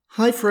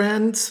Hi,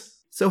 friends.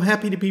 So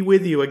happy to be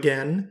with you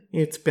again.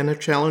 It's been a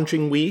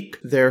challenging week.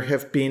 There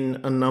have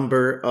been a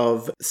number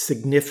of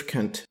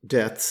significant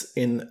deaths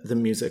in the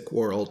music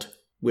world,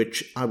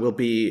 which I will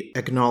be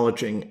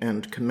acknowledging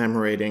and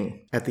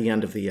commemorating at the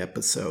end of the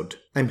episode.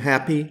 I'm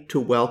happy to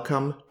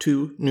welcome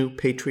two new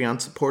Patreon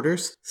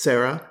supporters,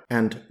 Sarah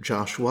and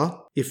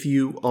Joshua. If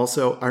you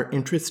also are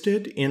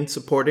interested in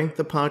supporting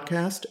the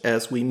podcast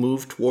as we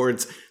move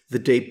towards the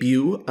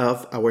debut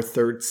of our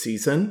third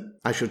season,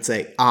 I should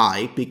say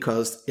I,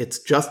 because it's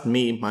just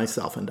me,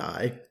 myself, and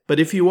I. But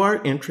if you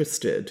are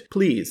interested,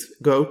 please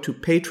go to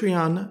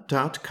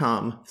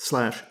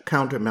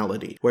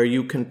patreon.com/countermelody, where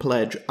you can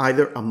pledge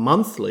either a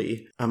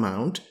monthly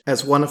amount,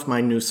 as one of my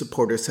new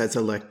supporters has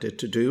elected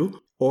to do,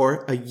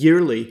 or a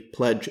yearly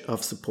pledge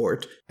of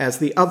support, as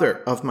the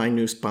other of my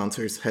new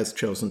sponsors has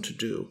chosen to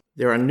do.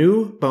 There are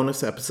new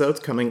bonus episodes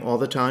coming all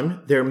the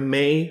time. There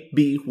may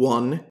be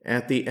one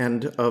at the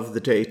end of the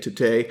day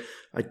today.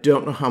 I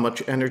don't know how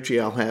much energy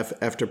I'll have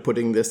after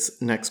putting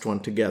this next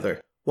one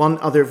together. One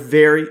other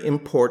very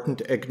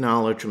important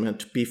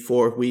acknowledgement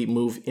before we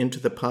move into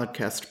the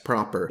podcast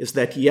proper is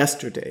that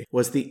yesterday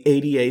was the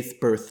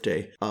 88th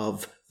birthday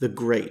of the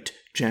great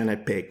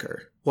Janet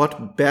Baker.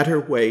 What better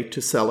way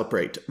to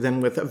celebrate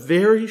than with a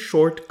very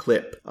short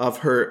clip of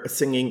her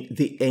singing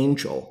The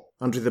Angel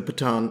under the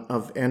baton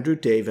of Andrew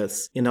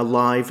Davis in a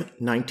live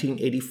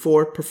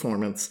 1984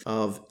 performance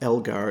of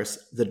Elgar's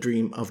The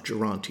Dream of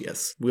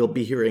Gerontius. We'll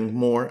be hearing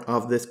more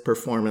of this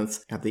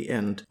performance at the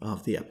end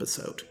of the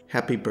episode.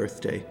 Happy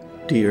birthday,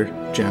 dear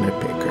Janet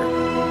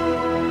Baker.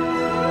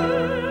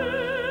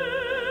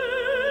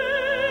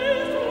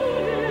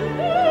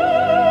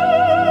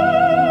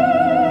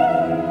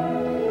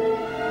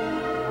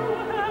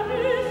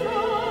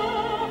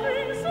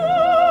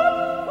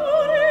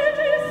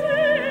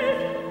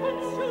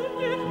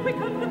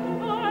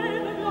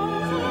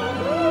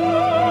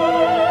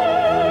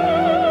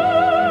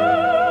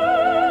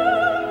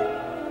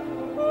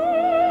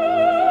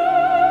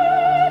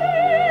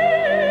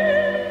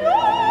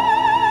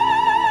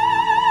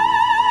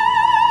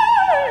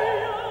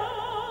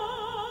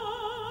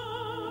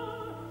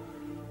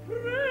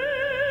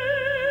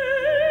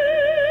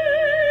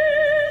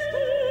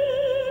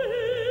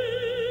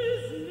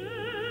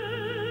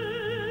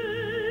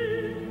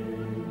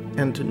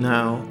 And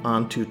now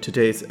on to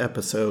today's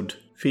episode,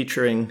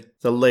 featuring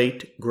the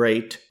late,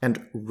 great,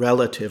 and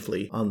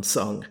relatively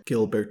unsung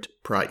Gilbert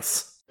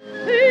Price.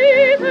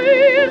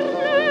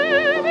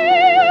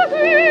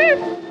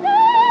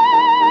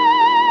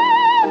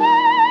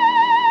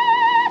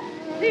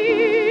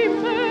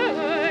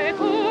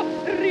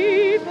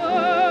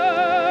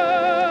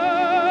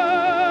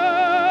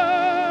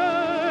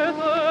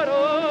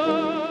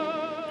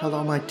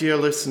 Hello, my dear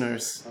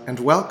listeners, and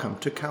welcome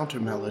to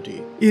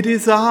Countermelody. It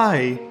is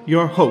I,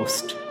 your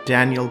host,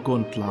 Daniel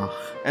Gundlach,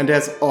 and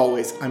as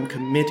always, I'm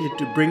committed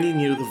to bringing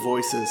you the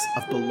voices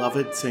of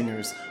beloved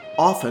singers,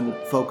 often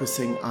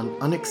focusing on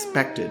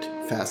unexpected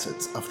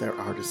facets of their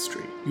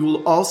artistry. You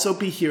will also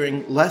be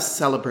hearing less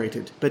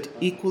celebrated but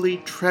equally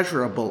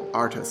treasurable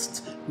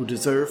artists who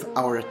deserve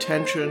our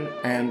attention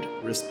and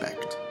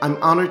respect. I'm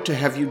honored to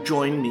have you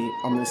join me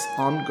on this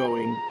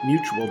ongoing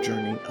mutual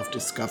journey of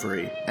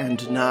discovery.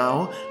 And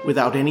now,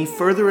 without any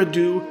further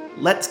ado,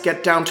 let's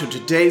get down to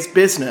today's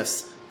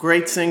business.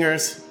 Great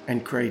singers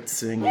and great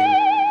singing.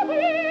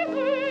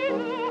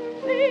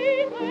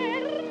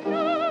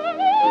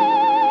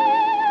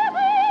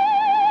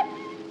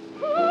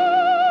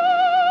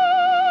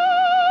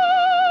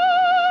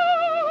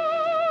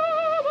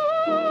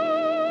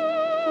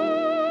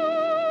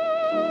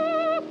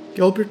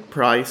 Gilbert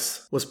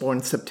Price was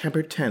born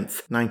September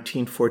 10th,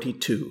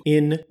 1942,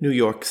 in New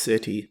York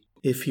City.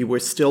 If he were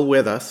still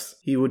with us,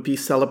 he would be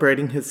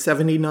celebrating his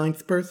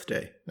 79th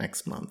birthday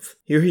next month.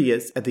 Here he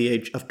is at the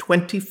age of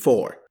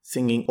 24,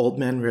 singing Old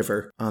Man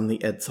River on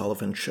The Ed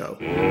Sullivan Show.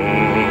 Old Man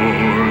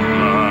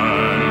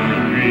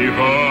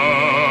River,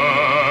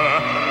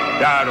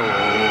 that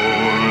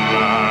old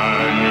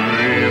man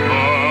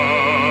river,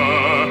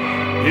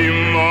 he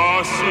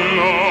must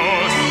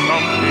know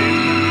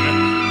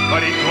something,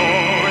 but he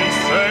don't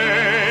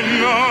say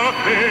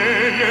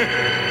nothing.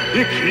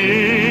 He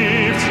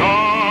keeps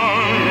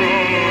on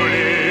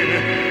rolling,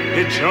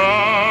 he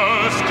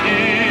just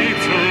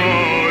keeps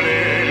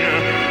rolling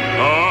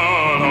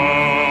along.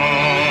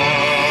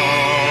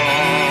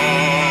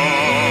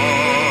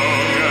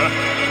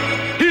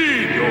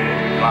 He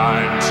don't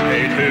plant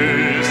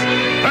taters,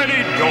 and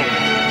he don't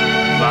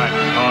plant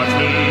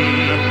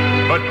cotton,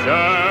 but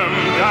damn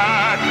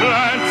that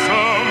plants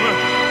some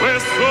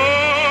with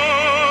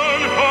soon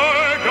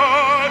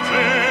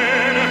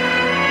forgotten.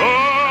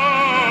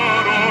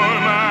 Old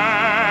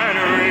Man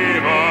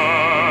River,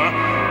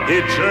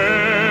 it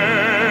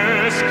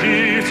just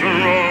keeps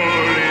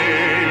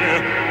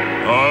rolling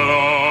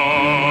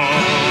along.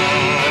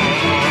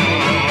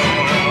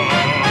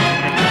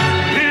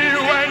 He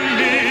went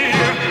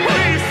near, we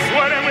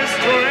sweat him with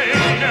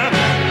strain,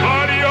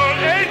 body all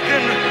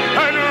aching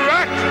and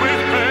racked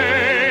with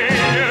pain.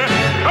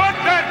 Cut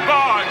that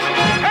barge,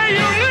 hey,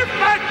 you lift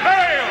that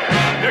bale,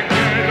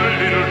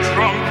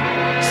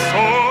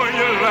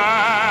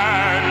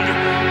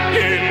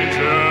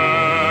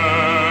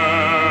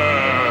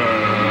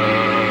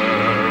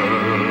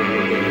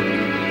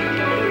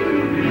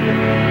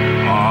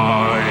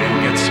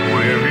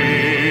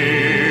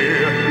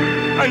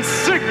 and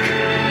sick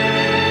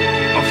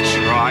of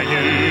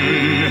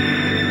trying.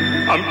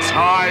 I'm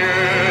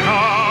tired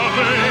of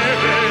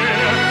living,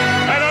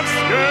 and I'm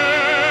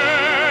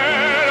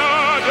scared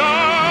of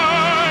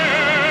dying.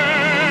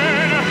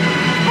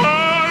 Alone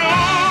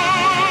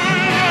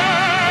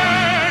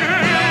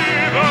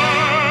river,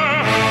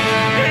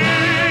 he's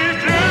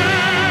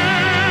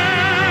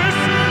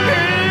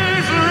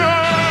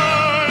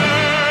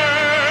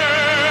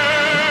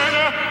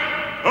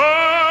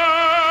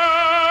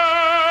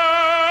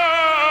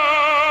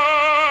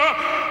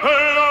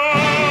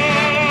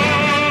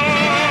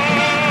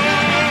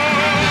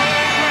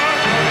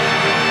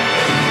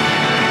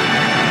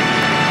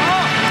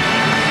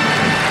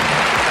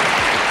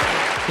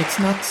It's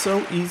not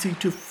so easy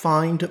to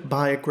find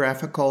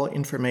biographical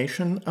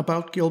information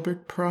about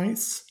Gilbert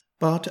Price,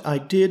 but I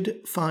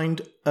did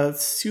find a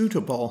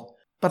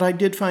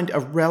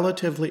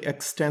relatively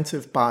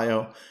extensive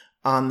bio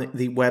on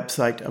the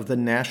website of the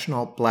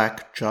National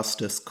Black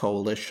Justice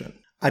Coalition.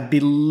 I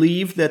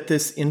believe that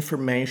this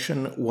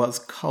information was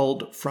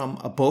culled from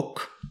a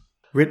book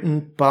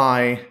written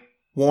by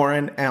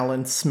Warren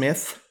Allen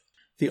Smith,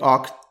 the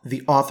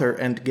author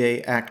and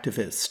gay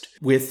activist,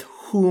 with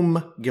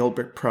whom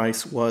Gilbert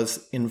Price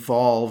was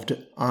involved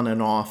on and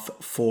off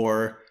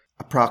for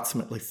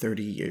approximately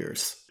 30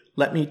 years.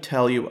 Let me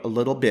tell you a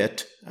little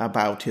bit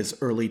about his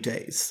early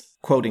days,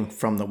 quoting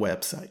from the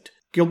website.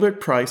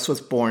 Gilbert Price was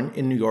born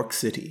in New York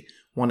City,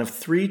 one of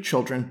 3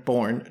 children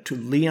born to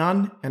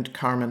Leon and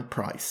Carmen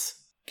Price.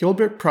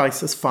 Gilbert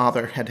Price's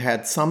father had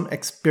had some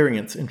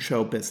experience in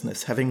show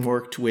business, having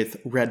worked with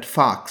Red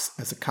Fox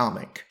as a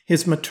comic.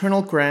 His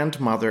maternal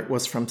grandmother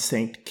was from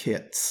St.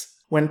 Kitts.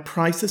 When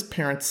Price's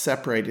parents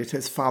separated,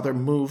 his father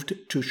moved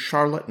to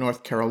Charlotte,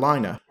 North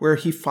Carolina, where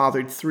he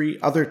fathered 3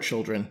 other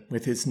children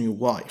with his new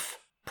wife.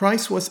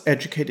 Price was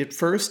educated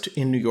first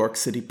in New York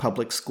City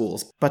public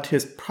schools, but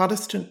his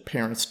Protestant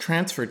parents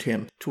transferred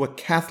him to a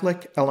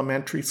Catholic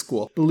elementary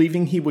school,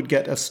 believing he would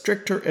get a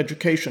stricter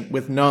education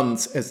with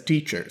nuns as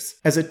teachers.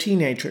 As a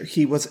teenager,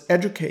 he was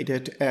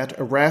educated at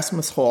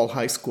Erasmus Hall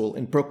High School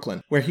in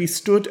Brooklyn, where he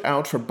stood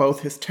out for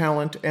both his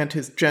talent and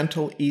his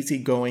gentle,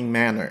 easygoing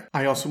manner.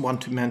 I also want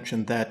to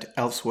mention that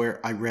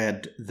elsewhere I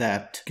read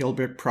that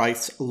Gilbert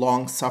Price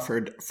long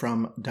suffered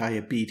from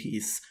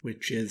diabetes,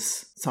 which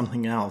is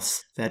something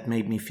else that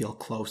made me feel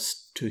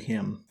close to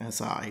him,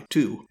 as I,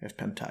 too, have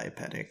been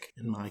diabetic,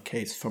 in my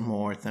case, for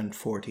more than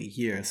 40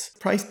 years.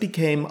 Price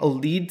became a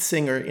lead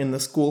singer in the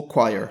school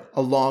choir,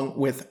 along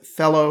with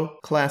fellow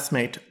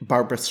classmate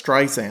Barbra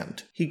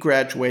Streisand. He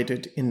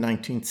graduated in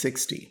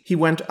 1960. He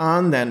went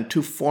on then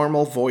to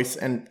formal voice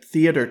and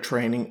theater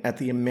training at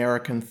the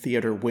American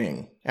Theater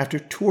Wing. After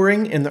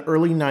touring in the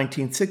early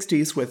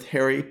 1960s with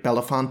Harry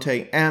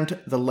Belafonte and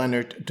the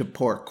Leonard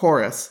Duport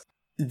Chorus,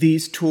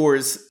 these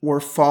tours were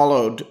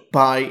followed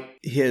by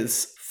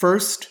his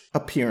first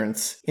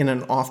appearance in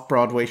an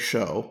off-Broadway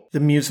show, the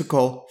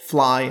musical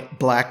Fly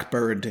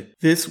Blackbird.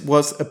 This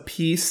was a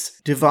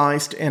piece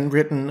devised and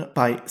written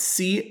by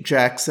C.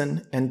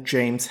 Jackson and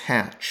James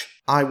Hatch.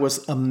 I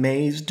was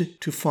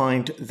amazed to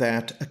find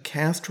that a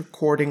cast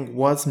recording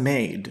was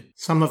made.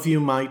 Some of you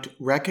might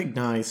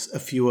recognize a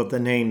few of the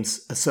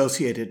names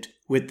associated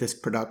with this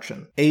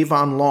production.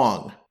 Avon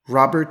Long,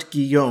 Robert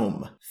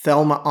Guillaume,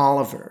 Thelma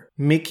Oliver,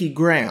 Mickey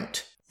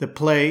Grant. The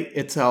play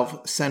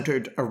itself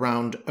centered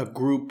around a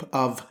group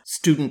of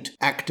student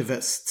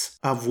activists,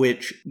 of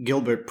which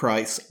Gilbert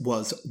Price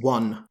was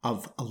one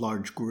of a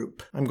large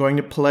group. I'm going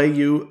to play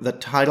you the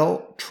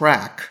title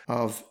track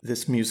of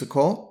this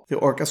musical. The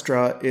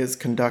orchestra is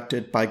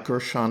conducted by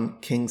Gershon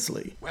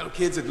Kingsley. Well,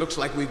 kids, it looks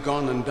like we've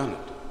gone and done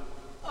it.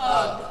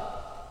 Ugh.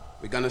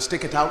 We gonna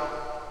stick it out?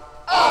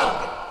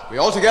 Ugh. We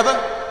all together?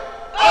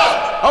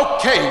 Ugh.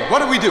 Okay, what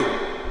do we do?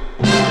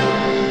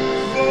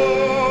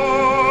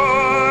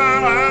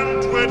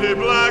 420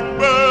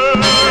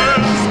 blackbirds,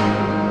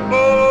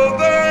 oh,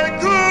 they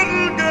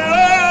couldn't get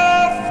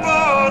off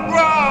the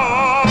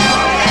ground.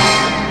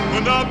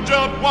 When up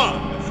jumped one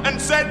and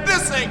said,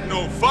 "This ain't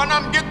no fun,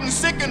 I'm getting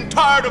sick and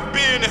tired of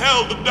being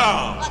held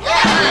down."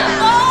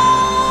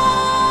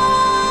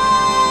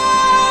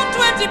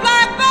 420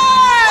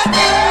 blackbirds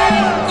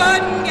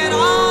couldn't get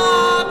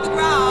off the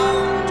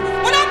ground.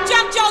 When up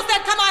jumped Joe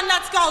said, "Come on,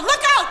 let's go.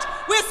 Look out,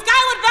 we're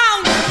skyward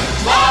bound."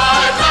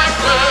 Fly,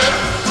 blackbird,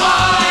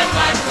 fly,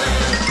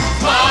 blackbird,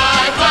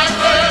 fly,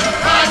 blackbird,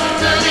 rising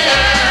to the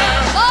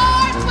air.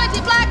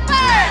 420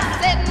 blackbirds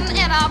sitting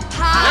in a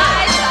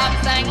pie. Some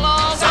sang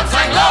low, Some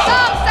sang low,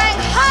 some sang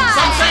high,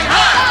 some sang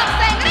high, some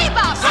sang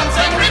rebop, some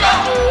sang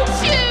rebop, oop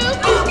shoo,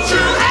 oop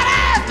shoo,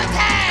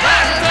 razzmatazz,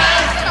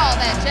 razzmatazz, and all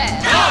that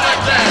jazz. and all that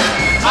jazz.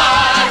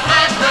 Fly,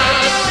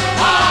 blackbird,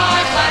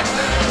 fly,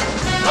 blackbird,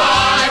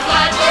 fly,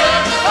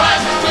 blackbird,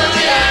 rising to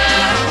the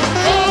air.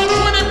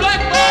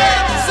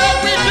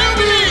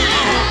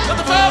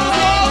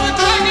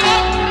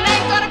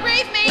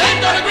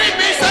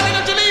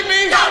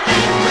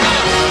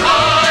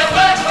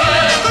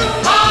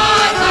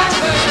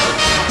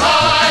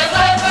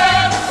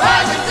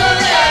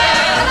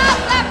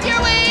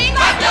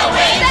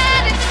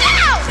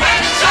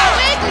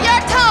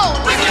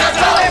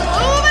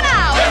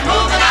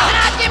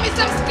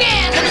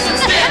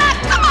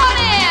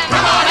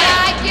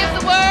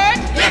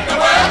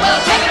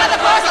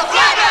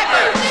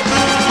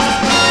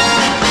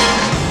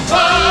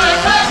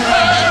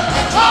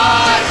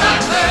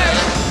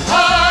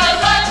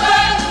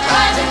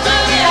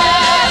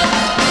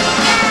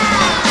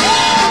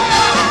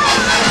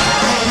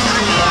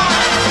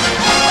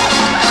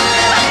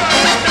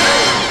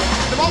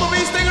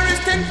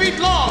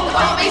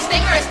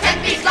 is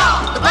 10 feet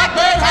long. The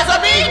blackbird has a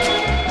beak.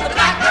 The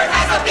blackbird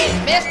has a beak.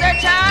 Mr.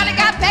 Charlie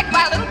got pecked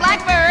by a little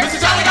blackbird. Mr.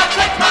 Charlie got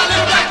tricked by a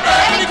little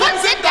blackbird, And he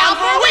couldn't sit down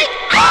for a week.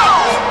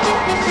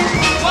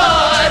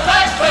 Fly,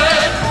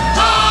 blackbird,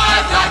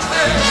 fly,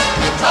 blackbird,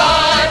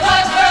 fly,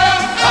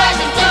 blackbird,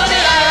 rising to the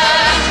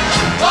air.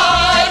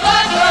 Fly,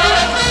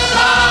 blackbird,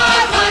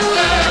 fly,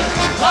 blackbird,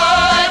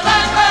 fly,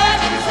 blackbird.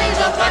 See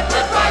the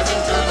blackbird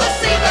rising to the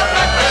sea, the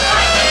blackbird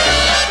rising to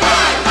the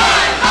sky.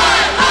 Fly,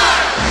 fly, fly.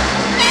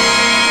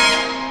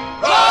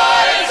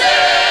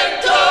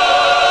 Rising to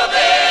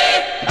the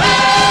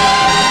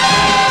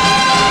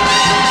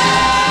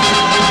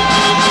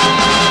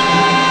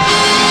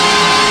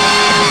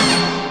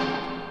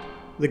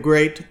The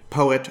great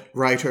poet,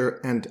 writer,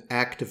 and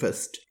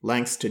activist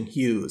Langston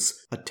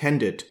Hughes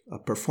attended a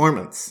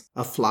performance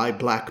of Fly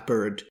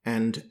Blackbird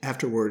and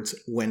afterwards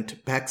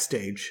went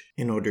backstage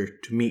in order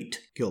to meet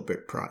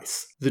Gilbert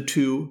Price. The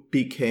two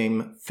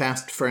became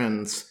fast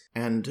friends,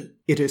 and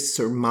it is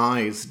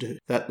surmised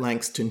that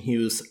Langston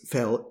Hughes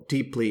fell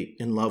deeply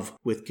in love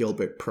with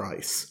Gilbert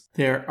Price.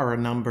 There are a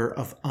number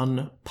of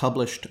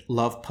unpublished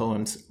love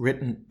poems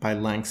written by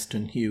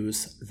Langston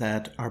Hughes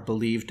that are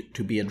believed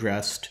to be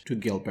addressed to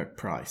Gilbert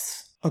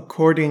Price.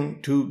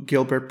 According to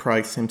Gilbert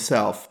Price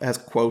himself, as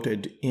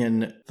quoted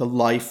in The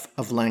Life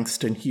of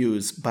Langston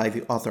Hughes by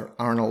the author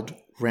Arnold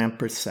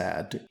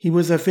Rampersad, he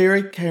was a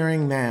very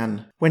caring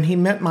man. When he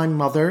met my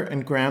mother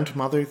and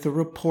grandmother, the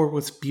rapport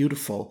was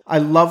beautiful. I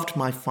loved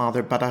my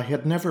father, but I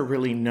had never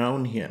really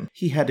known him.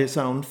 He had his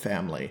own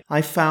family.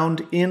 I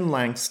found in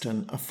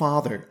Langston a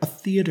father, a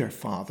theater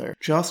father,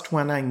 just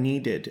when I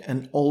needed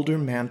an older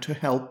man to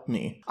help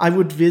me. I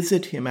would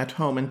visit him at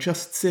home and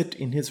just sit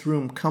in his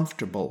room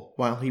comfortable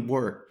while he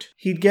worked.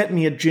 He'd get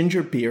me a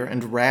ginger beer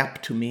and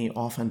rap to me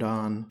off and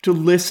on. To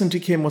listen to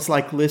him was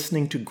like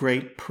listening to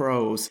great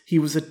prose. He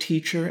was a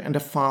teacher and a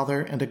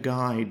father and a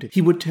guide.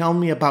 He would tell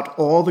me about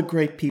all the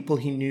great people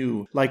he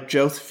knew, like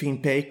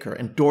Josephine Baker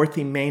and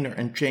Dorothy Maynor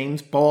and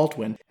James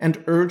Baldwin,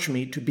 and urge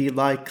me to be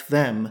like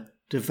them,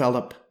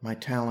 develop my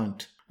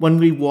talent. When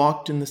we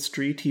walked in the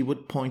street, he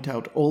would point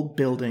out old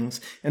buildings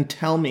and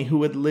tell me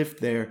who had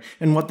lived there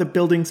and what the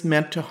buildings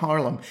meant to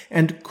Harlem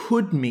and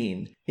could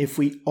mean if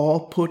we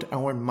all put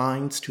our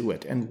minds to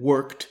it and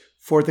worked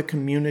for the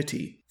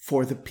community,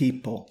 for the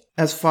people.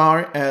 As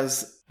far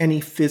as any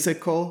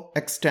physical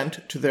extent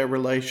to their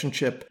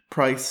relationship,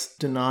 Price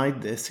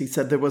denied this. He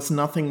said there was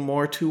nothing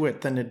more to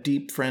it than a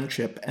deep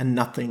friendship and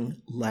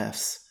nothing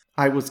less.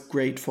 I was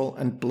grateful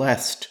and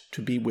blessed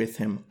to be with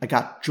him. I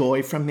got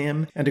joy from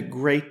him and a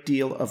great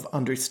deal of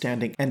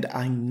understanding, and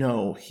I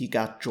know he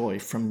got joy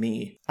from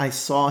me. I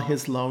saw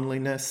his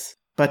loneliness,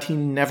 but he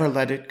never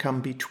let it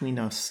come between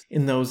us.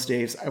 In those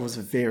days, I was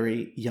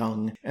very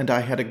young, and I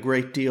had a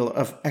great deal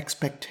of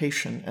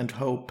expectation and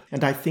hope,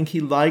 and I think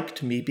he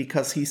liked me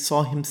because he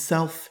saw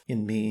himself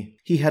in me.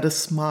 He had a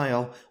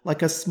smile,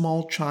 like a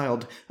small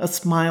child, a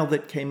smile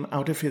that came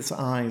out of his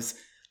eyes.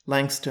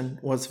 Langston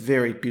was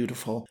very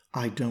beautiful.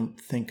 I don't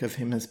think of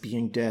him as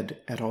being dead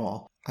at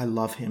all. I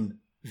love him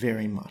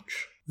very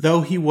much.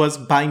 Though he was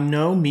by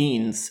no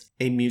means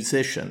a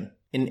musician,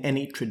 in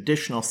any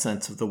traditional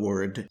sense of the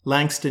word,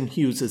 Langston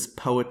Hughes's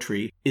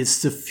poetry is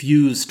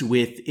suffused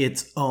with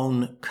its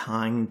own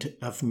kind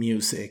of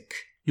music.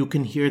 You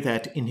can hear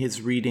that in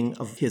his reading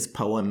of his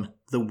poem,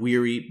 The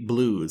Weary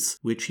Blues,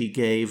 which he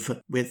gave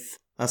with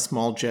a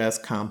small jazz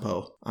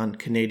combo on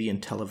Canadian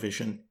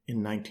television in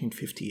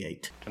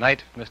 1958.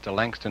 Tonight, Mr.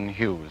 Langston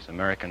Hughes,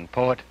 American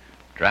poet,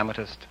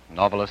 dramatist,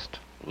 novelist,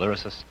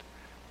 lyricist,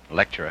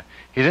 lecturer.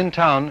 He's in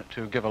town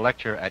to give a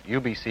lecture at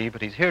UBC,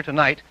 but he's here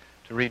tonight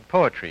to read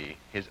poetry,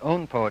 his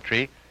own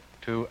poetry,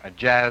 to a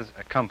jazz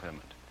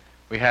accompaniment.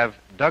 We have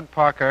Doug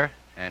Parker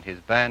and his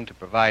band to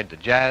provide the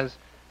jazz,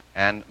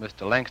 and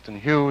Mr. Langston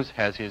Hughes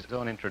has his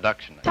own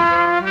introduction.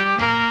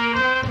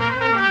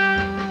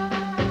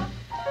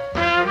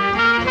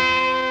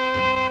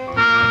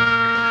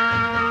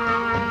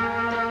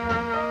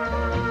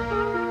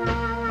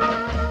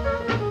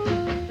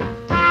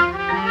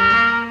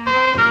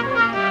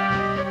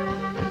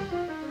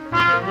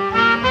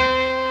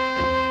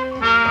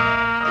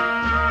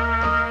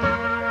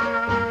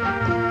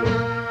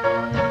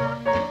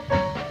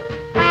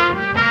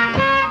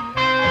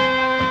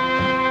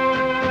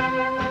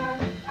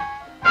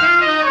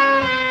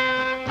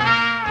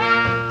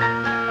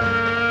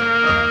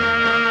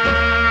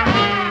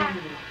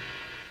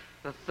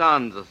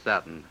 Sun's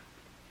a-settin'.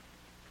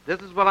 This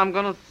is what I'm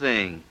gonna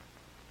sing.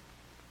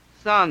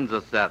 Sun's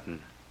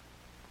a-settin'.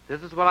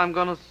 This is what I'm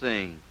gonna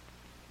sing.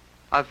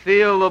 I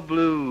feel the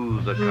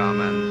blues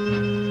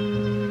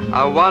a-comin'.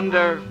 I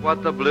wonder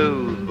what the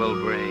blues will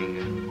bring.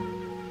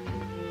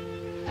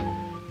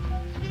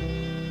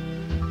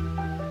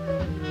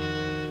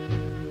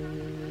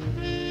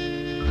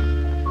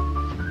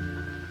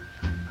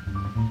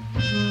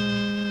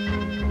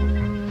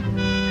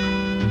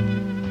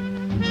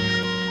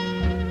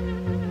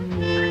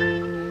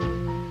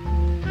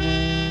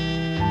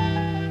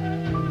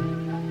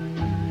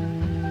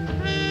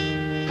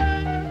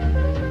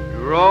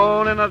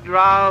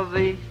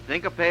 drowsy,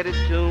 syncopated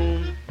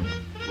tune,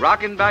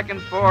 rocking back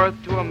and forth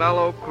to a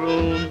mellow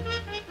croon,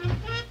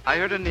 I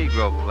heard a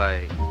Negro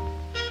play.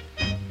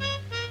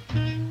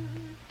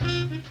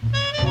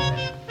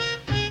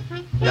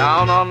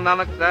 Down on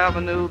Lenox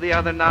Avenue the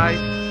other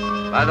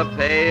night, by the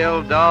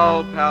pale,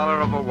 dull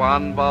pallor of a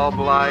one-bulb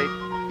light,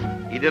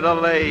 he did a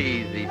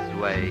lazy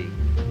sway.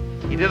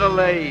 He did a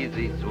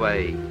lazy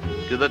sway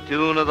to the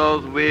tune of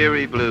those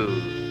weary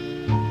blues.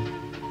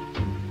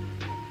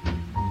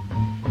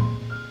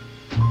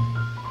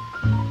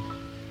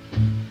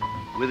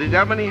 With his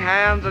ebony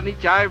hands on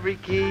each ivory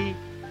key,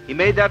 he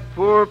made that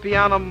poor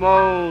piano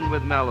moan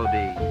with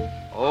melody.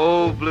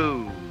 Oh,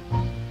 blues.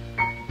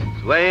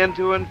 Swaying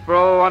to and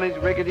fro on his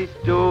rickety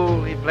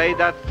stool, he played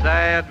that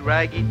sad,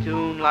 raggy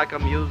tune like a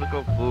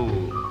musical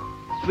fool.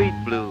 Sweet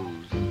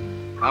blues,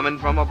 coming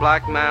from a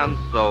black man's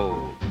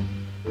soul.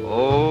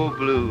 Oh,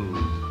 blues.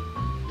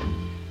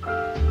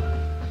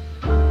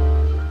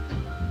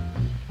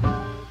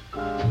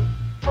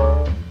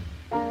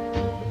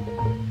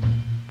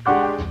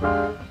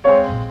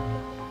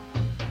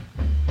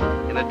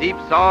 In a deep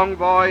song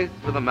voice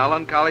with a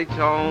melancholy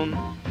tone,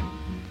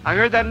 I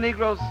heard that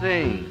Negro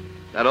sing,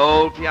 that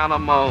old piano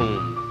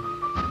moan.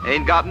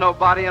 Ain't got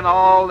nobody in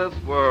all this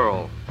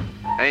world,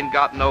 ain't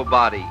got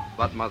nobody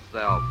but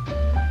myself.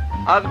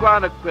 I was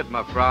going to quit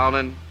my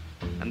frowning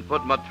and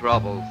put my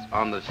troubles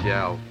on the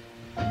shelf.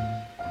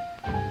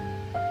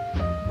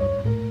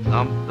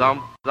 Thump,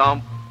 thump,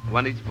 thump,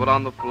 when he's put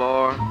on the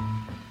floor.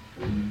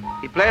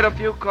 He played a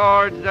few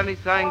chords, then he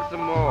sang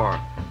some more.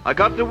 I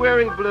got the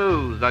weary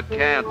blues, I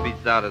can't be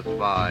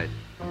satisfied.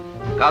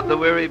 Got the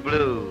weary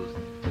blues,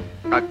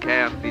 I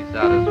can't be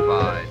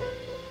satisfied.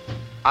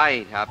 I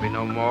ain't happy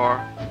no more,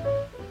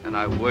 and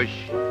I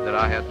wish that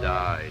I had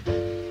died.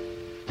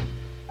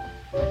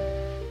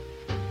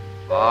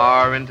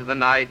 Far into the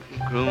night he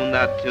crooned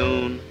that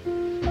tune.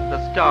 The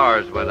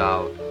stars went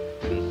out,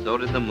 and so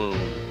did the moon.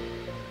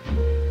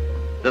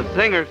 The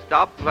singer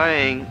stopped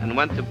playing and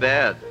went to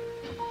bed,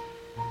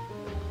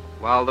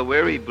 while the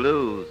weary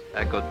blues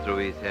echoed through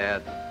his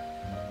head.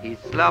 He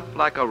slept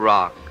like a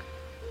rock,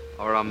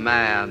 or a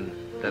man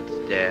that's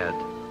dead.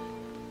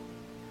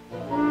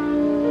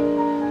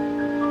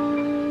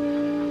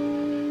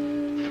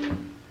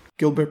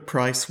 Gilbert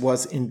Price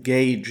was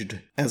engaged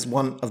as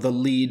one of the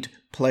lead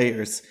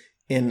players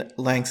in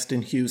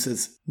Langston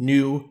Hughes's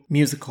new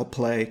musical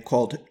play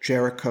called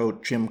Jericho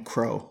Jim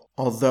Crow.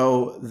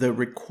 Although the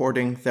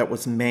recording that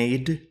was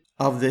made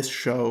of this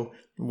show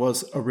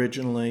was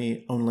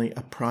originally only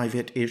a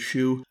private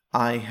issue,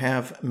 I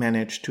have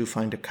managed to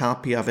find a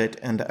copy of it,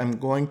 and I'm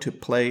going to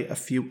play a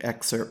few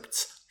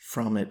excerpts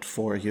from it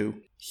for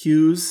you.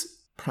 Hughes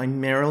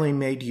primarily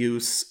made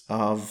use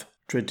of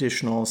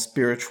traditional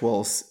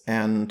spirituals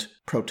and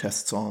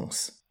protest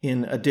songs.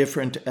 In a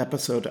different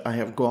episode, I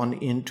have gone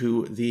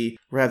into the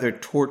rather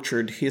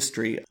tortured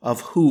history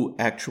of who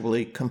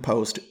actually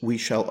composed We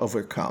Shall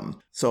Overcome,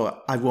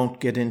 so I won't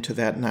get into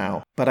that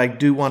now. But I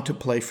do want to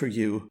play for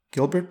you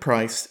Gilbert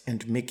Price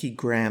and Mickey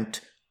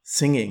Grant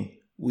singing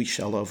We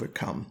Shall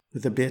Overcome,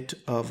 with a bit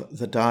of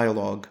the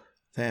dialogue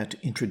that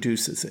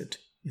introduces it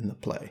in the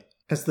play.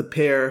 As the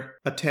pair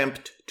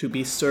attempt to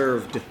be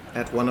served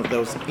at one of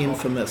those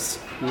infamous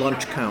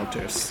lunch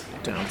counters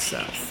down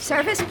south.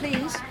 Service,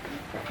 please.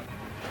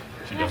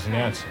 She doesn't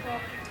answer.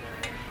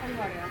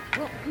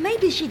 Well,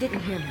 maybe she didn't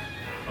hear me.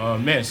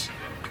 Miss,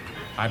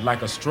 I'd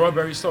like a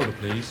strawberry soda,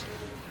 please.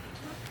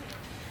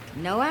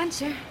 No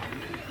answer.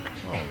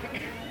 Oh,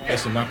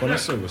 guess they're not going to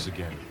serve us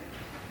again.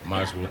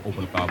 Might as well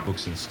open up our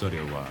books and study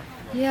a while.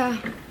 Yeah,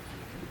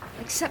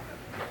 except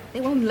they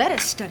won't let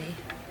us study.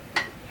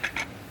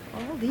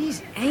 All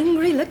these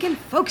angry-looking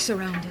folks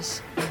around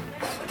us.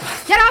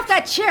 Get off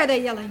that chair, they're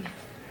yelling.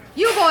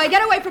 You, boy,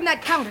 get away from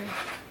that counter.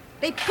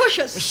 They push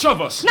us. Shove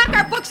us. Knock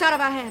our books out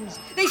of our hands.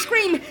 They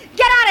scream,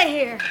 get out of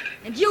here.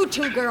 And you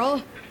too,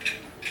 girl.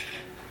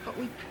 But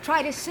we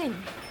try to sing.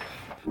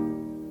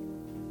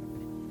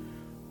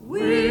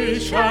 We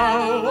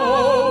shall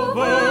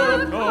overcome.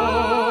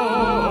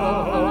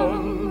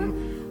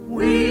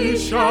 We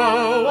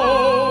shall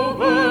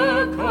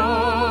overcome.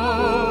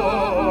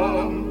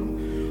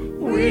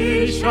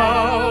 We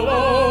shall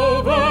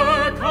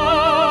overcome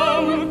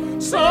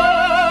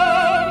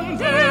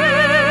someday.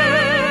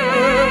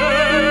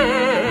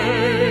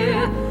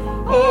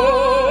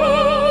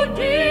 Oh,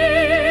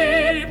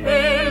 deep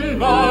in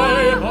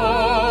my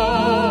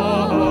heart,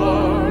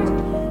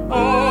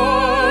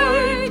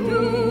 I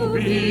do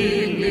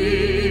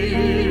believe.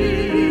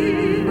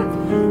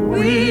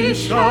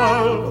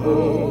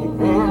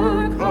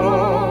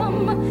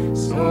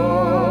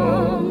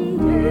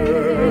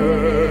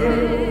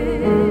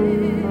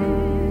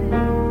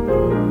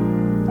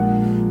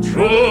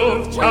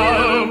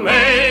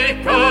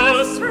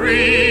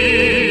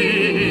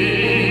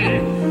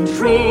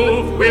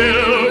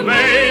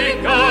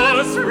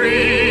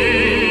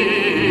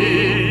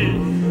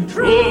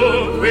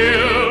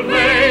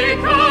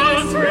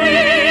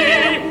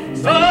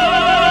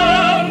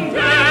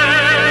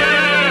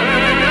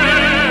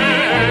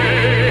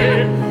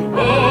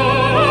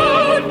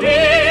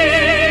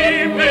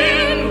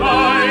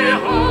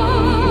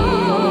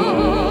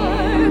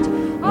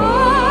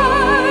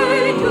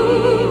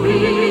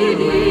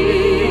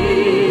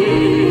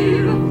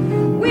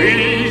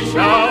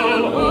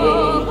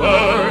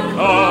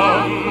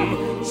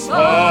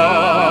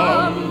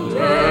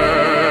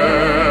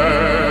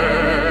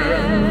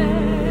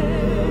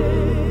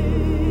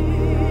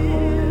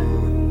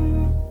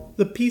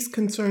 The piece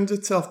concerns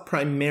itself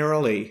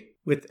primarily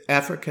with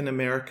African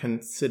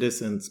American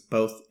citizens,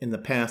 both in the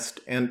past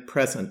and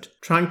present,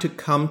 trying to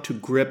come to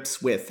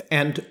grips with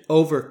and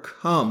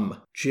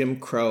overcome Jim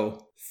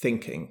Crow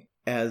thinking,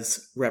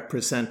 as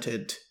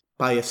represented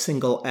by a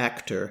single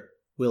actor,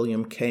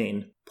 William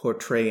Kane,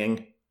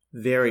 portraying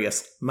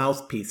various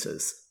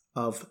mouthpieces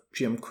of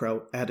Jim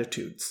Crow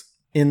attitudes.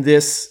 In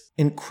this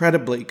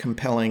incredibly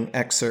compelling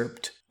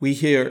excerpt, we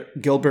hear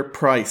Gilbert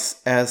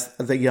Price as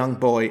the young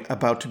boy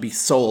about to be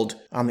sold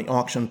on the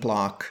auction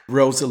block,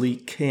 Rosalie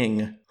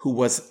King, who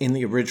was in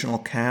the original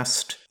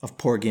cast of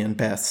Porgy and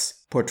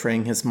Bess,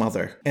 portraying his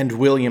mother, and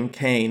William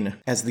Kane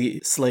as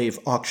the slave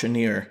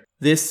auctioneer.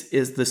 This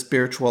is the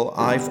spiritual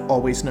I've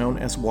always known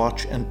as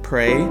Watch and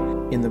Pray.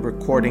 In the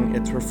recording,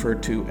 it's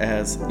referred to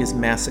as Is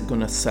Massa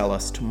Gonna Sell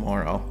Us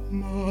Tomorrow?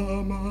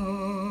 Mama,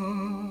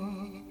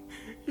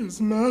 is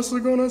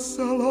Massa gonna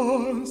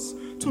sell us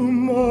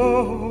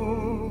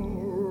tomorrow?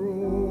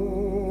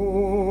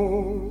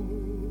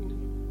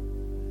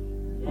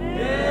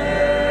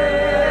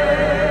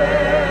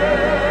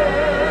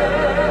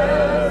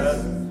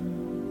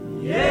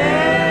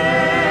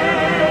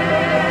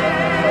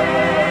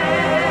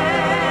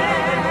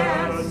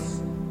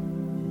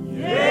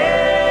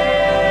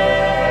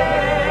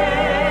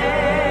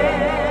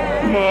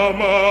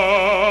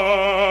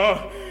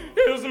 Mama,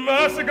 is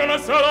Massa gonna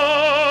sell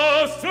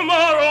us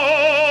tomorrow?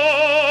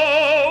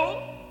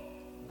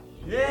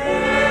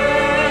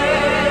 Yes,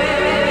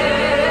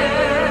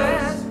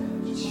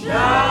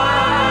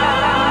 child,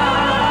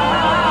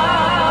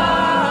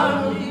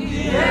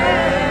 yes.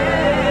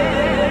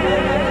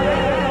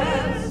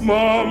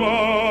 Mama,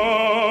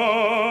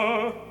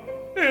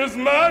 is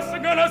Massa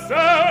gonna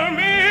sell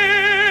me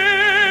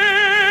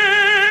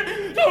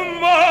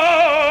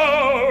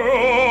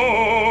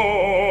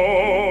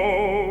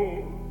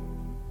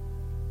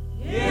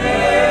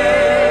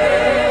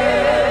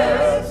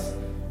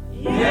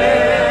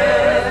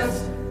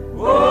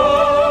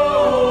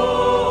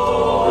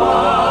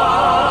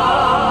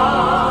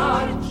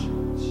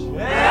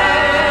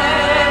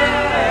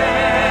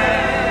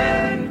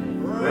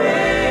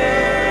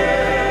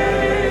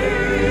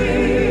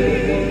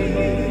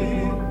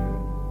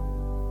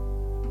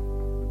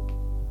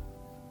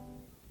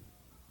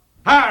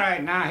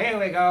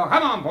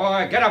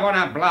Get up on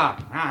that block.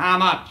 Now, how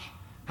much?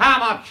 How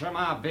much for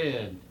my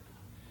bid?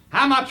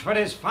 How much for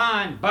this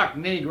fine buck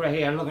negro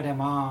here? Look at them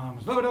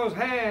arms. Look at those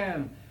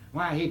hands.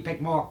 Why, he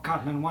picked more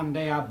cotton in one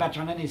day, I'll bet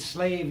you, on any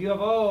slave you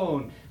have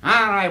owned.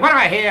 All right, what do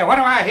I hear? What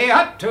do I hear?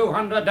 Up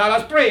 $200,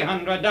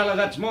 $300,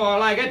 that's more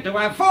like it. Do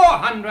I have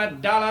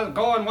 $400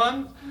 going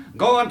once?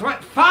 Going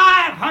twice?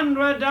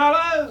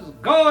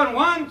 $500 going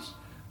once?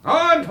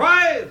 Going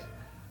twice?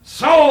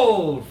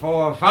 Sold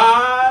for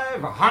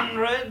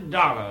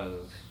 $500.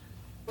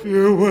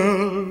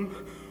 Farewell,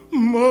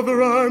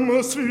 mother, I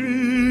must leave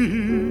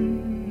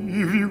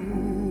you.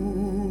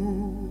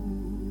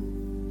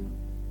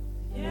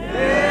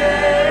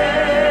 Yes,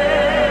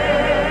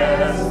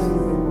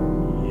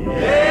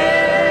 yes,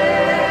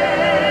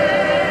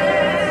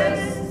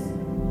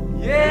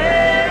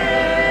 yes.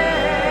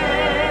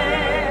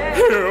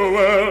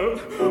 Farewell,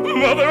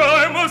 mother,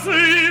 I must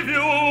leave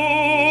you.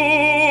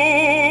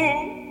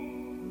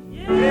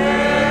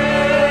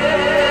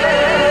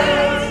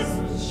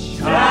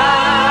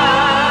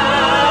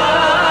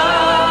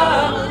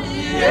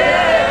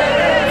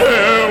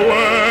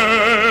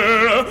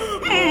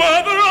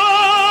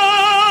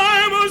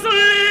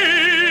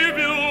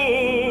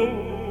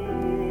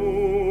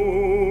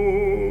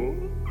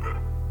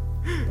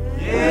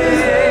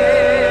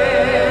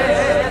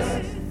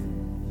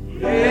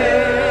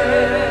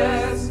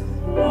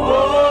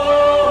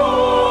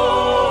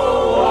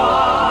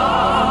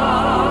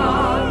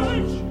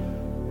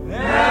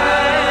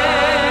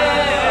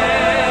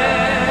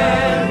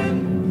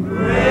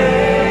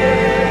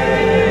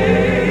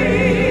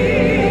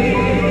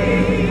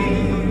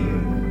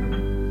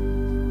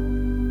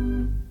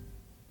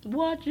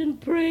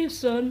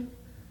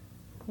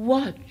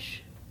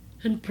 Watch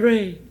and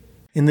pray.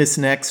 In this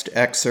next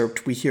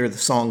excerpt, we hear the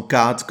song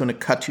God's Gonna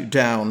Cut You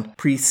Down,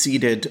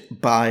 preceded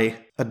by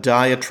a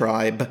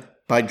diatribe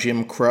by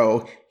Jim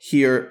Crow,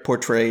 here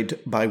portrayed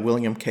by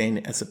William Kane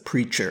as a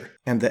preacher,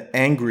 and the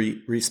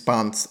angry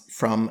response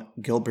from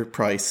Gilbert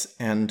Price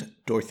and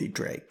Dorothy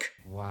Drake.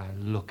 Why,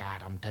 look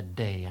at them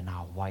today in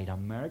our white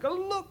America.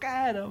 Look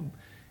at them.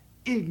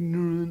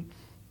 Ignorant,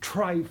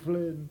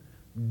 trifling,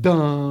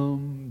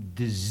 dumb,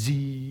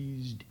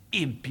 diseased,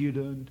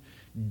 impudent,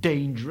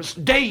 dangerous,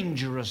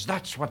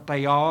 that's what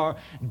they are.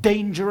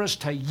 Dangerous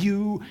to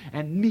you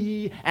and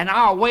me and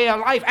our way of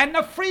life and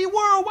the free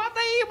world. Why,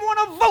 they even want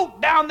to vote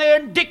down there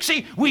in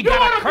Dixie. We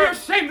gotta be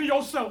ashamed of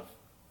yourself.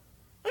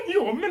 And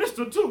you're a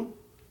minister, too.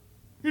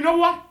 You know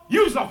what?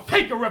 You's a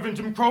faker, Reverend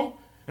Jim Crow.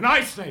 And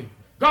I say,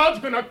 God's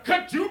gonna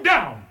cut you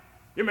down.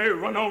 You may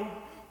run on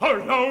a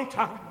long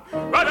time.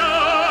 Run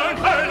on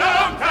for a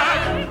long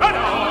time. Run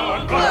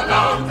on for a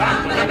long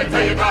time. Let me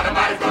tell you, God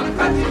Almighty's gonna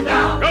cut you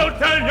down. Go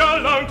tell your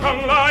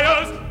long-tongued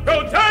liars.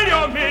 Go tell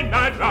your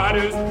midnight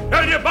riders.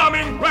 Tell your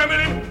bombing,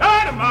 rambling,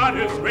 dynamite.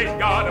 Almighty, great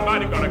God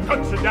Almighty, gonna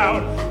cut you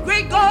down.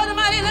 Great God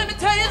Almighty, let me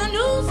tell you the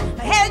news.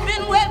 My head's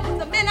been wet with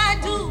the men I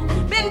do.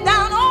 Been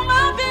down on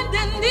my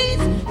bending knees,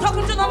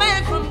 talking to the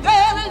man from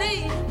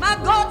Galilee. My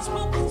God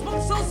spoke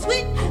so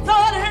sweet.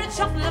 Thought I heard the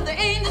shuffling of the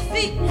angel's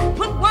feet.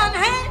 Put one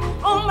hand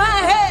on my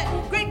head.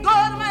 Great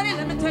God Almighty,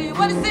 let me tell you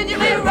what he said. You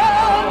may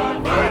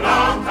run for a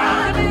long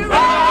time. You may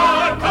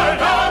run for a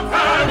long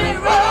time. You may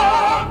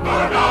run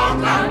for a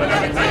long time. But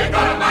let me tell you,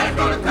 God Almighty's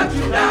gonna cut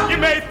you down. You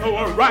may throw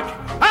a rock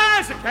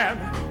as you can,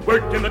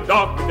 work in the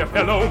dark with your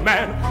fellow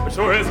man. But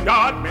sure as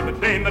God made the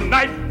day and the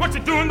night, what you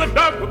do in the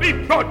dark will be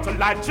brought to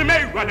light. You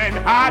may run and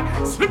hide,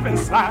 slip and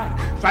slide,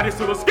 try to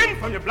steal the skin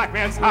from your black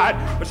man's hide.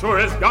 But sure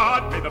as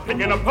God made the pick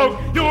and a poke,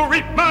 you'll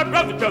reap, my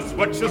brother, just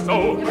what you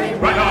sow.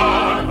 Run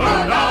on for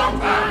a long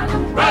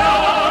time, run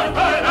on for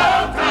a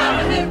long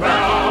time,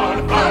 run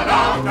on for a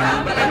long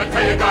time. But let me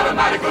tell you, God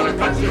Almighty gonna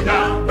cut you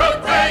down.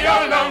 Go tell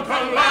your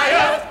long-tongued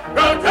liars,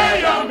 go tell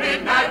your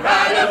midnight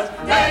riders,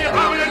 tell your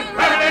prominent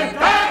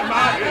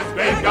dynamites.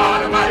 Great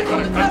God Almighty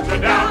gonna cut you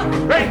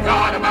down. Great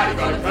God Almighty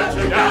gonna cut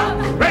you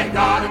down. Great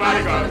God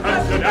Almighty gonna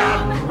cut you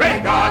down.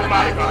 Great God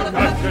Almighty gonna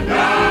cut you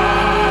down.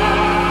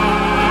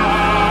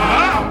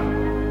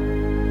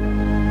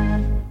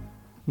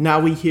 Now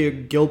we hear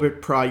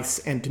Gilbert Price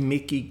and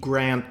Mickey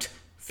Grant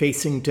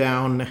facing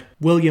down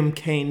William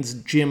Kane's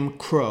Jim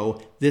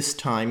Crow, this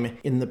time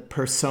in the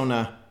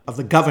persona of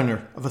the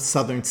governor of a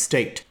southern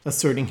state,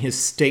 asserting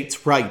his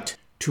state's right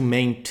to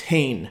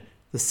maintain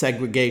the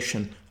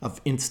segregation of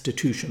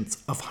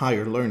institutions of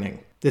higher learning.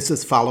 This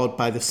is followed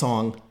by the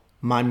song,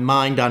 My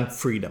Mind on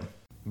Freedom.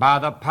 By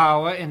the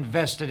power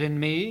invested in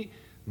me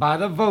by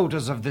the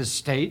voters of this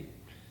state,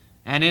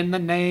 and in the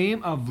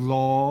name of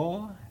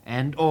law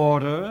and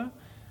order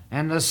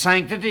and the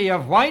sanctity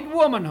of white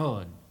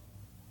womanhood,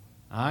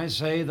 I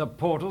say the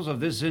portals of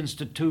this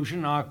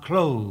institution are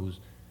closed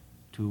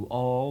to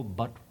all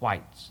but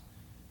whites,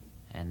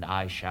 and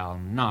I shall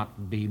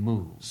not be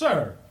moved.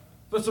 Sir,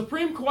 the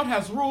Supreme Court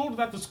has ruled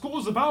that the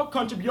schools of our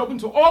country be open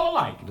to all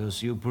alike. The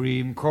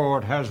Supreme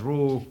Court has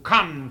ruled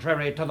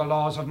contrary to the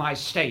laws of my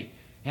state,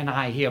 and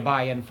I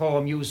hereby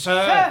inform you,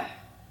 Sir,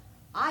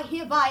 I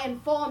hereby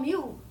inform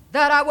you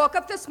that I woke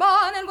up this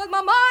morning with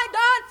my mind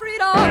on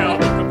freedom. Well,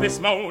 woke up this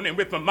morning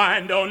with my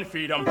mind on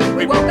freedom.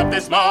 We woke up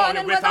this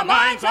morning with our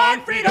minds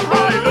on freedom.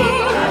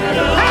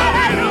 Hallelujah!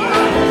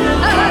 Hallelujah!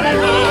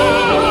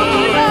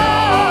 Hallelujah!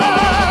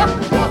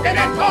 Walking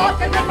and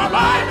talking with my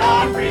mind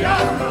on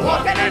freedom.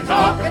 Walking and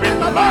talking with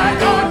my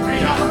mind on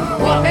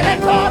freedom. Walking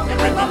and talking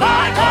with my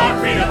mind on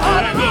freedom.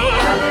 Hallelujah!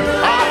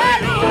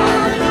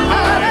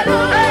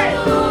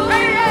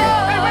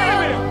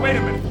 Hallelujah! Wait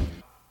a minute.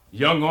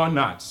 Young or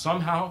not,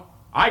 somehow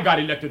I got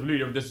elected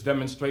leader of this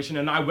demonstration,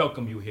 and I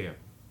welcome you here.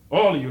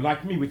 All of you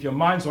like me with your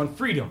minds on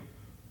freedom.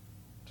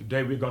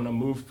 Today we're going to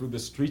move through the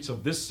streets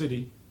of this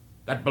city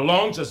that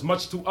belongs as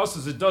much to us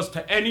as it does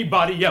to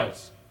anybody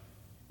else.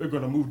 We're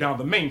going to move down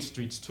the main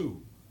streets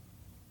too.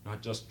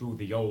 Not just through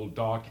the old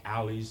dark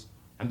alleys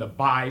and the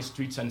by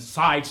streets and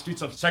side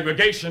streets of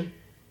segregation.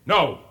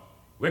 No,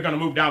 we're going to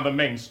move down the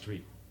main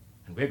street.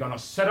 And we're going to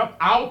set up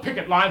our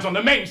picket lines on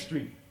the main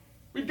street.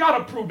 We've got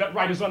to prove that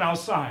right is on our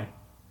side.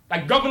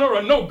 That governor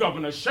or no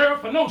governor,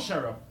 sheriff or no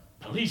sheriff,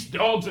 police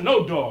dogs or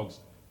no dogs,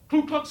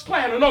 Ku Klux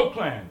Klan or no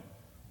Klan.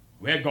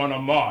 We're gonna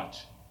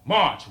march,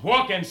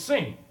 walk and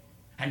sing.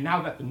 And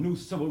now that the new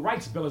civil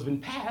rights bill has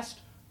been passed,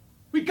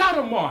 we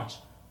gotta march.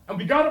 And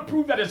we gotta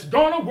prove that it's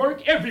gonna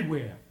work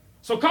everywhere.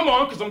 So come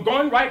on, because I'm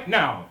going right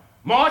now.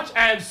 March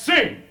and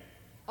sing.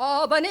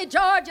 Albany,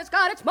 Georgia's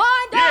got its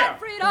mind on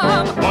freedom.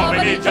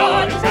 Albany,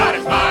 Georgia's got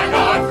its mind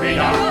on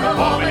freedom.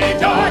 Albany,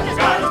 Georgia's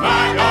got its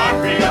mind on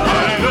freedom.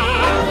 Hallelujah.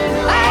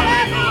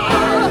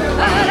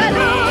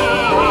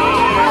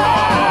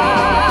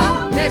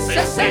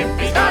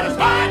 Mississippi's got his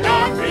mind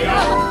on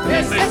freedom.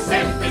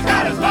 Mississippi's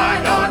got his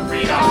mind on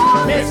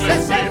freedom.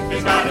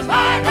 Mississippi's got his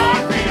mind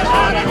on freedom.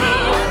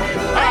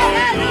 Hallelujah.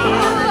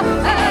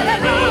 Hallelujah.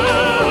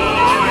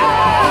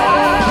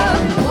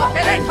 Hallelujah.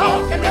 Walking and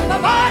talking with my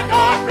mind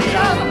on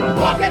freedom.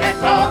 Walking and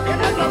talking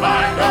with my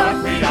mind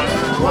on freedom.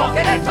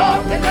 Walking and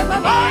talking with my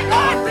mind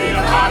on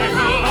freedom.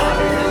 Hallelujah.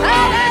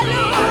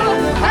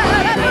 Hallelujah.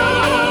 Hallelujah.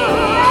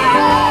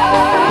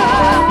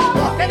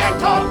 Walking and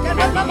talking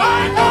with my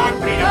mind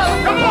on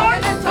freedom. Come on.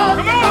 Walking and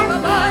talking with my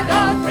mind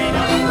on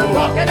freedom.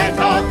 Walking and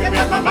talking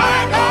with my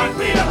mind on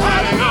freedom.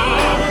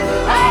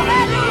 Hallelujah.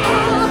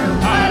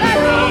 Hallelujah.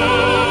 Hallelujah.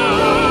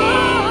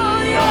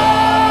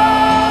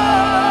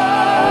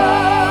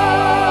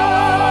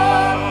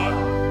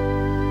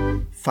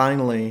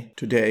 Finally,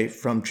 today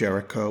from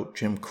Jericho,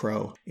 Jim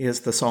Crow,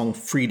 is the song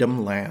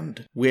Freedom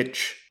Land,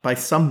 which, by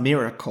some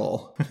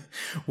miracle,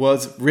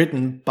 was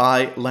written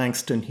by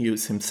Langston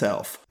Hughes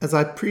himself. As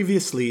I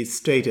previously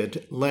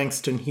stated,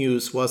 Langston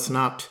Hughes was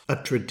not a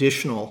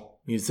traditional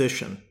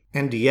musician,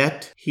 and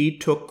yet he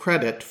took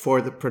credit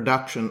for the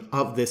production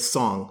of this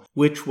song,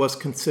 which was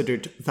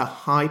considered the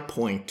high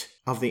point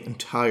of the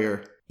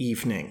entire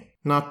evening.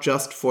 not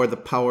just for the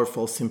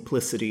powerful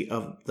simplicity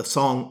of the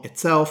song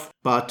itself,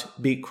 but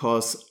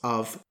because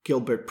of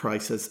Gilbert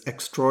Price's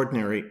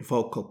extraordinary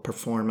vocal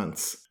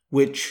performance,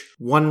 which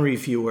one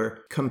reviewer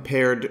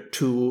compared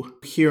to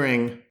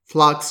hearing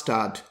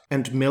Flagstad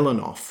and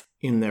Milanoff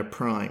in their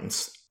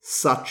primes.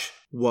 Such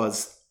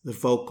was the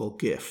vocal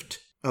gift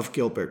of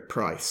Gilbert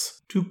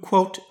Price. To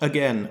quote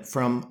again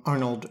from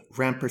Arnold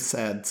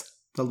Rampersad's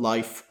The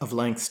Life of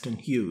Langston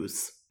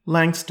Hughes,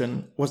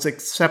 Langston was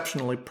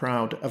exceptionally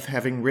proud of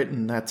having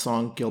written that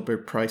song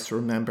Gilbert Price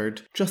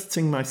remembered. "Just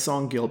sing my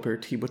song,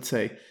 Gilbert," he would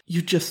say.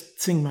 "You just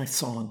sing my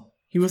song."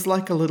 He was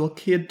like a little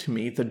kid to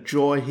me, the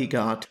joy he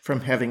got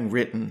from having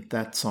written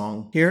that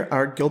song. Here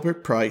are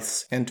Gilbert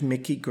Price and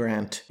Mickey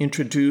Grant,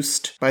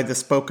 introduced by the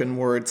spoken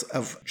words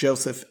of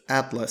Joseph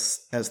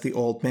Atlas as the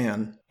old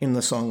man in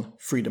the song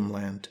Freedom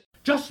Land.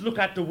 Just look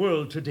at the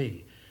world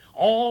today.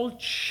 All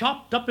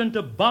chopped up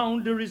into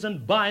boundaries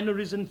and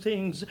binaries and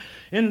things,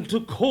 into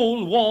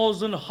cold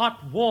wars and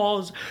hot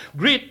wars,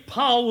 great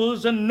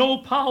powers and no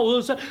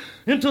powers,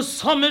 into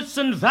summits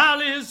and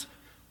valleys,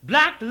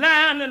 black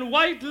land and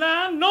white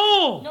land.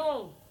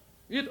 No.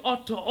 It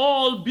ought to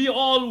all be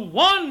all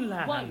one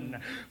land.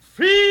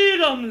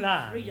 Freedom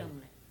land. Freedom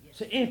land. Yes.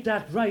 So ain't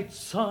that right,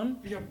 son?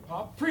 Yeah,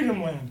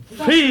 Freedom land.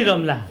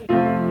 Freedom land.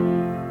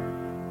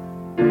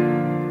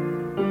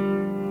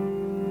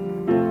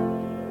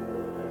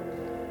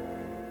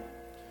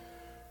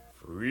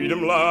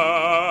 Freedom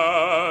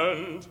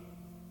land,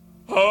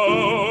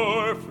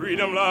 oh,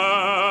 freedom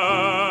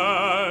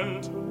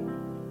land.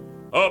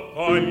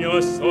 Upon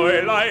your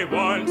soil I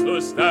want to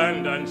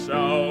stand and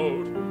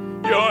shout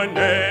your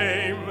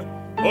name,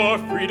 oh,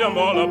 freedom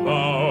all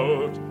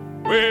about.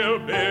 We'll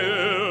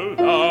build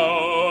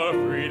our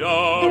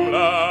freedom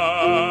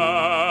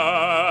land.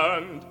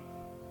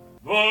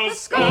 The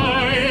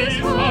sky is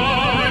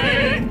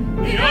high,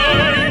 the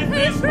earth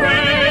is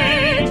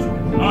great.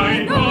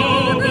 I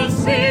know the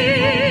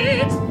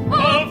seeds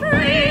of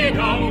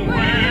freedom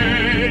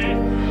wait.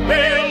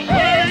 They'll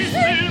place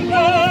in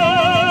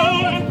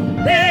bloom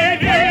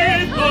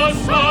beneath the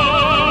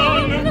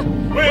sun,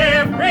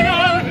 where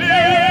freedom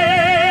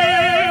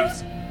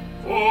lives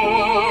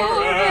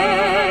for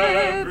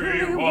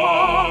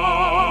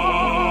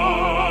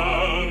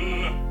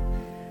everyone.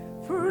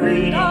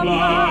 Freedom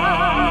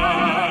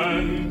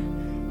land,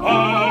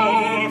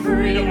 oh,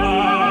 freedom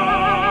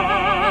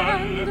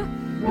land.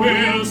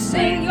 We'll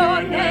sing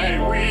your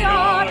name, we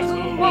are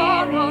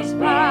tomorrow's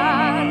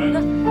band,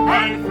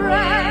 and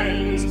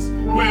friends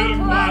will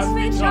clasp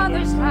each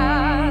other's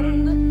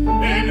hand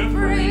in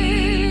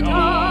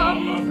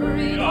freedom,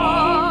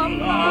 freedom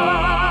land.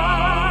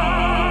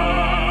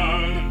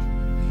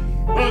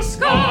 The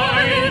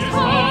sky is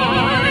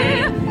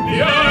high,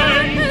 the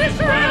earth is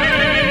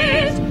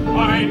great.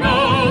 I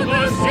know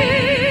the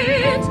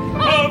seeds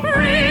of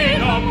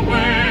freedom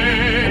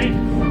wait.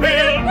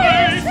 They'll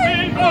place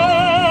in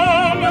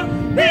bloom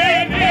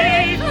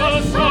beneath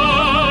the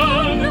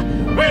sun,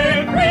 where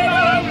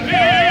freedom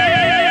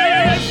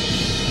lives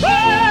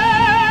for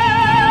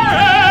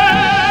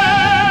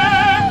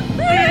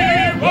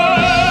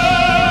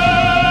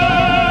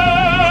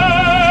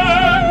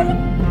everyone.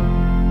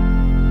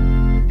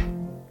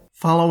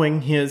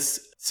 Following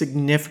his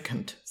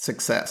significant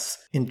success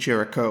in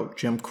Jericho,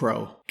 Jim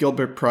Crow,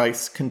 Gilbert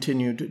Price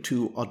continued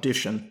to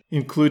audition,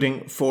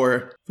 including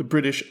for the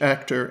British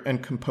actor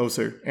and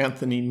composer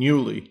Anthony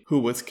Newley, who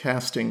was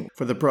casting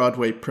for the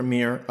Broadway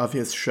premiere of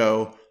his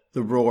show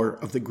The Roar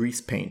of the Grease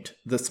Paint,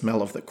 The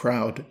Smell of the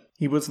Crowd.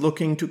 He was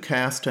looking to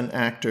cast an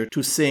actor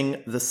to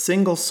sing the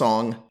single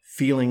song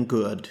Feeling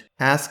Good.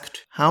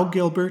 Asked how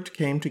Gilbert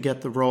came to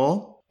get the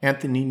role,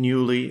 Anthony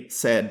Newley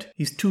said,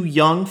 "He's too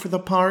young for the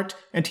part,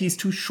 and he's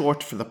too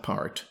short for the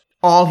part.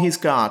 All he's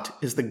got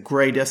is the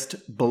greatest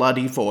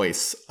bloody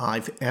voice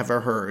I've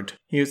ever heard."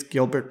 Here's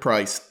Gilbert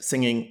Price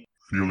singing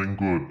Feeling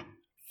Good.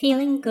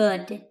 Feeling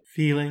good.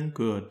 Feeling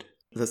Good,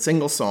 the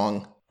single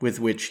song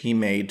with which he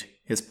made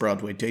his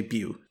Broadway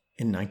debut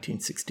in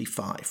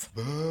 1965.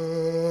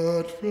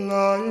 Bird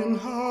flying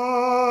high,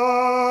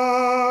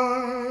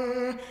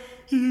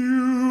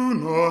 you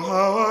know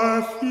how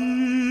I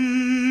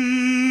feel.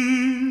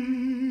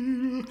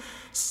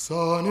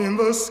 Sun in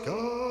the sky,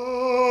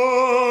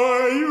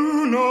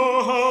 you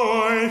know how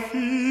I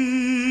feel.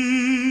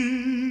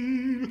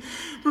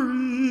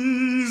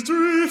 Breeze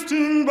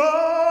drifting by,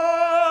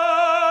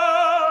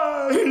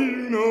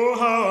 you know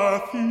how I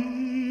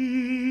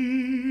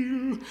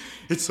feel.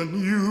 It's a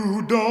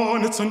new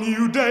dawn, it's a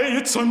new day,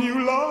 it's a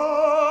new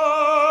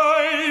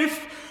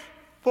life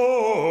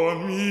for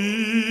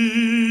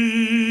me,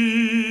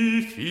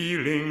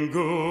 feeling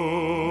good.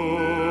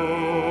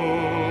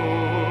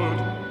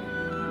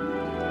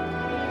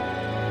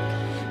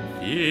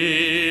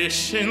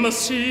 Fish in the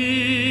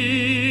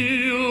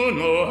sea, you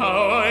know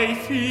how I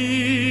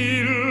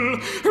feel.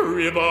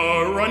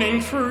 River running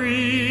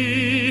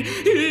free,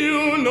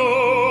 you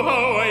know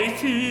how I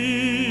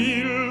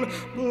feel.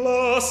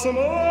 Blossom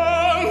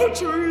on the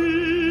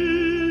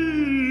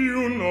tree,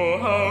 you know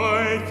how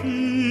I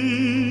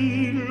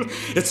feel.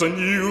 It's a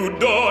new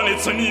dawn,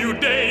 it's a new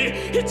day,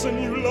 it's a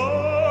new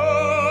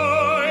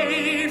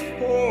life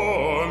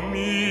for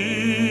me.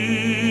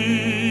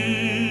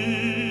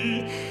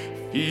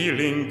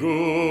 Feeling good.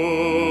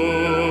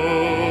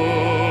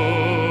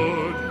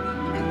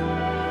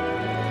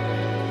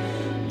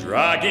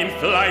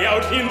 Dragonfly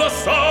out in the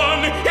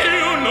sun,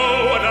 you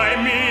know what I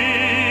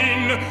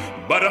mean.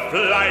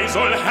 Butterflies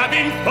all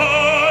having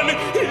fun,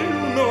 you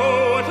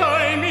know what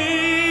I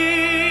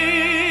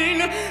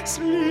mean.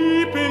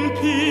 Sleep in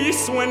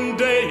peace when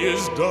day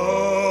is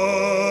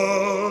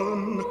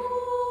done.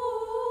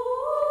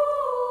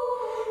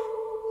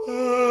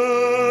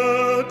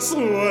 That's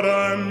what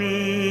I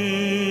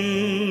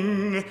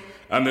mean.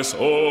 And this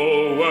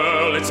whole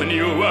world, it's a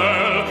new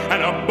world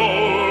and a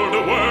bold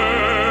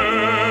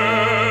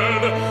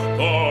world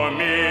for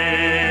me.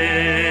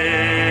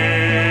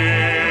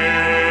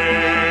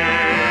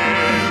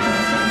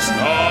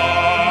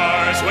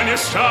 Stars, when you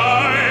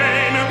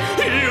shine,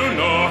 you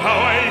know how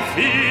I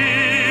feel.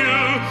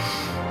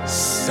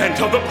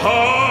 Scent of the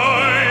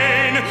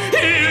pine,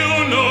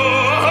 you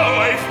know how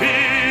I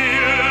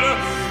feel.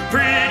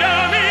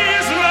 Freedom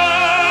is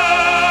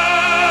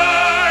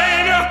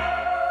mine.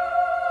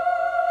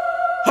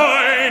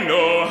 I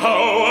know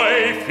how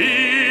I feel.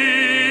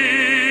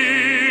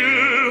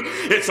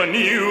 It's a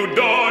new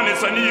dawn,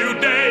 it's a new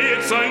day,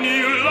 it's a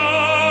new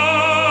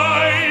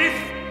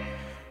life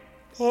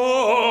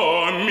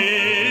for me.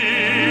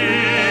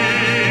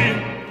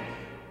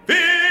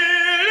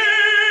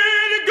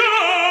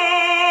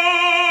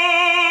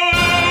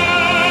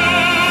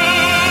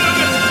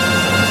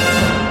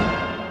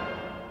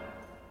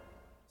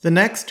 The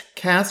next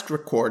cast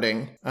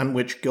recording on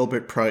which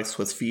Gilbert Price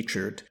was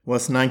featured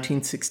was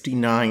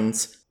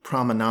 1969's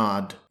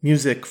Promenade.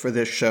 Music for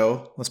this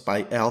show was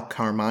by Al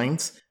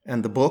Carmines,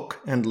 and the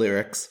book and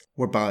lyrics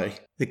were by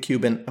the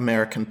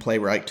Cuban-American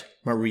playwright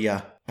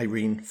Maria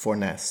Irene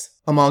Fornes.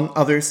 Among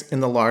others in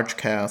the large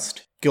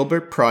cast,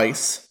 Gilbert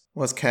Price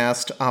was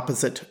cast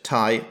opposite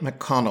Ty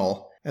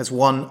McConnell as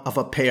one of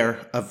a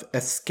pair of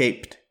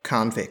escaped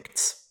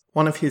convicts.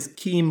 One of his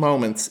key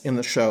moments in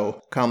the show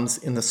comes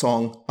in the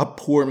song A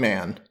Poor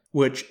Man,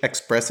 which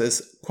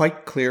expresses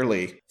quite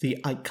clearly the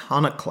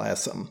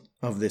iconoclasm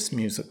of this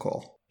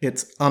musical.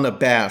 It's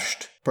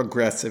unabashed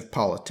progressive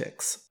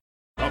politics.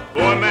 A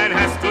poor man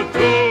has to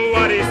do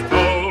what he's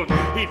told.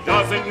 He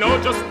doesn't know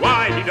just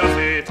why he does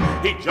it.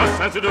 He just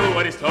has to do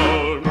what he's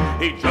told.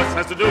 He just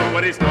has to do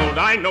what he's told.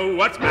 I know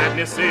what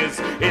madness is.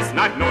 It's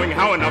not knowing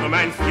how another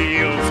man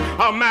feels.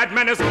 A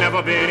madman has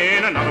never been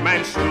in another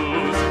man's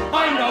shoes.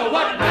 I know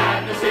what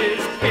madness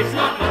is. It's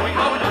not knowing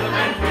how another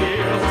man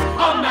feels.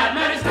 A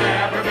madman has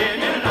never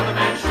been in another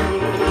man's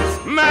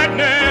shoes.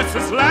 Madness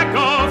is lack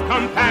of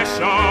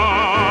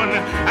compassion,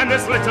 and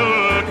there's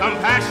little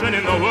compassion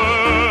in the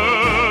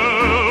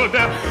world.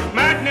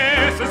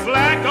 Madness is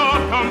lack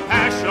of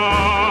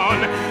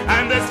compassion,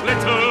 and there's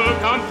little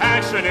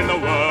compassion in the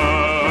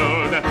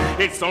world.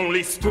 It's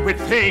only stupid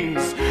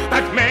things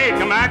that make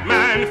a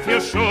madman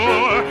feel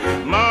sure.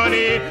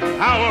 Money,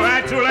 power,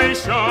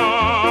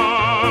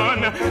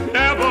 adulation,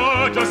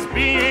 never just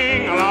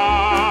being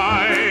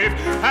alive.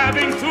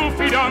 Having 2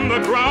 feet on the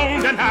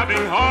ground and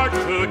having heart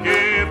to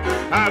give.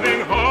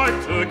 Having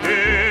heart to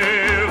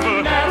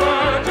give.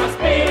 Never just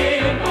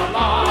being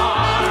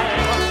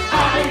alive.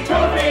 Having 2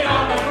 feet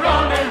on the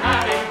ground and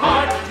having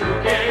heart to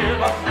give.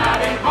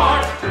 Having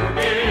heart to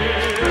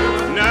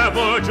give.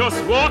 Never just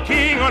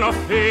walking on a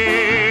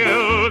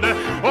field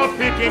or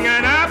picking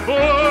an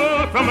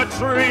apple from a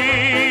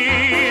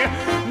tree.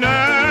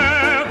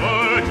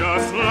 Never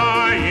just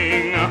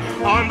lying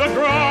on the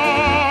ground,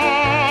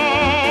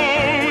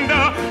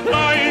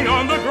 lying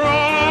on the ground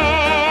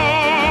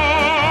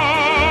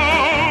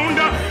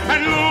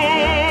and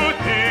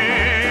looking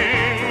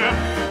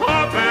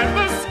up at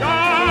the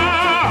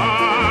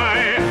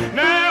sky.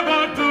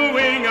 Never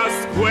doing a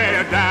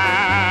square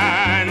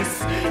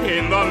dance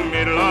in the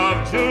middle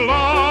of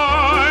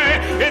July.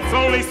 It's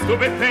only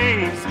stupid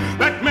things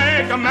that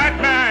make a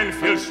madman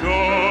feel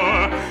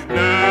sure.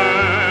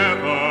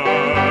 Never,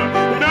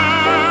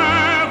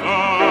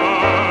 never,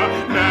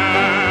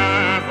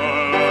 never,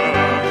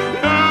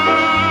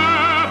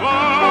 never,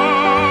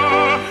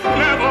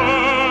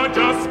 never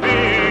just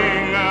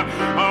being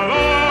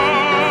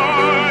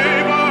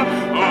alive,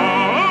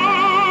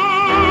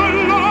 alive,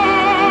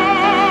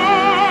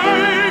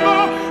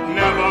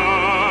 never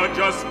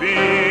just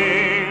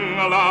being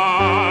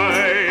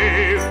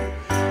alive.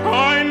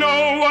 I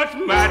know what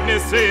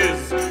madness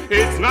is.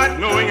 It's not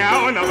knowing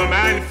how another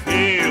man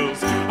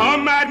feels. A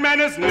madman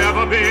has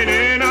never been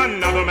in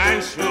another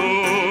man's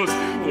shoes.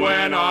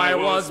 When I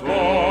was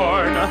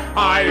born,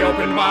 I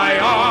opened my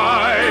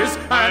eyes,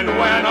 and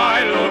when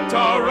I looked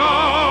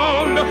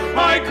around,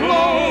 I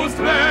closed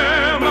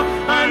them.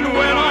 And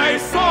when I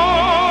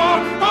saw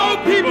how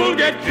people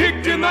get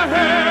kicked in the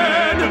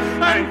head,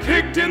 and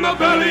kicked in the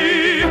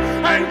belly,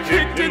 and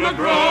kicked in the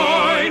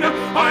groin,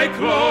 I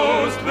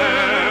closed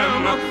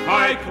them.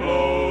 I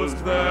closed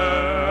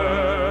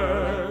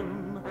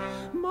them.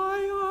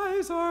 My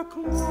eyes are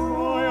closed,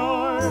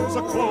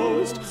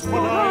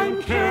 but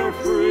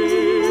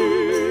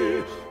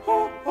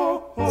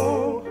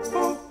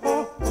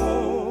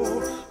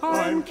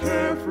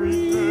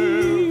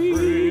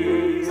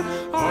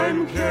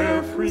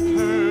carefree,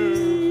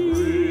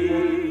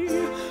 carefree.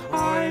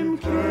 I'm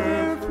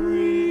carefree.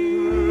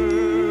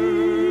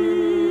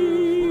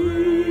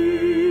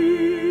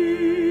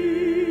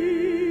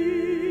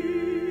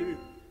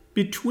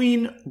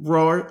 Between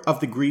Roar of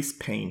the Grease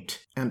Paint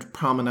and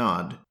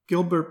Promenade,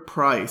 Gilbert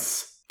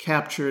Price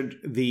captured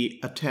the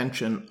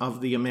attention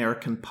of the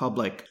American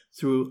public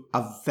through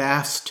a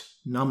vast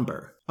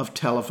number of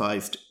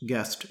televised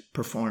guest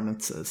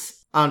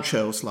performances on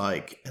shows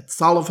like Ed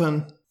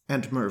Sullivan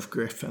and Merv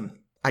Griffin.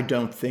 I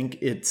don't think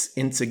it's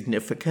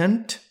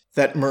insignificant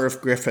that Merv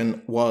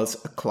Griffin was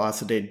a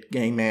closeted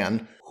gay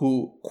man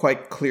who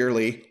quite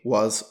clearly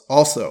was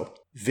also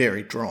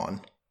very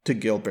drawn to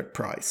Gilbert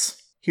Price.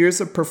 Here's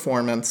a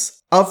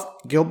performance of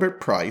Gilbert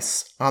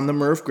Price on The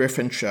Merv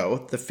Griffin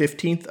Show, the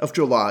 15th of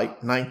July,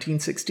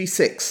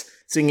 1966,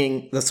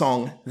 singing the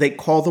song They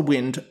Call the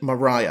Wind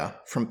Mariah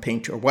from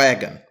Paint Your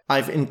Wagon.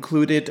 I've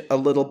included a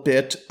little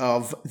bit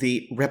of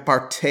the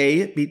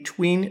repartee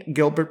between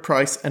Gilbert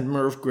Price and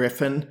Merv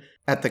Griffin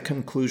at the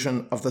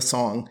conclusion of the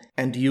song,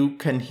 and you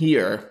can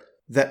hear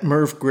that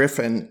Merv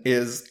Griffin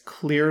is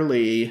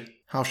clearly,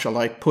 how shall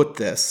I put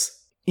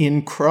this,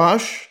 in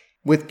crush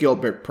with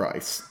Gilbert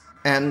Price.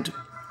 And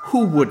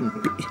who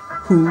wouldn't be?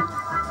 Who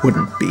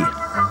wouldn't be? Away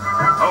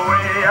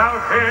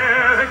out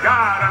here, they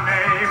got a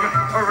name,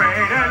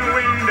 rain and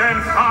wind and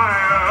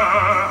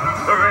fire.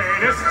 The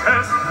rain is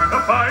test,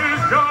 the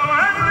fire's go,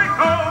 and they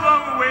call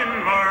the wind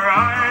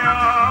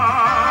Mariah.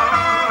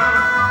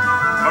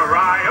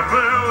 Mariah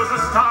blows the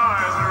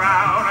stars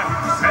around,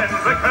 sends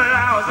the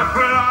clouds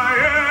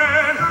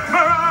a-flying.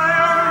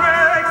 Mariah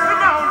makes the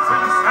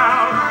mountains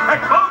sound,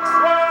 like folks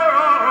were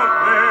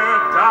up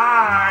there dying.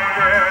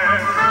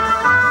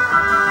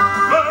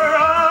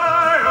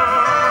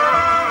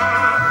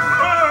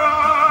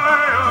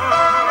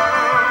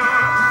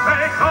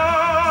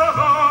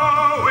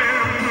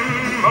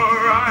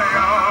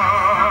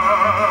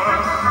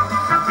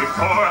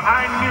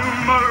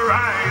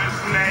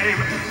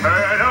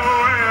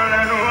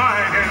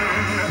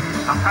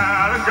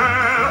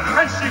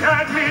 She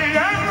had me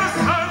and the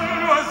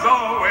sun was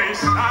always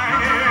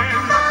shining.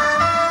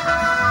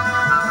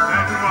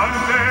 Then one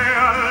day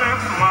I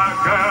left my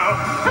girl,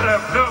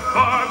 left her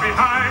far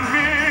behind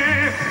me.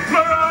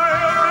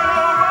 Mariah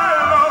blew my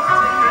love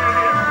to me.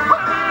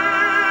 I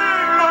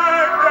need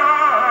my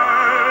girl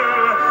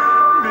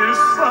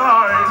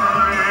beside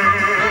me.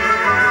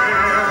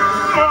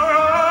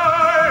 Mariah,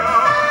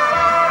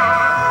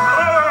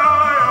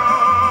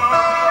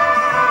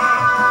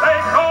 they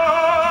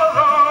call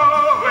the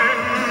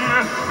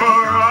wind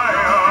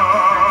Mariah.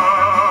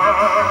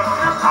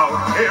 Out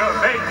here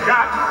they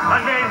got a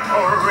name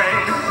for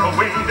rain, for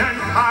wind and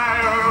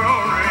fire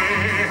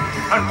only.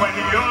 And when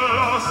you're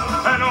lost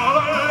and all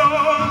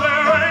alone,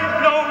 there ain't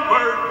no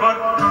word but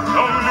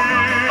lonely.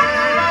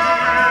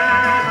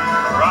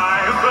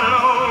 Mariah,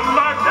 blow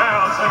my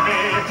gal to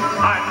me.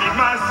 I need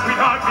my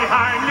sweetheart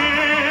behind me.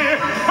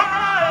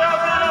 Mariah,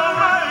 blow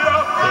my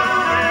love to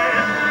me.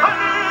 I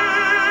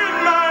need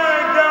my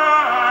girl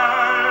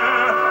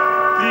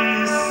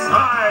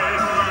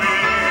beside me.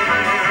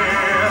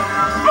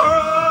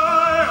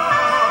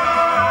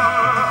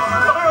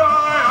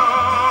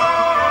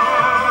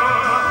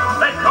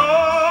 They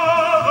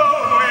call the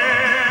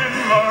wind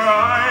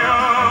Mariah.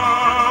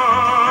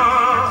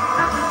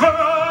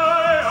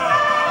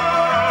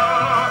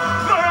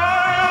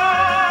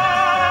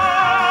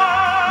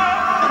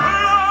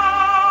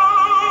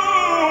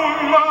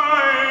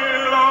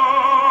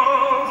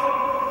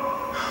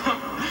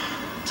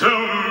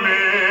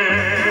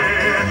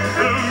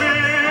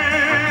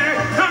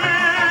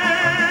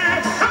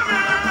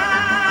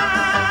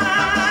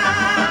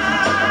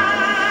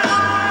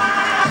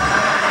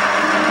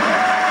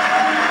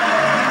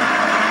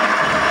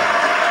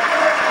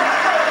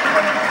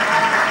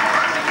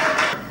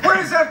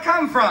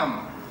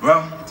 From?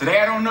 Well,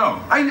 today I don't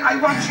know. I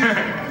watch you.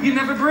 You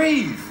never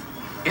breathe.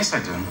 Yes, I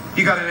do.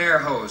 You got an air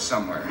hose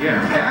somewhere. Yeah.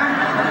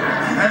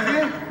 Have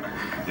you?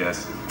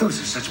 Yes.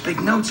 Those are such big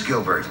notes,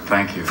 Gilbert.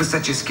 Thank you. For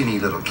such a skinny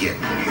little kid.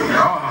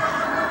 Oh,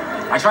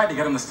 I tried to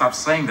get him to stop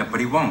saying that, but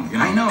he won't. You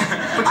know? I know.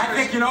 I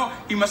think,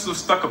 he must have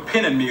stuck a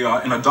pin in me,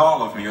 in a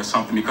doll of me or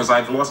something, because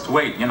I've lost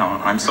weight.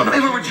 I'm sort of...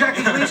 If it were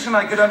Jackie Gleason,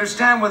 I could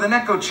understand with an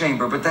echo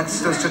chamber, but that's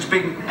such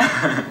big...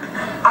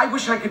 I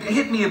wish I could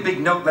hit me a big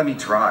note. Let me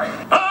try.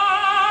 That's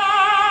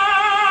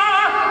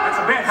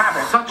a bad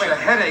habit. Such a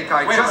headache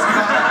I just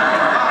got.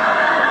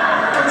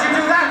 What'd you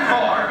do that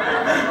for?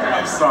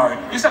 I'm sorry.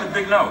 You said a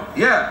big note.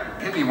 Yeah.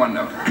 Hit me one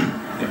note.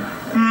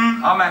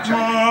 I'll match it.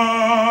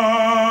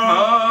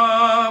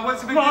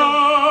 What's the big deal?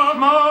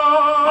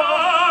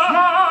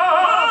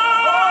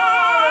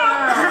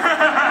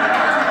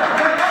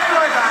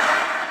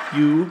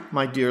 You,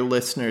 my dear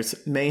listeners,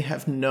 may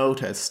have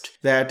noticed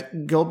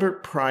that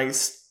Gilbert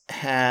Price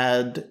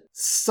had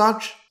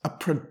such a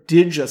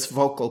prodigious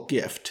vocal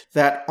gift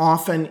that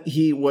often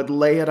he would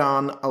lay it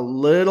on a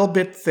little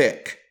bit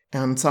thick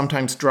and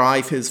sometimes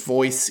drive his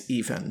voice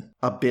even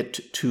a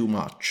bit too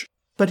much.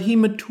 But he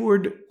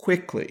matured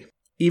quickly,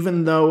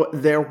 even though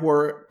there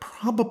were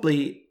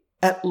probably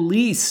at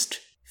least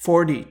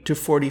 40 to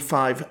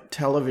 45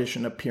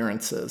 television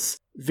appearances.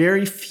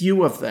 Very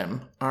few of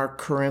them are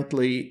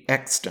currently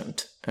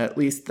extant, at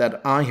least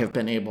that I have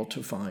been able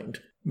to find.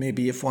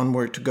 Maybe if one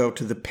were to go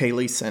to the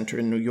Paley Center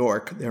in New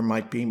York, there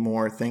might be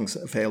more things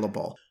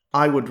available.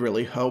 I would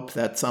really hope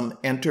that some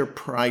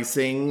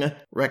enterprising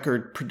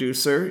record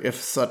producer, if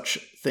such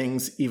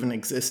things even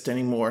exist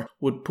anymore,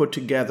 would put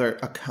together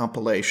a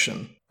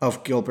compilation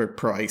of Gilbert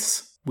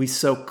Price. We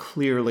so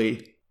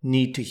clearly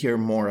need to hear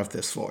more of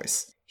this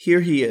voice.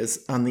 Here he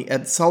is on The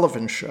Ed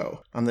Sullivan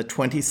Show on the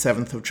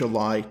 27th of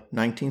July,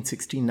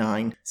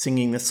 1969,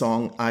 singing the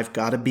song I've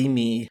Gotta Be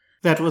Me.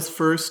 That was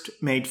first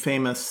made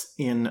famous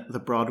in the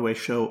Broadway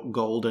show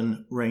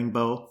Golden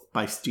Rainbow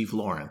by Steve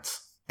Lawrence,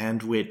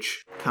 and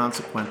which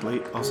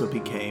consequently also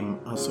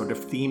became a sort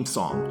of theme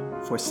song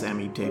for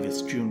Sammy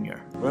Davis Jr.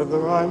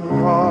 Whether I'm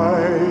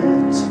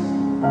right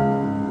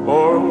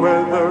or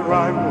whether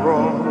I'm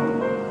wrong,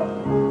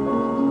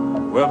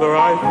 whether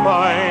I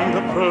find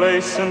a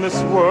place in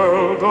this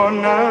world or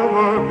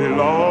never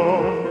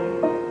belong,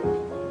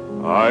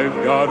 I've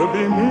gotta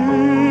be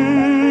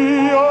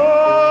me, oh,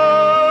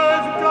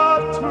 I've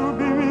got to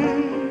be me.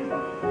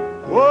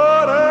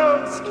 What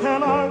else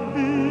can I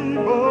be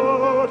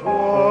but what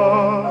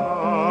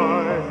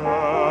I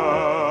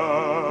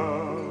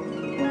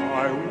am?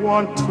 I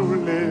want to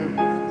live,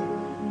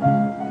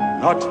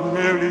 not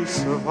merely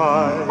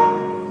survive.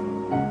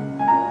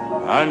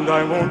 And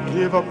I won't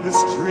give up this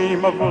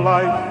dream of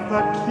life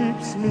that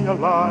keeps me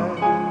alive.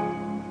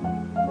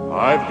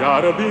 I've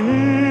gotta be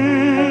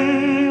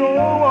me,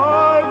 oh,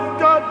 I've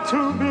got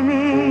to be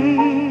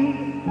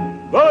me.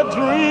 The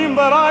dream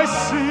that I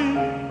see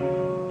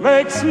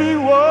makes me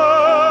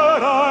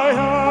what I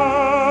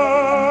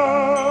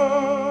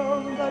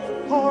am. That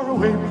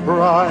faraway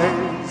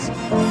prize,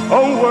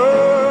 a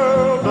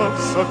world of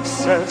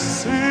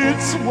success,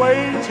 it's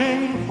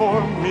waiting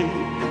for me.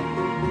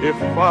 If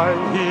I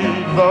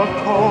heed the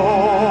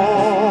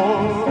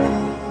call,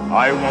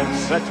 I won't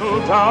settle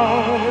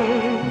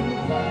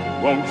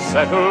down, won't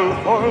settle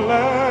for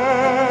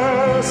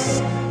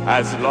less.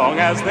 As long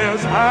as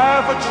there's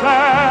half a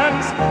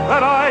chance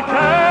that I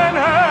can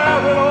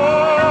have it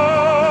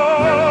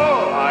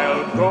all,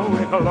 I'll go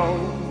it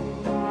alone.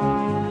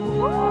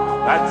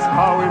 That's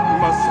how it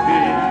must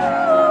be.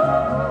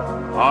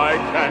 I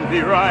can't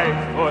be right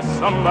for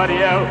somebody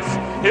else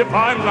if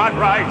I'm not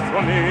right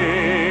for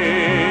me.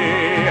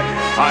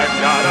 I've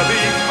gotta be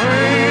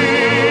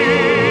free,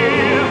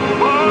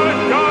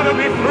 I've gotta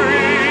be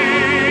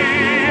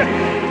free,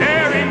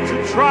 daring to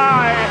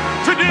try,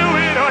 to do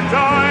it or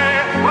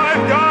die,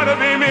 I've gotta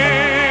be me.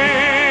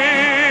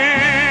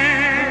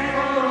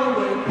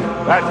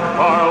 That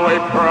faraway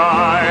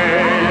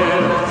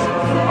prize,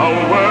 a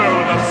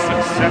world of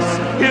success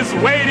is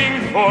waiting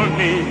for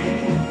me.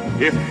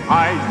 If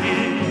I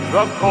heed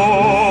the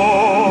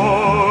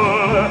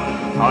call,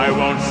 I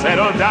won't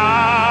settle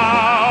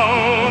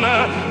down,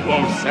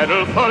 won't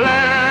settle for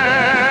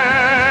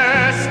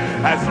less,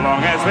 as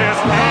long as there's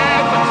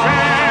half a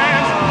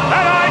chance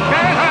that I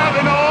can have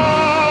it all.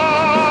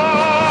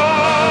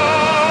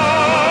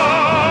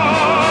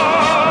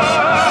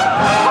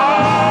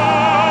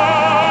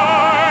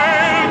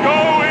 I'll go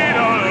it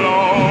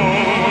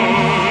alone,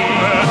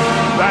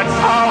 that's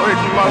how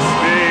it must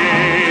be.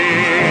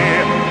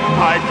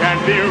 I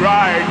can't be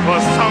right for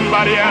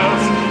somebody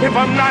else if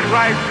I'm not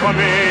right for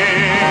me.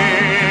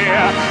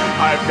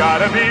 I've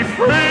gotta be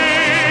free.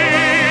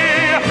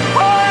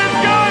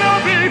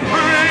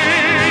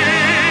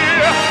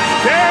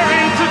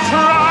 Daring to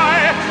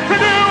try, to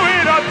do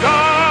it or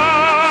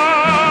die,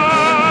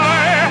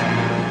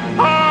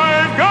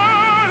 I've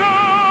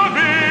gotta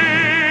be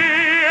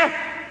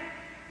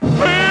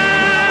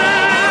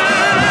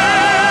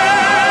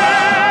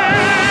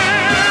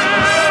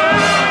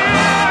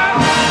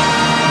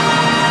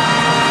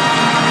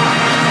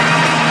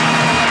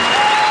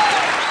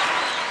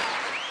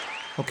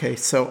Okay,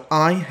 so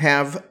I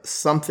have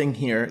something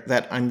here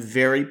that I'm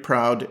very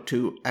proud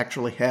to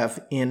actually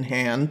have in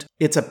hand.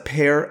 It's a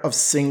pair of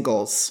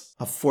singles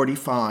of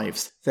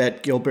 45s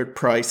that Gilbert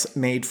Price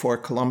made for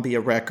Columbia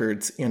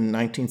Records in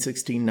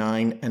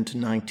 1969 and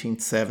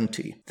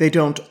 1970. They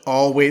don't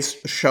always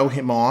show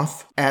him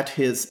off at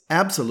his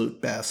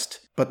absolute best,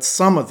 but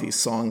some of these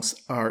songs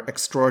are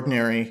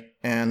extraordinary.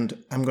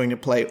 And I'm going to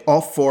play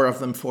all four of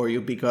them for you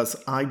because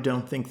I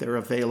don't think they're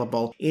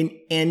available in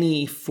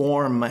any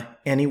form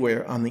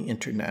anywhere on the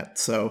internet.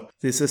 So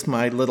this is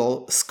my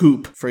little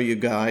scoop for you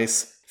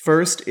guys.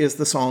 First is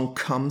the song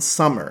Come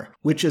Summer,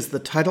 which is the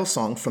title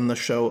song from the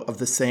show of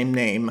the same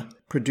name,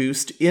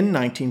 produced in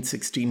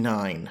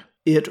 1969.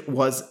 It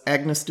was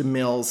Agnes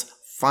DeMille's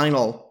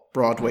final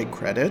Broadway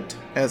credit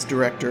as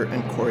director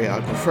and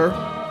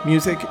choreographer.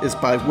 Music is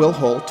by Will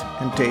Holt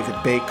and David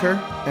Baker,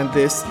 and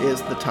this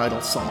is the title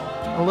song.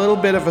 A little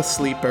bit of a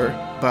sleeper,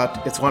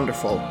 but it's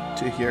wonderful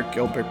to hear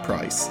Gilbert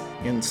Price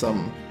in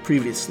some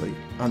previously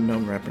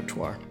unknown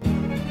repertoire.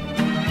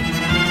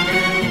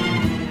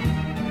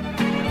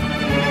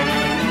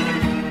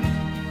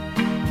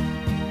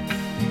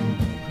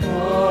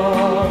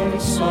 Come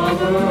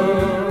summer,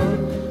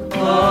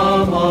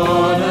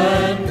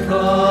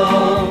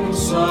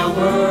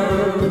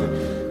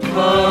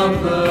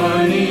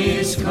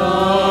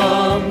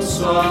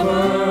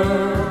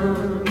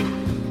 summer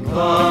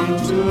come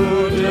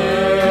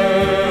today.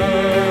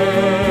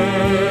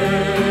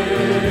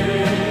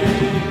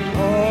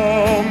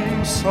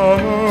 Come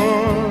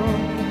summer,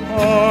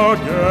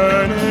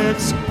 again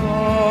it's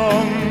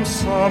come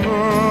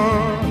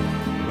summer.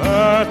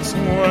 That's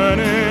when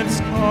it's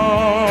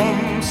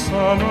come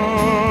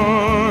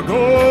summer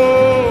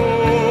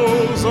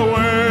goes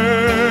away.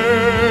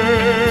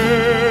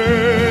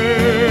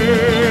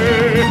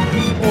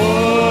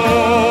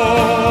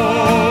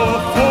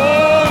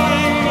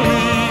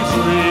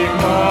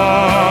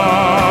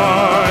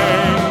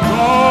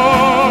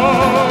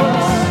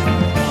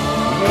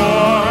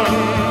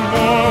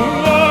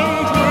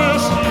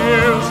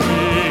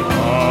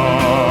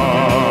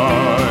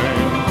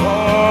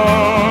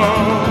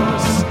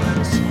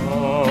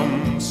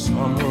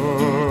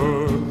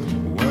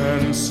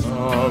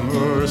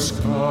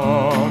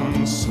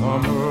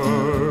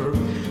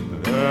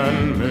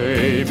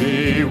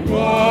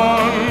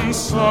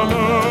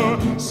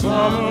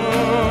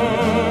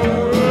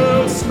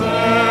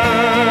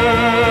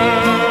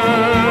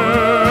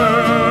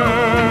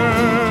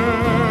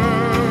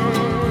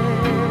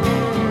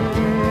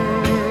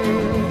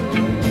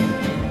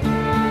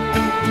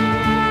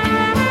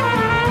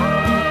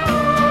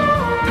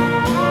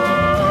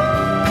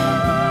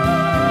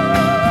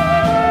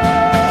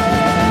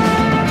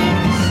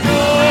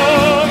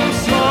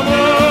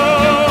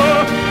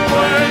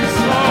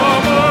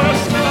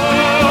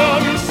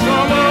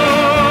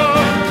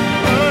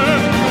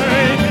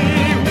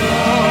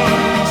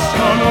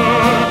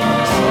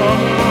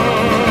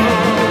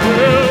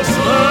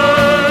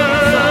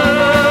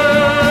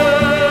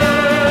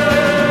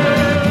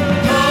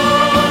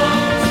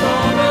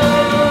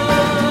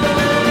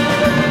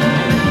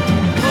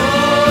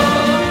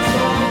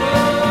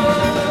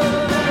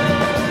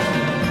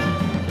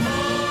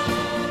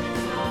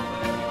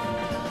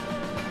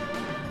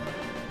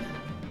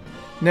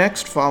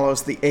 Next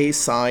follows the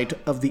A-side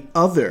of the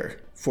other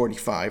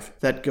 45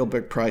 that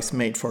Gilbert Price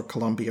made for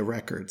Columbia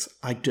Records.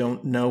 I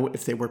don't know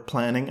if they were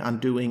planning on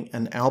doing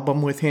an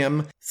album with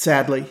him.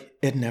 Sadly,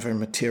 it never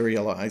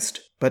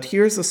materialized. But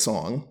here's a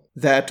song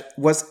that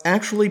was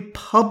actually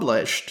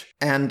published,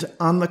 and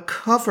on the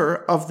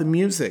cover of the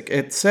music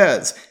it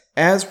says,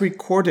 as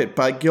recorded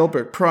by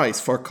Gilbert Price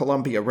for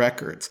Columbia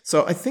Records.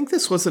 So I think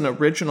this was an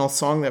original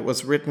song that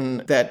was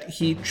written that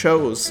he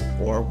chose,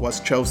 or was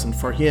chosen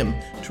for him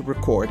to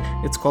record.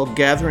 It's called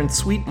Gathering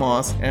Sweet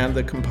Moss, and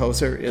the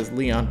composer is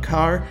Leon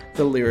Carr,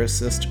 the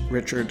lyricist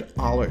Richard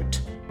Allert.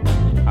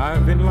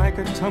 I've been like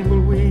a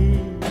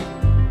tumbleweed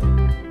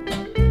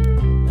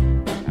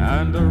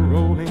and a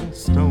rolling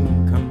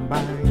stone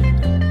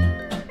combined,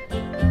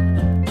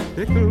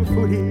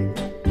 fickle-footed,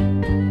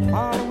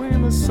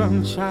 following the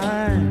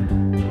sunshine,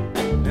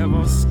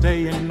 never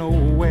staying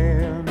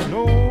nowhere,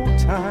 no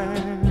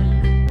time,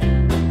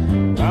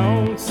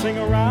 bouncing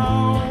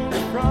around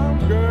from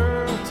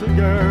girl to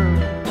girl,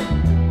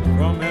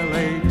 from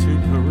LA to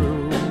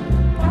Peru.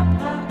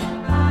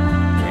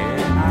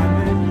 And I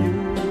met you,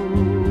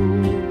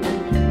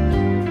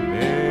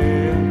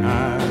 and I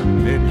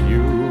met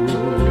you.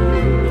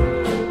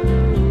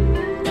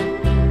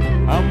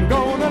 I'm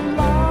gonna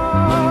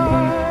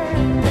lie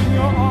in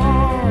your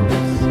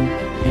arms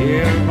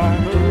here by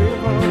the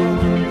river.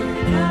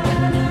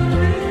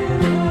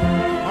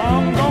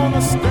 I'm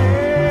gonna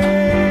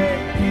stay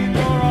in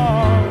your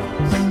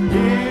arms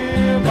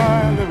here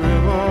by the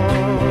river.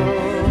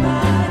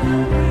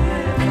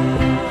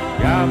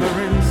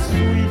 Gathering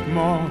sweet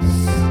moss,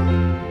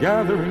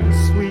 gathering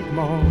sweet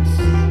moss,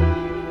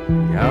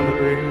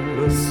 gathering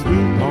the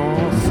sweet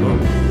moss of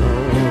love.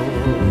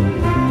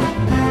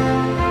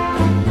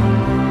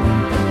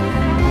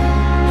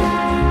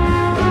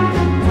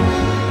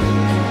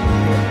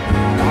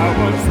 I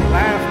once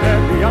laughed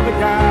at the other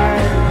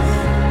guys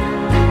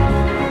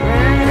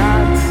when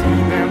I'd see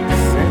them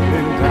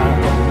settling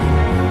down.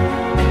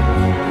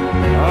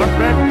 A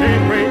red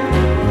daybreak,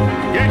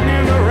 getting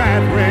in the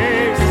rat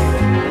race,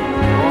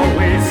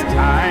 always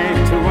tied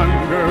to one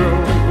girl,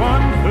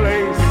 one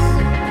place,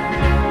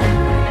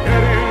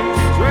 heading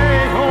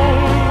straight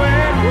home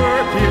when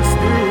work is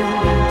through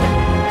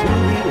to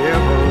the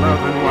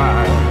ever-loving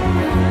wife.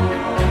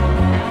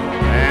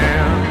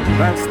 And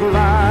that's the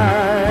life.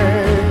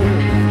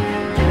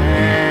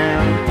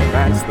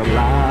 That's the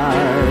life.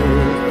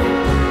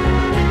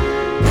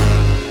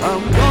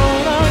 I'm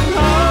gonna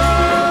lie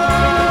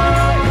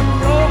in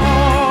your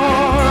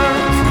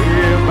arms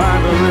here by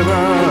the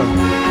river.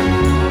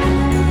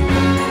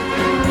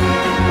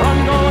 I'm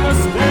gonna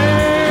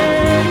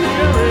stay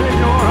here in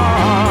your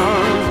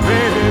arms,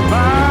 baby,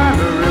 by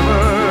the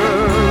river.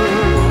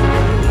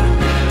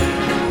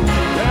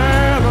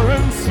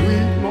 Gathering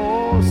sweet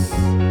moss,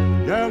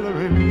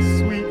 gathering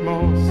sweet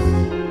moss,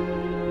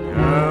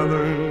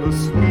 gathering the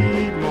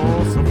sweet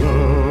moss of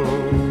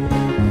love,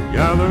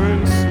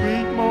 gathering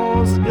sweet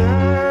moss,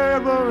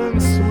 gathering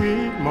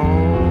sweet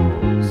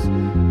moss,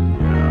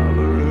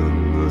 gathering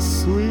the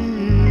sweet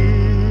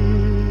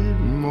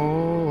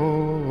moss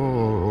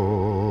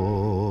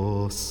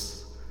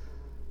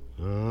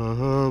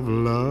of love.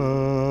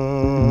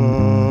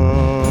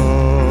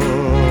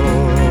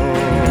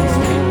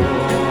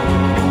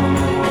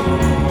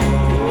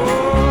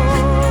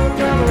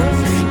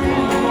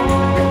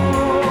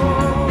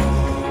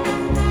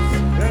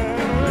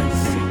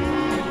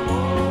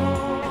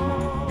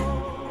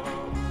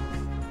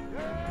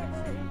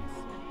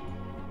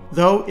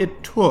 Though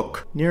it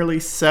took nearly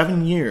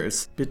 7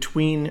 years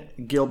between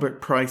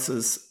Gilbert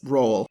Price's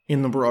role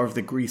in The Roar of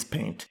the Grease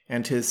Paint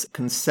and his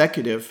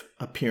consecutive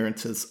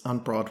appearances on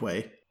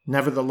Broadway,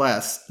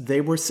 nevertheless,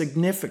 they were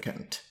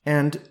significant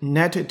and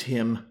netted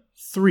him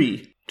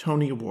 3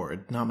 Tony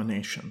Award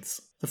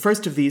nominations. The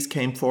first of these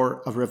came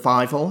for a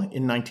revival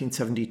in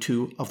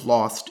 1972 of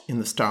Lost in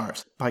the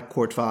Stars by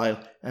Kurt Weill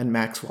and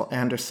Maxwell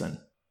Anderson,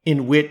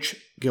 in which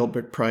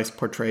Gilbert Price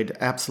portrayed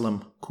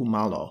Absalom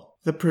Kumalo.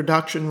 The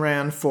production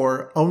ran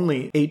for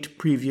only 8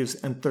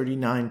 previews and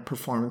 39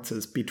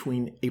 performances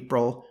between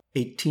April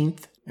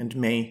 18th and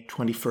May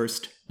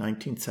 21st,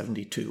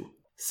 1972.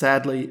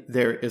 Sadly,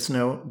 there is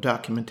no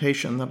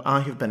documentation that I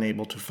have been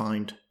able to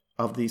find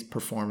of these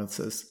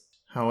performances.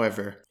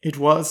 However, it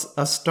was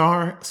a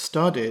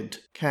star-studded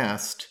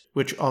cast,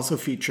 which also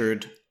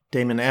featured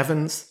Damon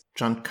Evans,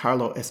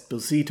 Giancarlo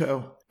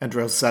Esposito, and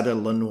Rosetta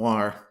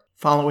Lenoir.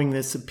 Following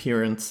this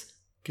appearance,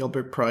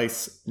 Gilbert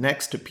Price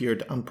next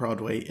appeared on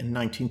Broadway in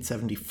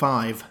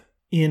 1975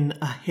 in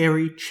a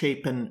Harry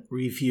Chapin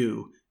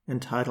revue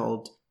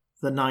entitled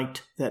The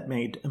Night That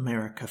Made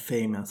America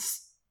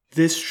Famous.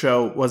 This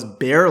show was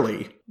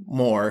barely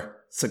more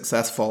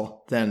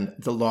successful than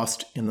the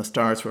Lost in the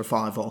Stars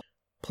revival,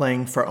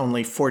 playing for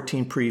only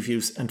 14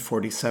 previews and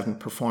 47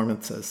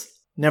 performances.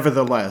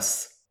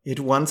 Nevertheless, it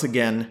once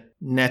again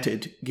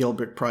netted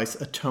Gilbert Price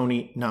a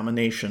Tony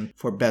nomination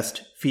for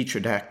Best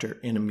Featured Actor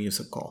in a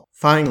Musical.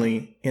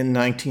 Finally, in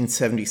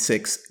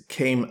 1976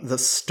 came the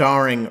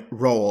starring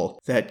role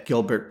that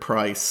Gilbert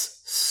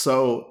Price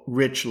so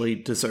richly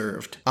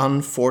deserved.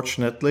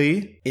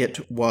 Unfortunately,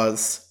 it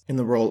was in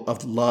the role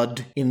of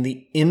Lud in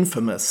the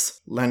infamous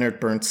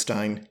Leonard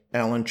Bernstein,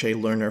 Alan J.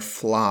 Lerner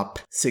flop,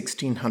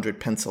 1600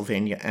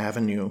 Pennsylvania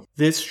Avenue.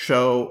 This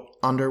show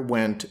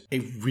underwent a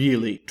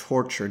really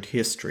tortured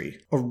history.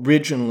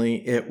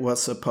 Originally, it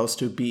was supposed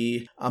to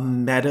be a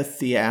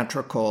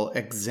meta-theatrical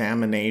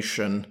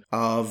examination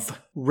of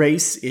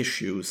race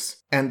issues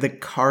and the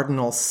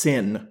cardinal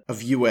sin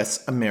of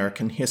U.S.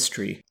 American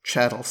history,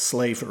 chattel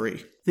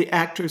slavery. The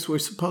actors were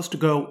supposed to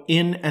go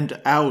in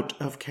and out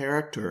of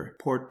character,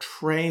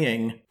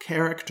 portraying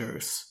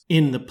characters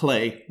in the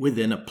play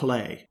within a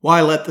play,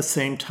 while at the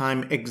same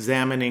time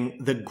examining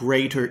the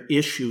greater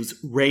issues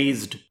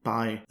raised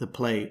by the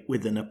play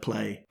within a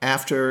play.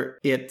 After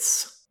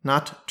its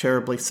not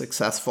terribly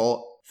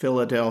successful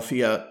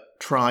Philadelphia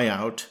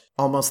tryout,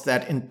 almost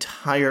that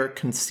entire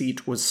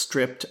conceit was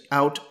stripped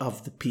out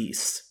of the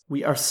piece.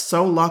 We are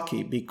so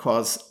lucky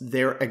because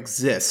there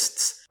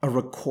exists a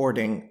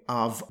recording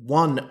of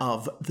one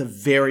of the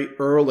very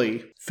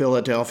early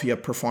Philadelphia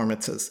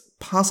performances,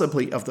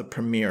 possibly of the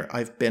premiere.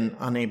 I've been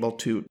unable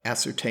to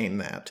ascertain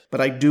that. But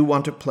I do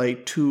want to play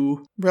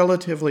 2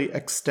 relatively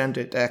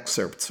extended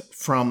excerpts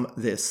from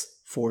this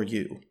for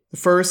you. The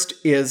first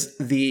is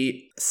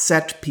the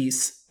set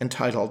piece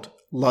entitled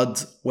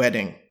Lud's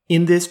Wedding.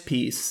 In this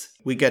piece,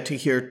 we get to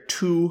hear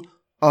 2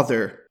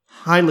 other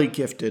highly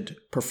gifted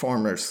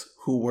performers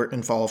who were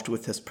involved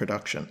with this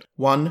production.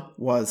 One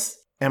was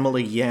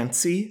Emily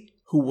Yancey,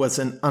 who was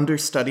an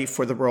understudy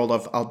for the role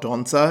of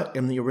Aldonza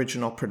in the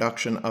original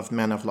production of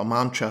Men of La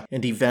Mancha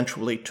and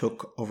eventually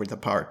took over the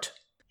part.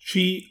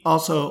 She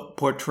also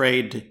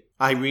portrayed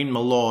Irene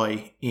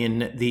Malloy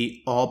in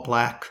the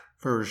all-black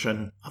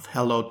version of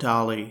Hello,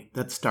 Dolly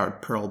that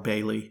starred Pearl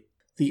Bailey.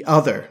 The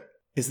other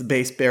is the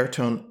bass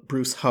baritone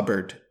Bruce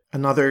Hubbard,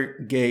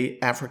 another gay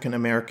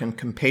African-American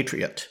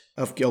compatriot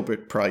of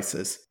Gilbert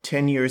Price's,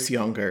 10 years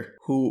younger,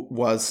 who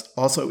was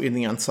also in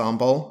the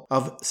ensemble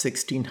of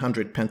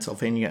 1600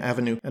 Pennsylvania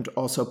Avenue and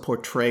also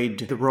portrayed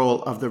the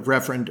role of the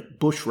Reverend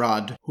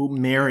Bushrod, who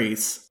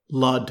marries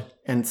Lud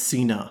and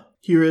Sina.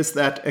 Here is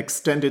that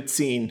extended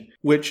scene,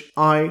 which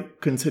I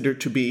consider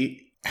to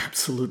be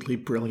absolutely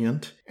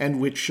brilliant and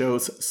which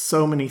shows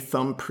so many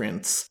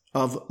thumbprints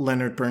of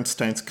Leonard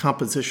Bernstein's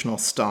compositional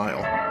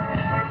style.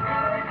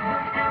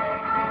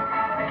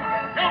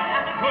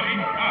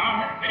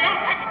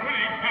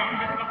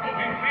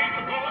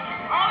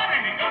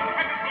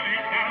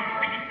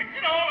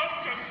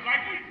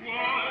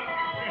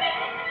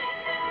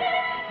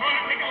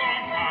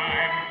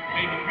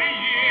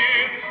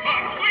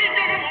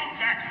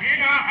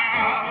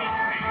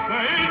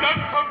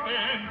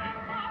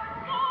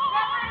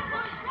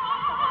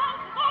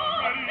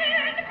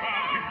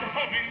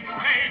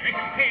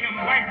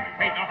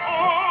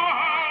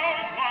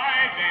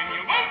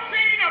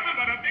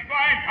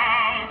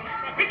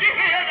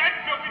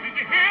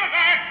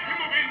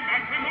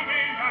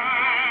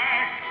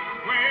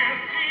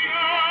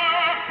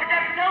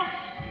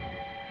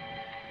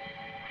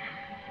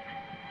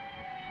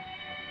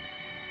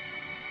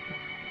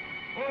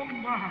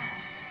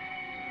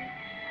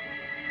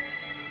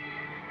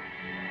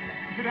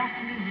 Good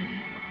afternoon.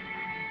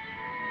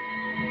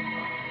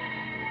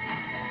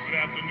 Good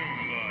afternoon,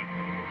 Lord.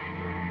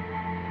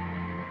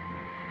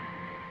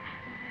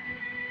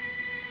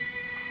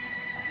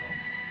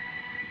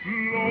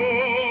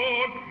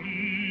 Lord,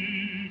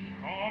 please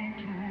come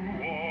to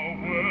our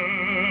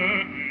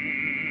wedding.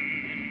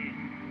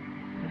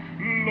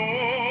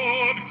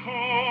 Lord,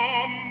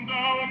 come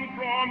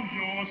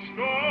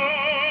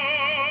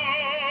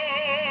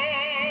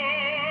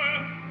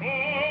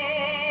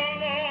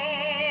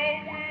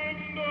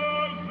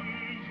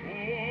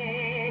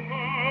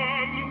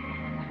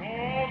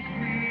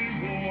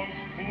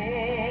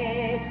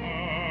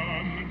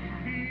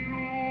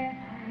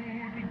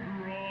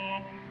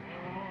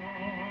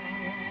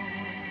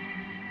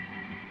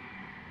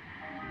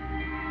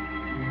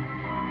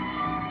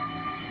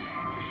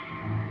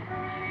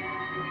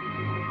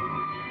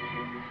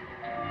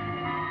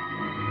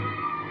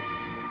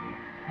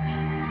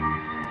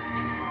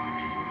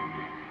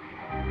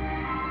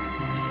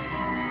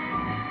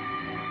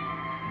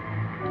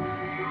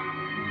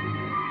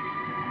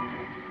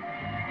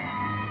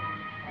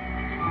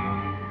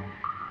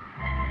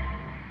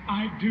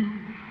do.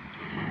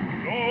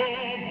 No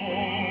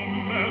more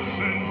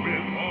messing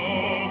with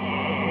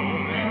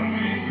others.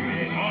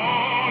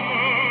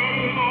 Others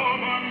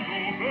love and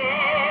go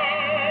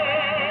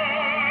back.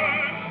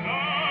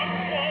 That's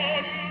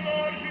what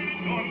Lord He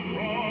done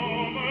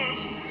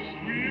promise.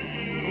 Sweet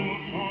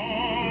little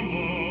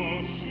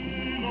Thomasina.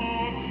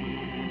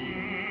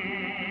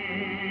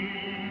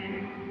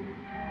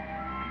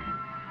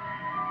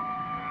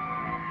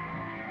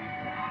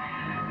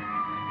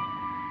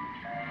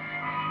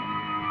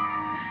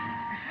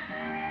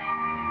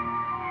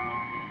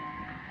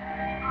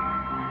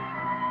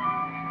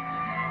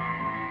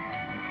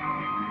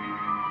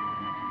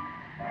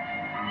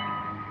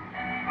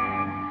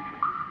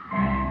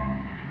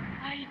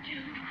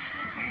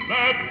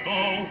 Let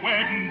the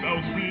wedding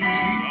bells ring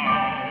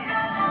out.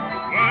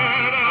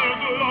 Where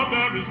there's love,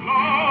 there is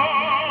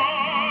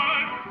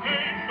life.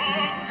 Take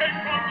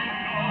from the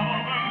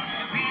oven.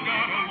 We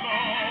got a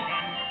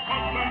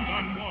love and husband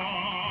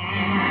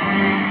and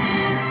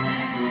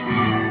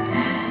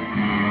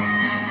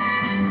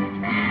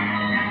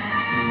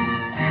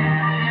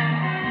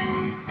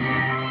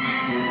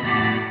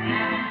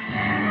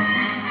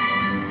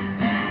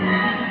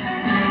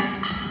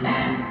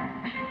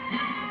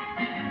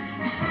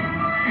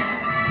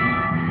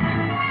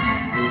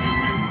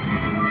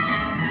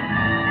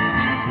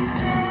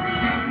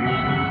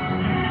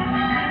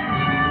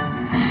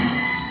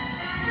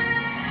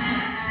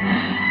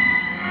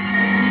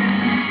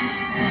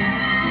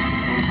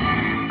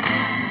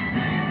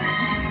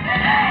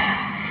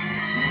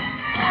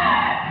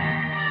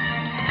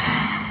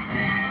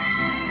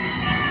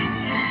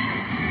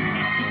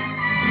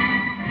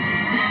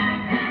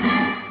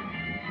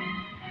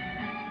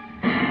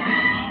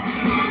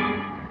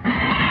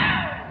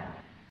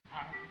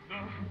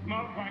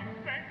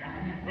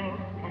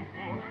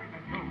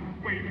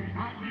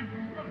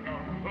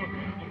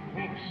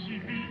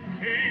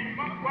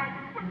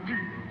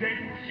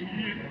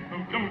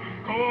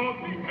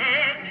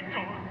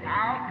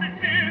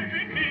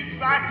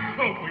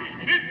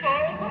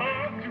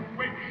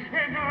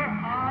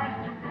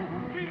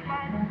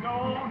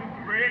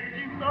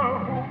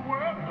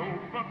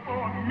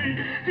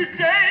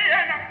today,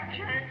 and I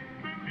can't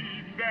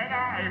believe that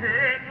I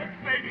heard her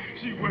say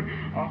she would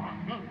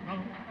honor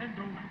and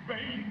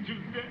obey to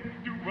let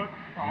do what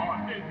all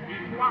this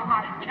is why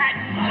I can't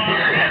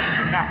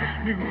and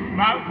I knew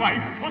my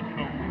wife was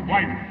no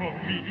wife for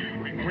me.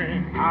 We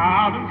went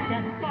out and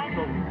sat by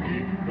the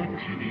river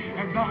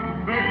and I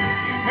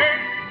begged, hey,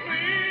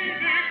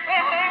 please,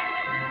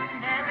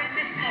 marry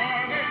me,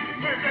 darling,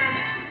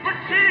 but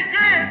she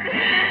did.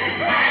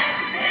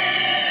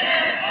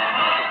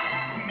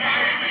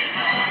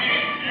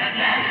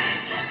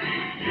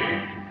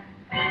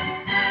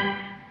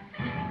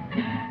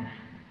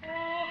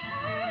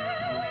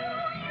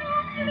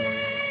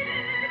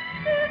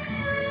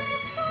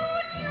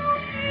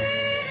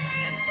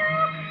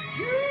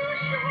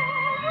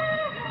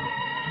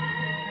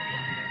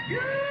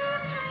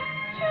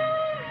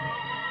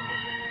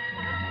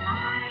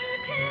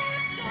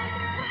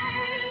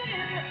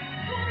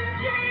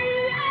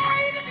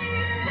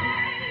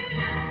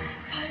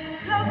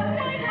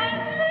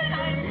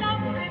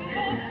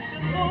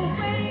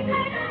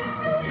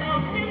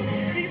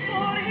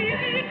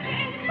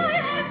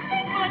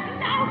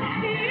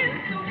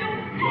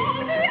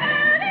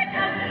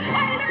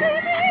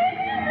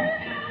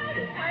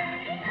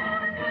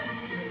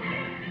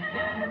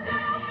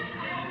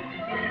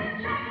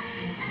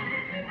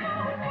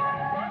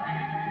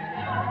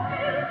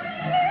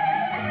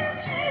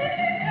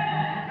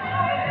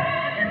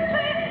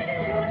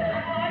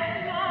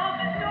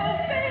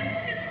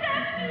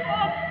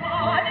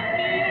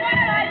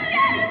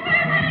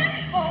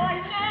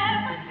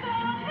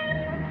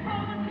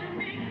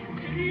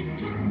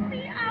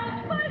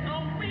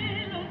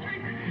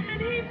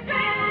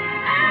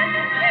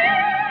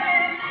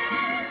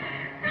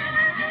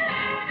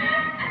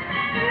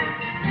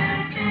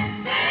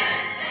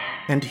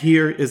 And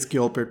here is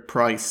Gilbert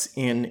Price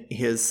in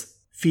his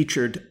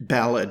featured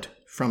ballad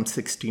from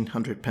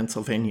 1600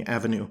 Pennsylvania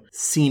Avenue,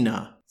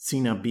 Sina.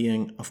 Sina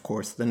being, of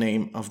course, the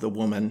name of the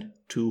woman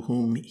to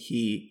whom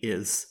he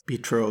is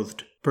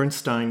betrothed.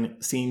 Bernstein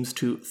seems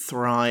to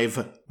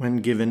thrive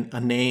when given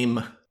a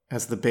name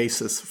as the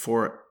basis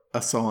for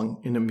a song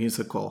in a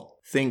musical.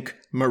 Think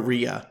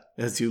Maria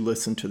as you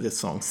listen to this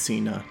song,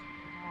 Sina.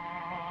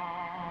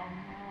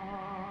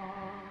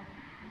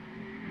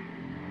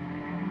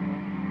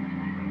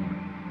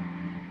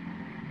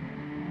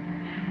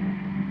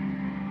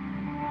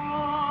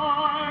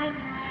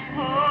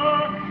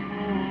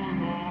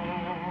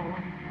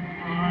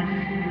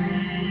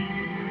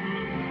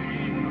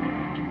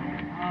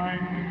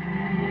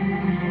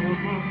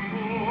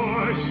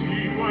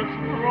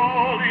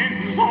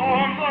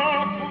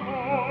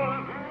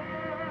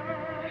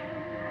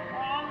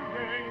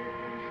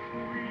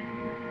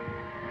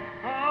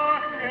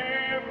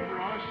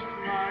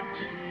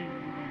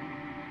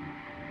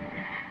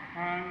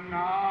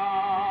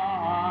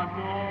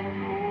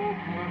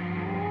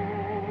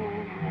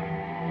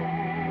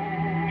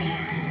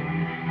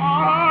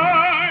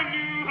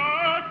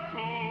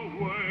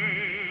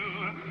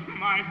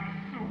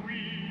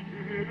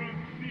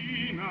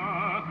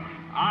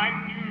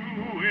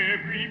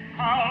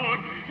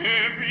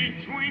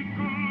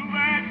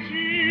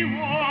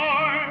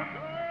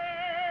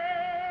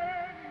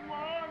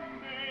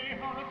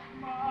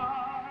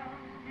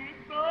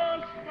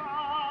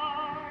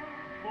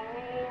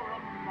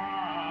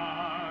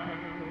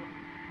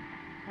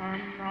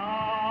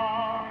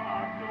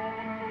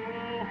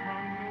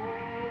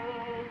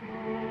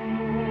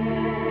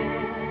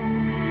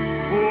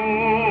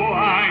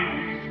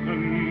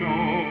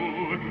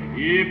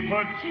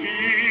 the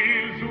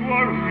tears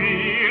were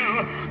real,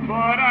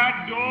 but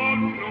I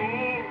don't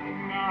know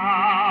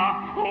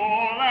now.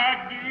 All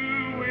I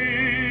do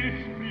is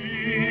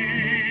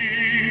feel,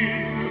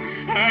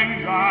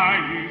 and I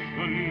used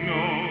to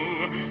know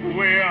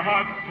where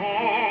her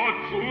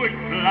thoughts would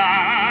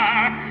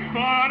fly,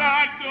 but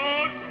I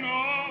don't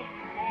know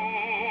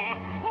more.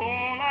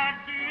 All I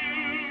do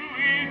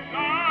is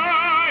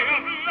die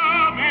of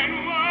love and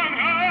want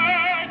her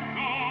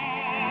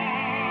gone,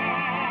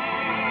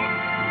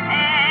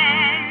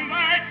 and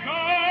that's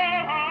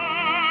all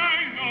I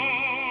know,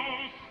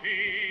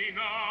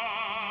 Sina.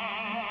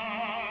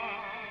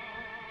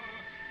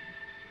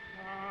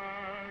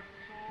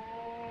 That's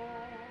all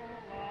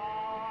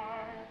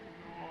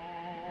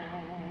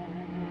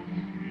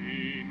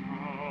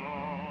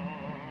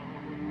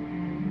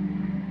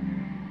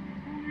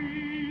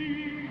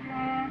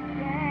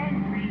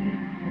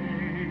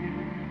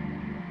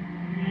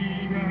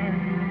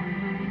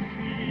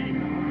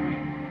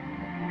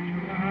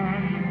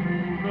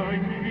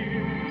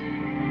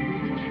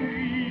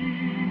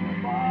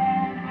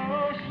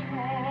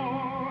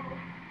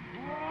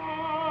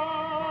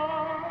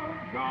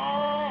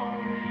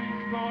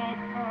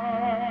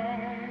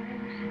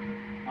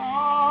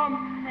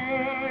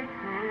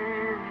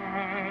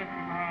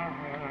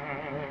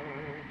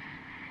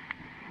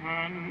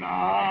and now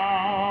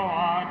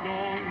I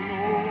don't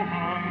know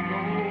her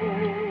no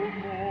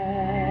more.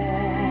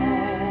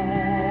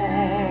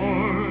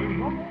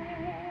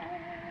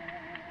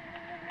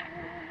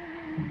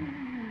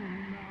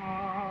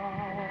 Now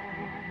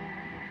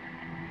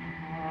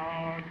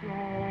I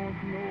don't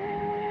know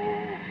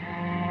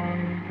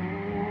her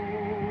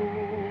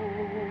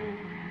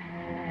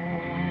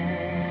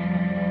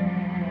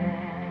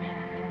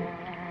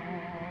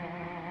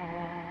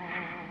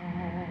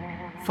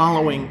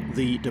Following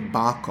the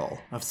debacle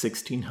of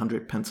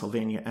 1600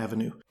 Pennsylvania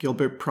Avenue,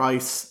 Gilbert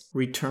Price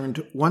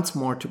returned once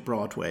more to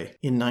Broadway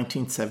in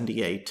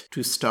 1978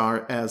 to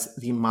star as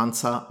the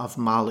Mansa of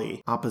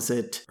Mali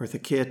opposite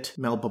Eartha Kitt,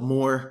 Melba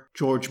Moore,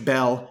 George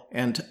Bell,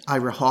 and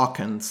Ira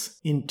Hawkins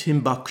in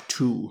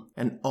Timbuktu,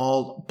 an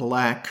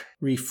all-black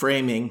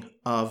reframing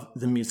of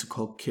the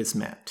musical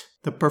Kismet.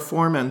 The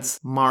performance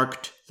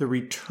marked the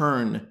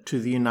return to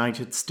the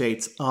United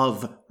States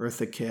of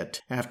Eartha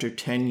Kitt after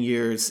 10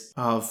 years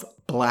of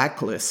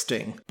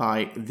blacklisting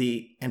by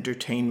the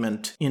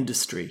entertainment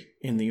industry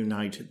in the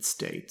United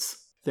States.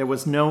 There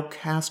was no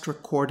cast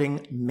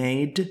recording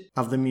made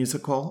of the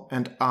musical,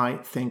 and I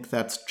think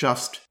that's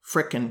just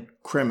frickin'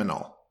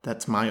 criminal.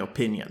 That's my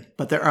opinion.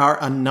 But there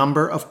are a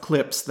number of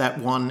clips that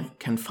one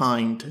can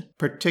find,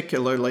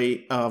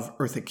 particularly of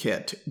Eartha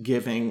Kitt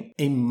giving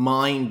a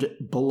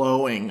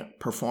mind-blowing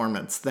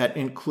performance that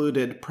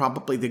included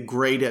probably the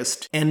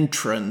greatest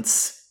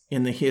entrance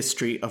in the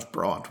history of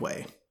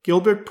Broadway.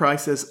 Gilbert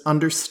Price's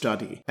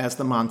understudy as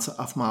the Mansa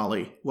of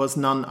Mali was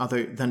none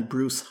other than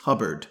Bruce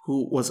Hubbard,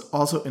 who was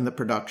also in the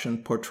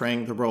production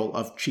portraying the role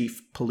of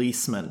chief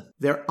policeman.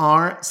 There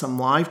are some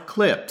live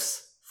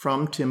clips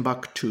from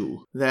Timbuktu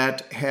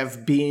that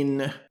have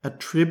been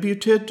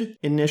attributed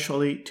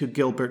initially to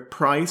Gilbert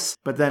Price,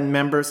 but then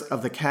members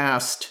of the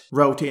cast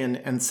wrote in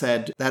and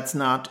said, that's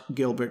not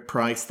Gilbert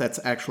Price, that's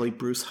actually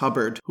Bruce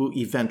Hubbard, who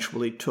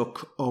eventually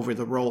took over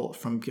the role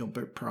from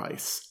Gilbert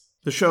Price.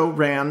 The show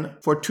ran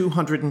for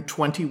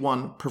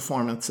 221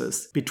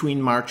 performances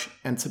between March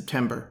and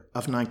September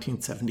of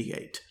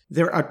 1978.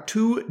 There are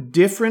two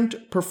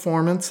different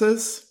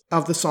performances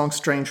of the song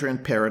Stranger in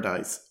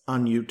Paradise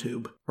on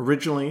YouTube.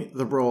 Originally,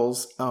 the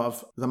roles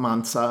of the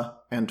Mansa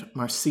and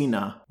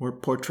Marcina were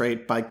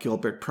portrayed by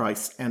Gilbert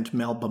Price and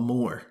Melba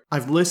Moore.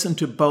 I've listened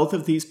to both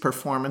of these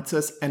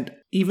performances, and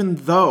even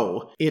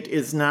though it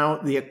is now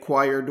the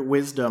acquired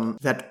wisdom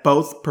that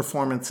both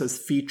performances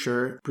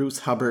feature Bruce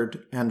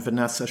Hubbard and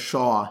Vanessa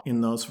Shaw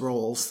in those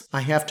roles,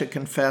 I have to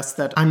confess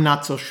that I'm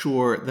not so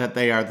sure that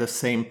they are the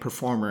same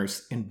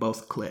performers in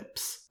both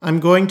clips. I'm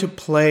going to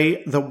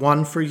play the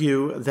one for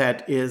you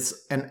that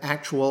is an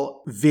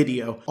actual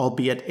video,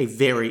 albeit a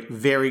very,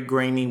 very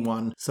grainy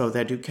one, so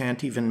that you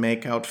can't even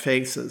make out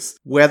faces.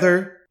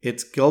 Whether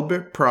it's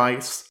Gilbert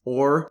Price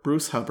or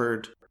Bruce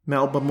Hubbard,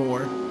 Melba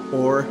Moore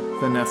or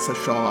Vanessa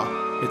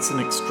Shaw, it's an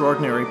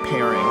extraordinary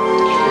pairing.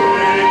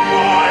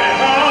 Like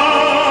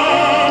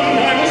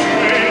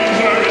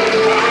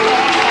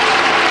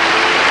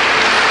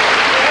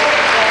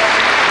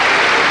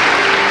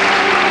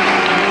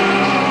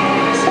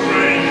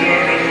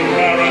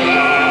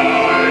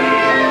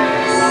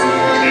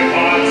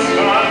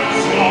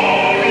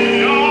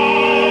you.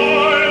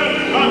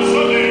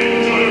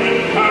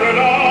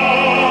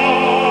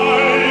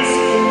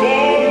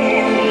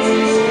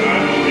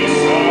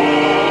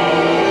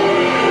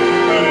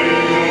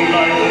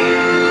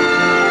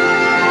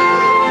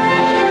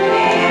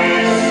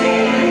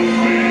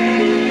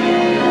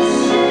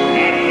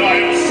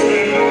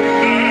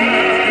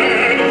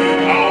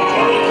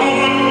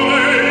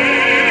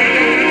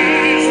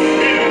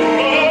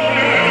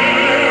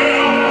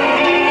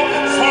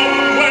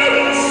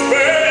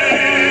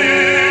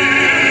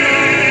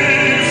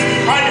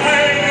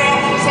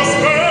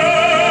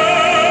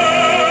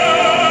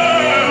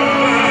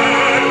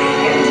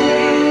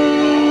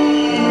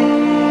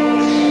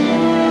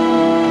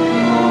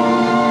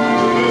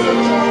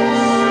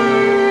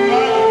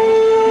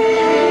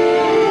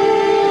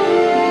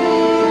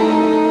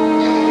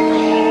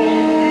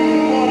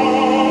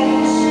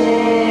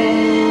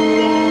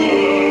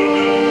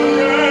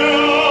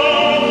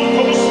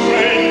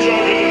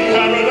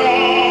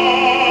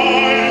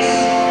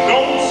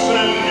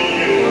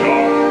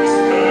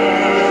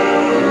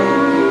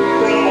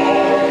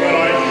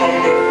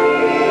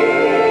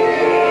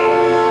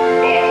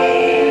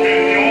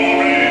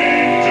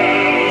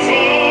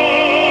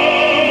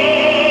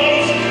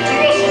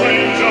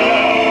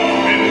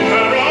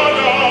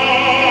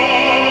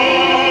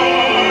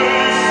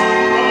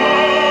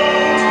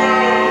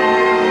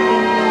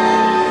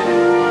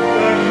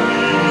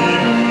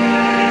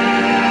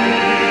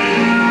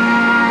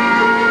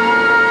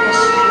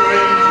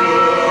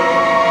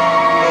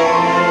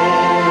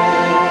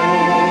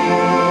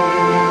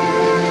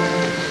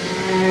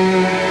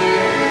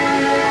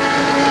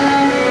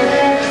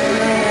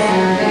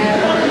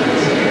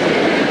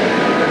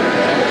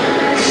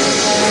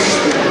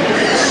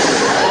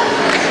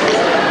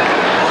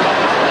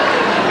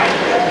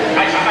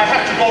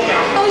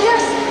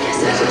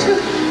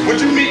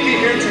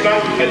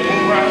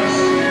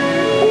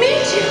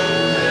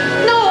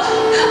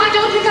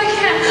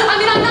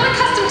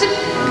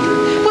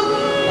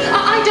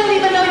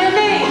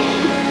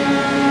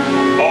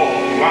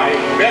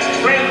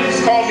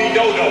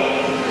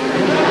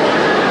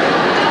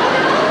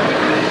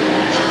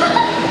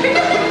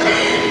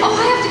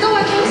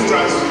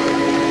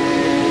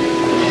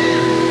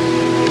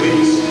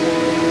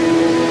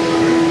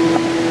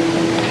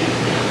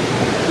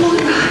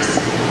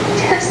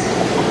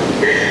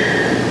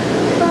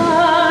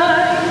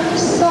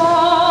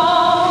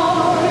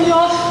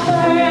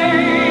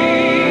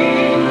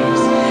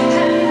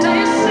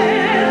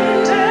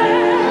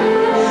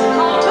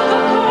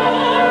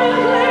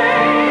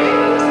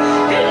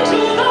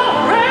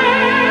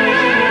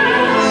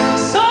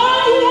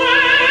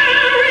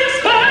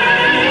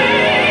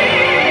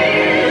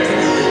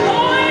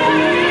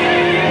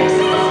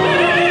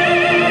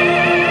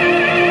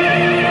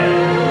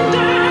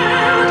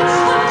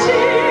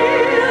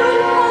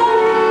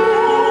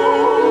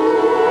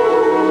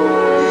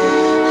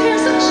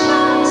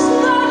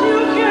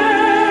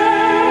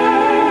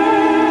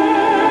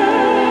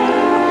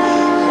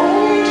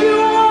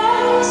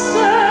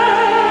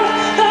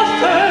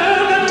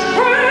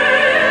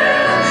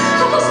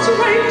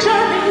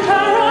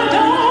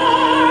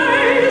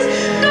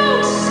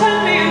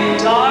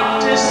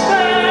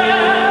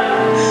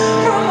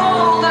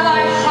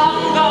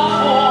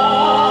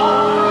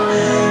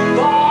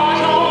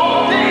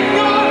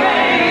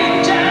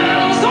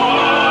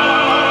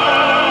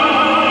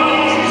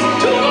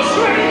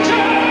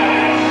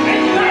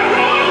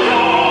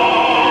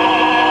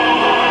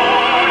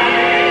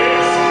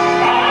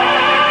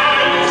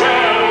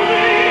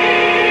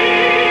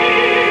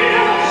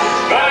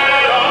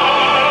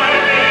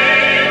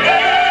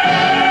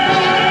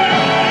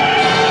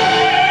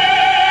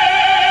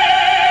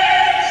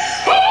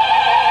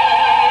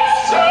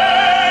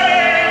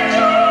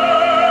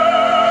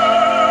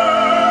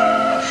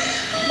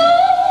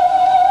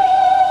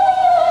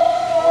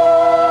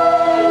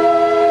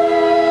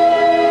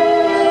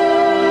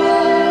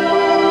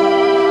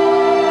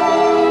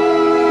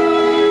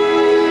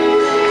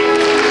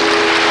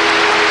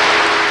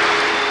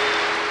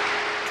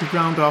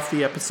 round off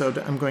the episode,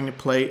 I'm going to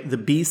play the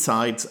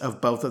B-sides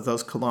of both of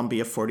those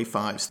Columbia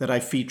 45s that I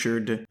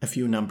featured a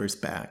few numbers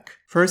back.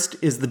 First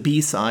is the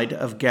B-side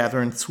of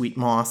Gathering Sweet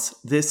Moss.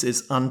 This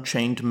is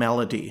Unchained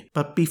Melody.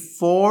 But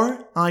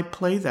before I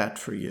play that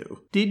for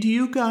you, did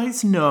you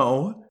guys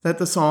know that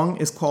the song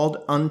is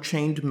called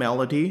Unchained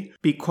Melody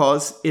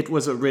because it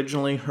was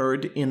originally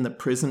heard in the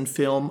prison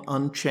film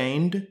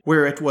Unchained,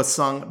 where it was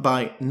sung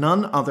by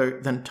none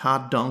other than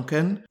Todd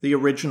Duncan, the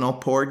original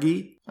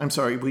Porgy? I'm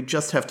sorry, we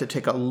just have to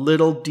take a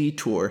little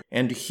detour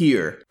and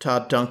hear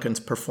Todd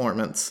Duncan's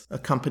performance,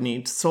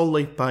 accompanied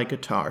solely by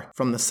guitar,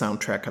 from the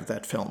soundtrack of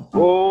that film.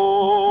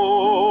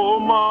 Oh,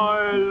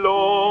 my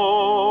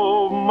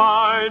love,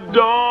 my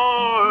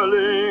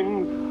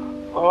darling,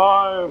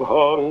 I've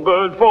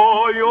hungered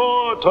for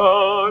your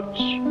touch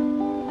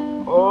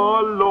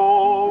a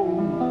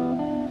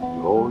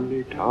long,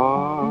 lonely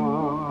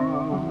time.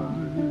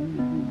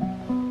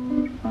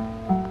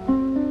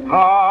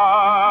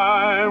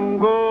 Time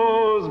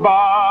goes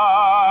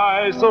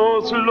by so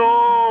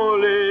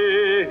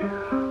slowly,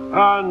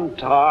 and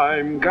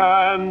time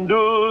can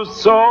do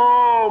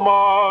so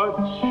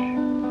much.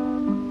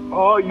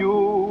 Are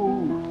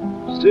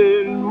you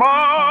still mine?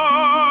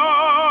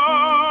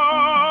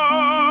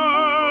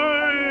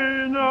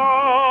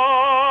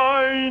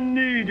 I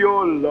need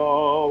your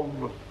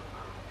love.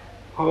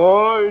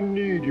 I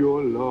need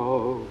your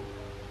love.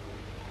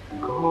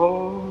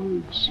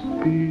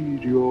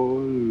 Godspeed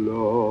your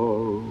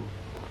love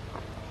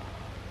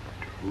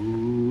to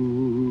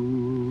me.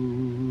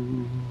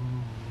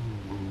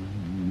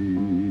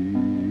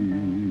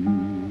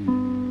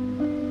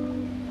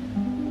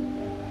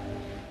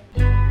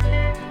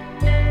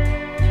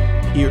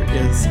 Here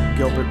is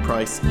Gilbert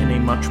Price in a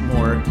much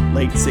more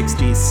late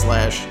 60s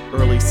 /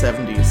 early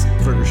 70s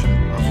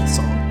version of the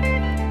song.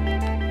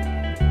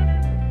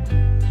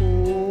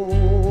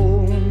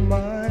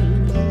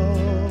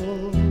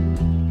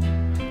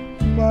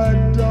 My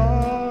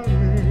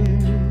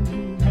darling,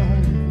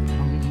 I'm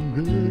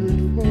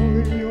hungry for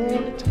your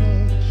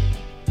touch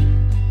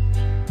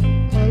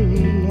a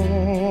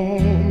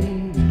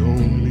long,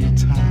 lonely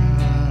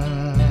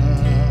time.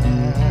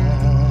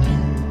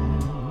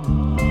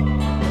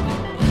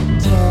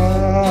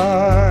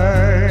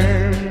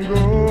 Time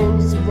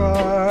goes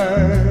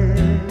by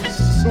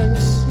so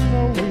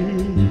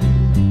slowly,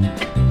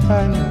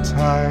 and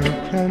time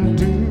can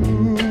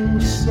do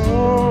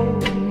so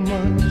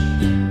much.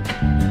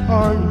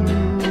 Are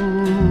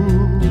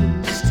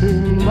you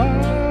still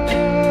mine?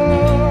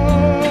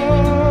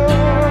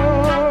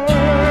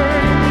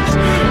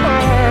 I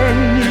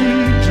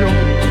need your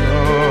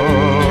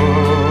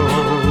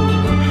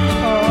love.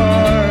 I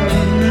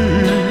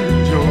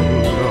need your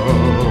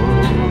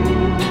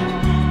love.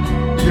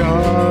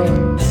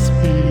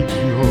 Godspeed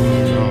your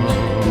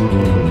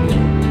love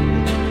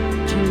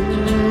to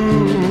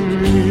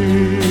me.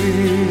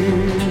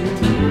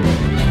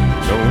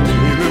 Don't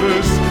leave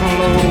us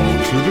alone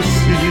to the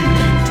sea,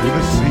 to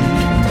the sea,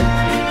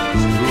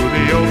 to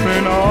the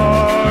open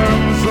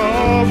arms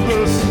of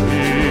the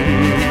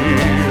sea.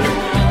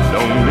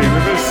 Don't leave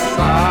this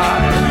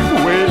side,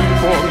 wait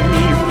for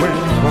me,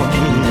 wait for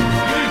me.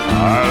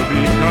 I'll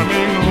be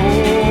coming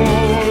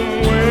home,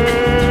 wait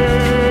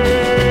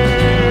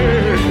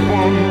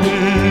for me. Oh,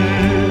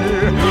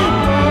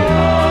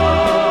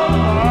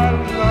 my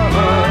love, oh,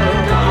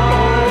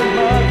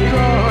 my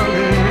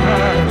darling, I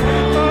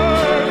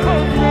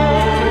hope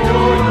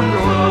your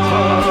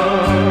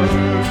touch.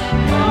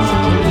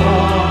 Such a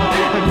long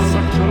and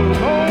such a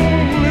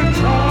lonely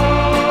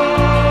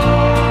time.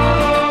 Oh,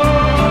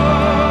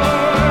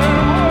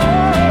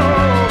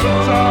 the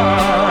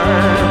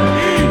time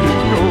it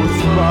goes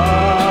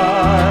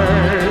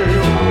by,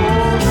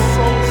 oh,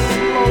 so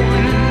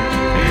slowly,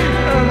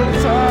 and the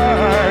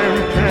time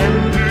can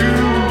do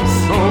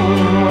so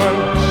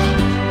much.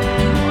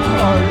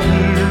 Are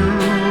you,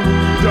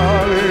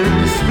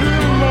 darling,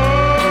 still mine?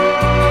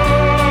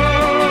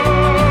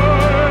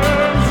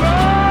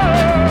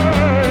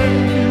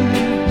 I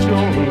need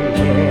your love.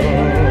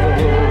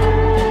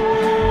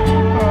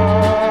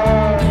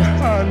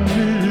 I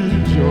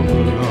need your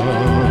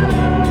love.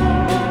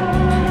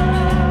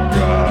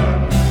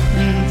 God,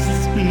 please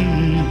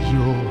speed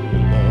your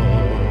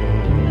love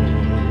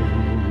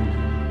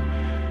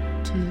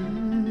to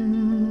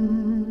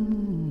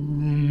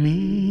me.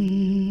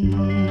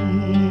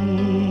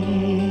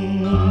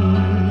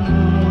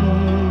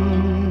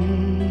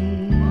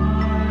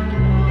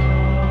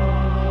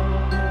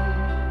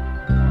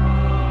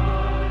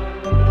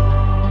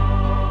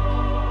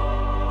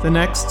 The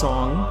next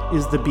song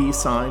is the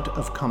B-side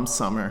of Come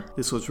Summer.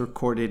 This was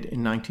recorded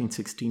in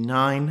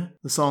 1969.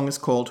 The song is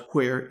called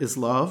Where Is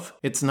Love?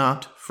 It's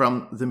not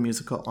from the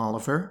musical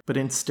Oliver, but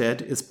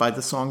instead is by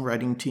the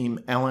songwriting team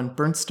Alan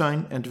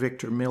Bernstein and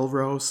Victor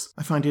Milrose.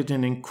 I find it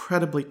an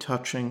incredibly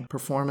touching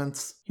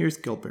performance. Here's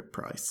Gilbert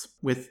Price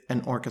with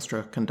an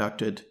orchestra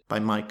conducted by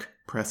Mike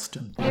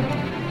Preston.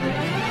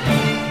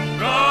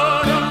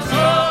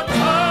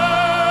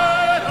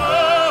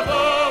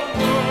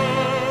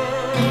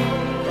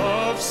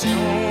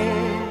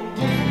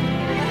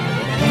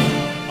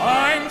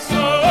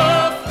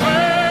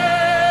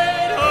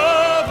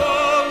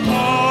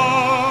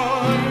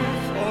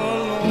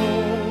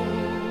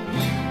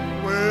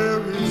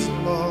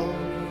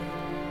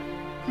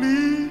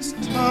 Please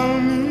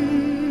tell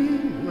me,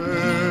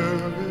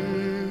 where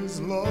is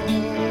love?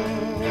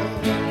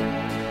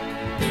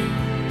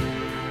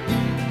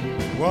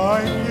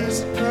 Why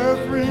is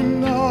every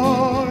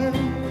night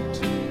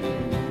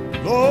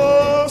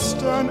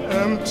lost and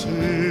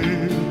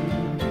empty?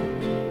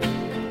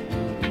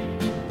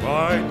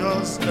 Why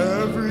does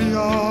every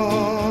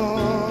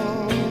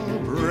hour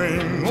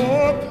bring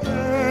more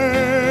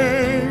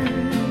pain?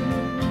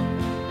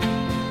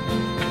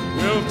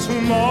 Will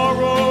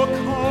tomorrow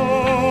come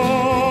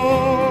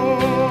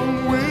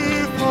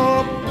with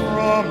a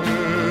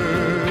promise?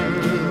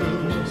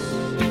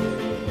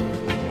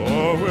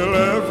 Or will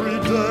every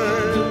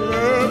day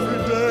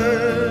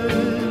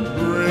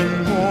bring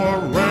more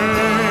rain?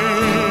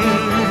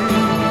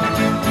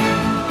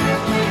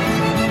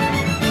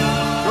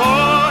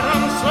 God,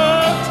 I'm so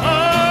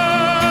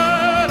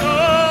tired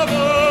of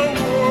a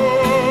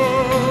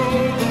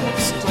world of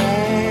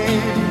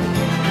stone.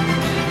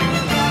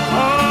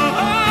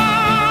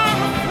 I'm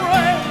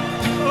afraid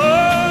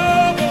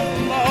of a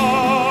life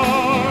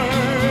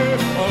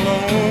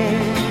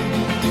alone.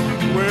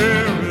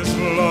 Where is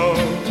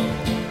love?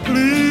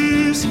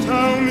 Please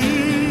tell me,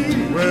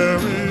 where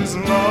is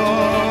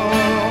love?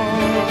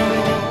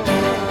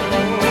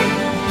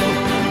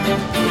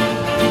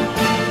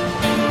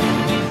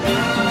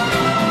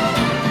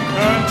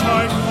 Can't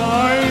I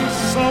find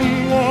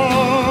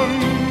someone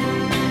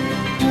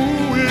who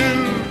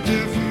will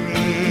give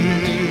me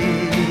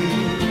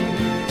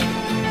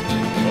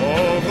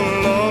all the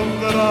love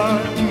that I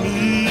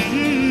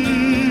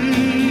need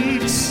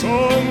so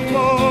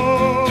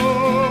much?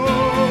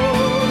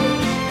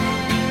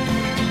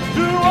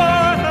 Do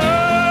I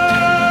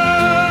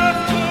have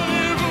to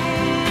live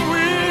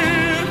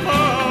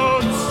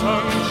without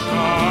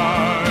sunshine?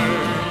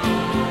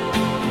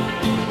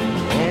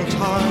 Won't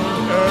I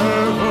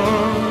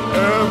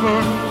ever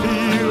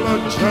feel a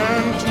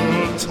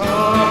gentle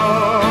touch?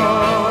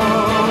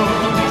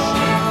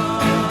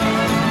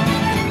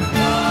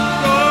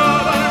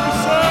 God, I'm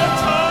so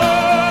tired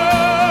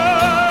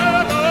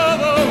of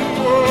a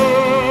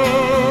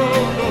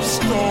world of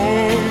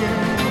stone.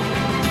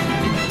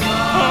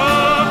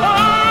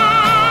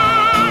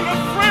 I'm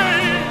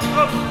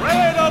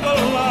afraid of a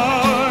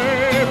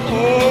life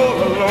all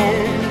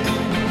alone.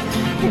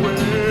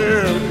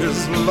 Where is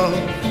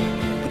love?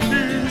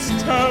 Please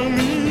tell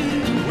me,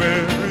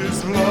 where is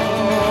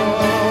love?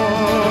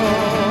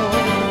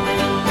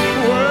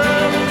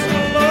 Where is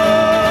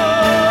love?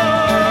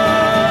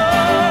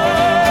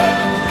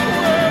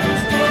 Where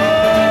is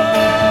love?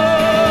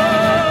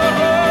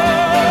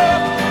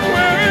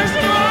 Where is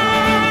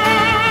love?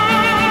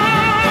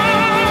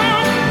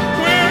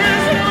 Where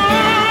is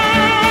love?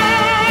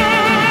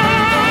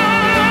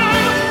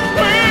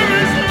 Where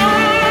is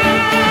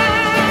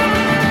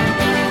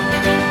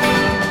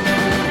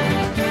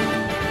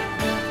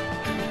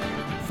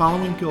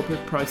Following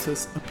Gilbert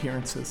Price's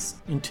appearances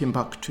in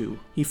Timbuktu,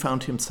 he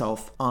found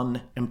himself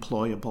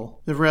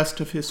unemployable. The rest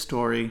of his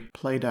story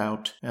played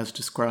out as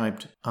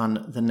described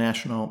on the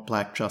National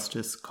Black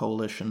Justice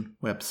Coalition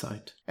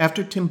website.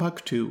 After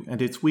Timbuktu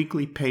and its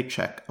weekly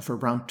paycheck of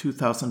around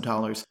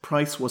 $2,000,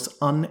 Price was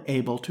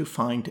unable to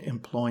find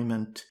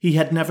employment. He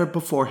had never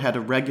before had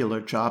a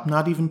regular job,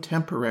 not even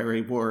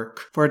temporary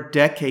work. For a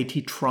decade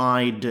he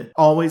tried,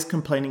 always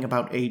complaining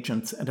about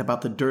agents and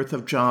about the dearth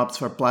of jobs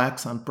for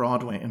blacks on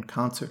Broadway and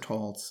concert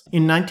halls.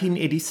 In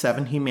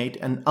 1987, he made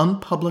an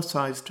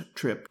unpublicized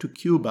trip to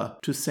Cuba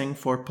to sing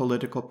for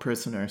political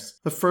prisoners.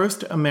 The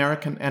first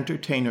American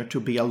entertainer to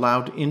be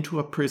allowed into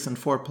a prison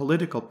for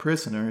political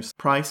prisoners,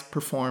 Price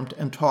performed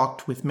and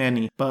talked with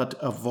many, but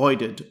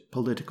avoided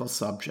political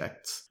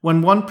subjects.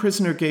 When one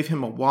prisoner gave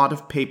him a wad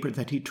of paper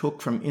that he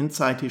took from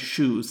inside his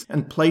shoes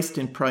and placed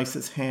in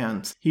Price's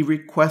hands, he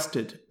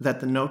requested that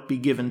the note be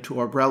given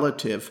to a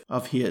relative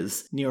of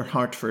his near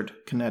Hartford,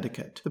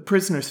 Connecticut. The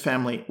prisoner's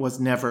family was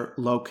never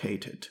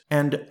located.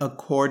 And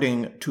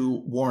according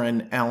to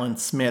Warren Allen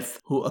Smith,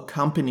 who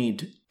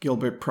accompanied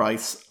Gilbert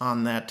Price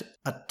on that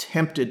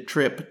attempted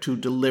trip to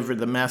deliver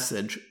the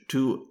message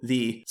to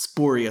the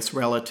spurious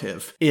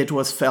relative, it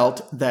was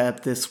felt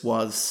that this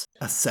was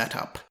a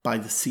setup by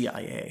the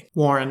CIA.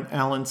 Warren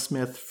Allen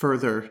Smith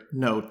further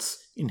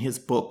notes in his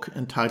book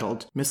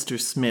entitled Mr.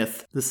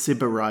 Smith, the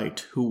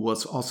Sybarite, who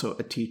was also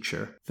a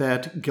teacher,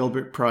 that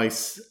Gilbert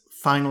Price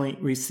finally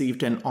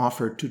received an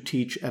offer to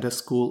teach at a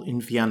school in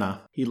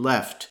Vienna. He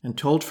left and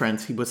told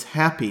friends he was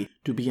happy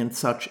to be in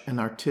such an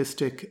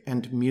artistic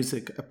and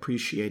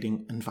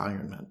music-appreciating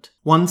environment.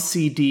 One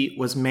CD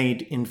was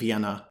made in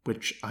Vienna,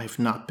 which I've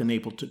not been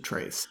able to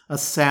trace. A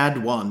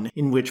sad one,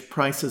 in which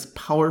Price's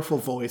powerful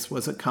voice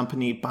was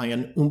accompanied by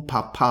an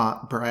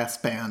Umpapa brass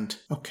band.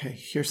 Okay,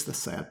 here's the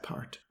sad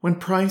part. When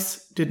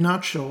Price did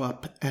not show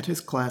up at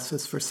his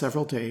classes for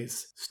several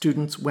days,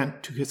 students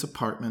went to his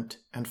apartment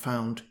and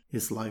found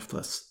his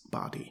lifeless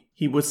body.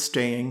 He was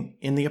staying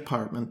in the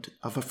apartment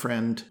of a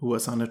friend who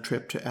was on a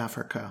trip to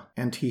Africa,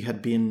 and he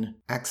had been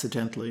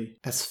accidentally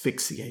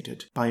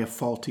asphyxiated by a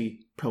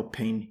faulty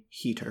propane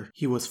heater.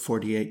 He was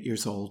 48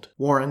 years old.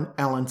 Warren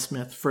Allen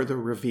Smith further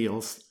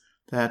reveals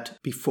that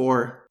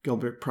before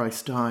Gilbert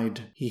Price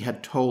died, he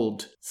had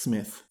told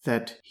Smith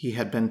that he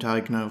had been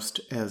diagnosed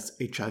as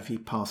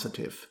HIV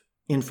positive,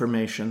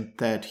 information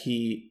that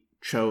he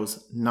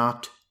chose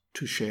not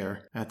to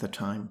share at the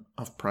time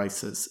of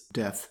Price's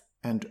death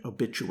and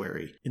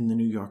obituary in the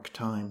New York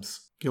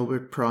Times.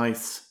 Gilbert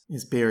Price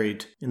is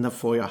buried in the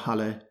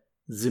Feuerhalle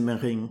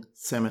Simmering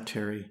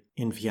Cemetery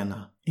in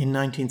Vienna. In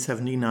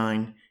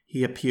 1979,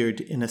 he appeared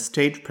in a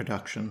stage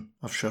production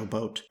of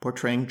Showboat,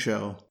 portraying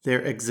Joe.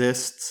 There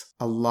exists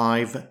a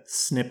live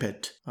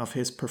snippet of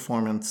his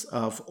performance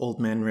of Old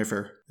Man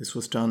River. This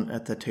was done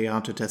at the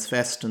Theater des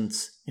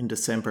Westens in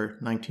December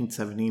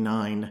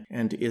 1979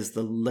 and is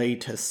the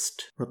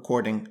latest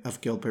recording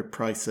of Gilbert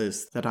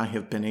Price's that I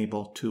have been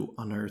able to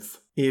unearth.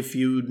 If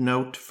you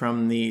note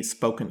from the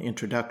spoken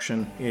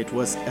introduction, it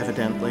was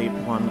evidently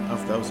one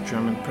of those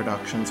German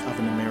productions of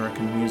an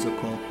American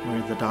musical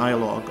where the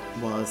dialogue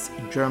was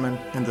in German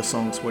and the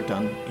songs were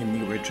done in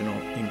the original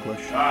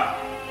English.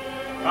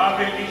 Da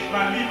will ich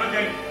mal lieber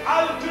den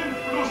alten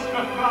Fluss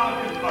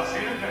befragen, was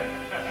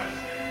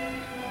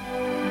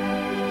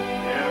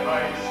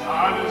weiß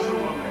alles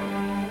über mich.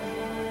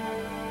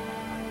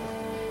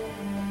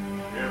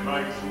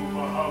 Weiß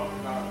überhaupt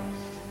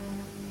nichts.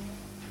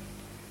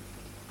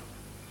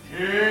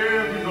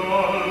 Here we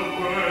all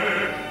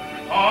work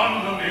on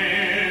the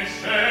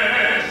Mississippi.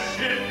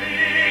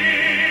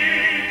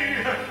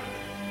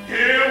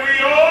 Here we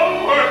all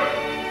work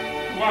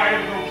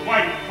while the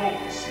white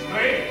folks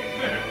slave.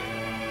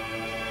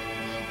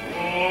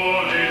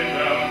 All in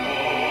their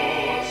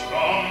boats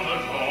from the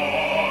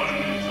dawn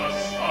to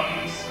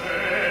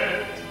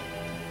sunset.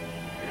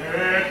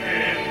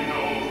 Getting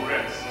no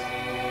rest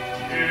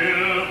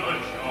till the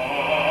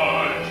joy